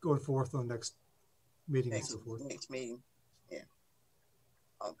 going forth on next meeting and so forth. Next meeting, yeah.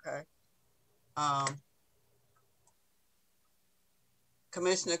 Okay.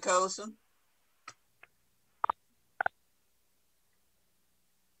 Commissioner Colson.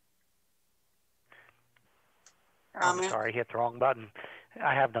 I'm sorry, hit the wrong button.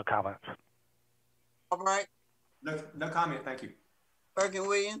 I have no comments. All right. No comment, thank you. Perkins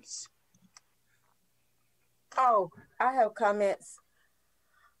Williams. Oh, I have comments.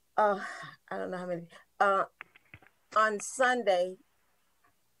 I don't know how many. On Sunday,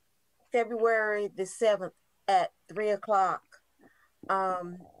 February the 7th at 3 o'clock,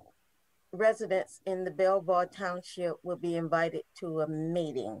 residents in the Belvoir Township will be invited to a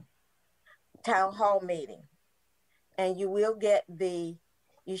meeting, town hall meeting. And you will get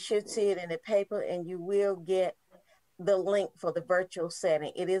you should see it in the paper, and you will get the link for the virtual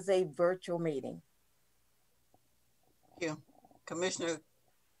setting. It is a virtual meeting. Thank you. Commissioner,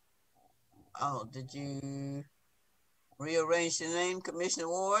 did you rearrange the name, Commissioner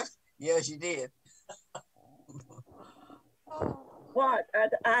Ward? Yes, you did. What?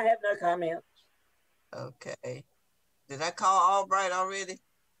 I have no comment. Okay. Did I call Albright already?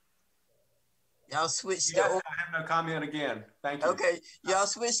 Y'all switched the order. I have no comment again. Thank you. Okay, y'all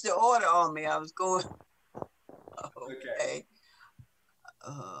switched the order on me. I was going. Okay.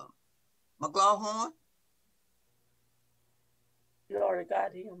 McLaughlin? You already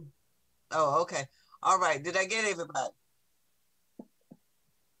got him. Oh, okay. All right. Did I get everybody?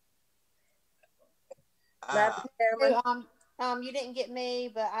 You didn't get me,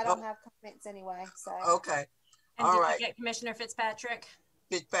 but I don't have comments anyway. So okay. And all did right. you get Commissioner Fitzpatrick?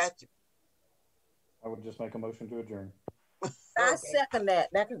 Fitzpatrick. I would just make a motion to adjourn. I second that.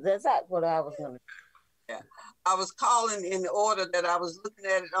 That's what I was going to. Yeah, I was calling in the order that I was looking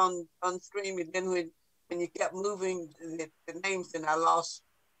at it on screen, and then when you kept moving the names, and I lost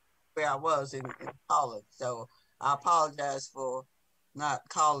where I was in calling. So I apologize for not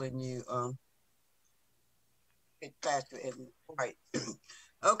calling you, Fitzpatrick. And right.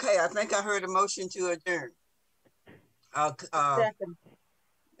 Okay, I think I heard a motion to adjourn. Second.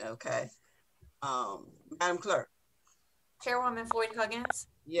 Okay. Madam Clerk. Chairwoman Floyd Huggins.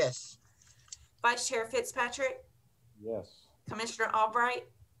 Yes. Vice Chair Fitzpatrick. Yes. Commissioner Albright.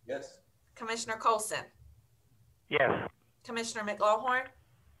 Yes. Commissioner Colson. Yes. Commissioner McLaughlin.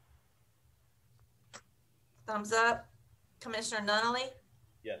 Thumbs up. Commissioner Nunnally.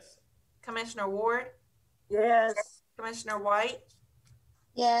 Yes. Commissioner Ward. Yes. Commissioner White.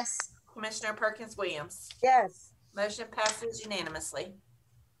 yes. Commissioner Perkins Williams. Yes. Motion passes unanimously.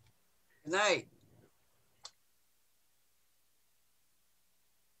 Good night.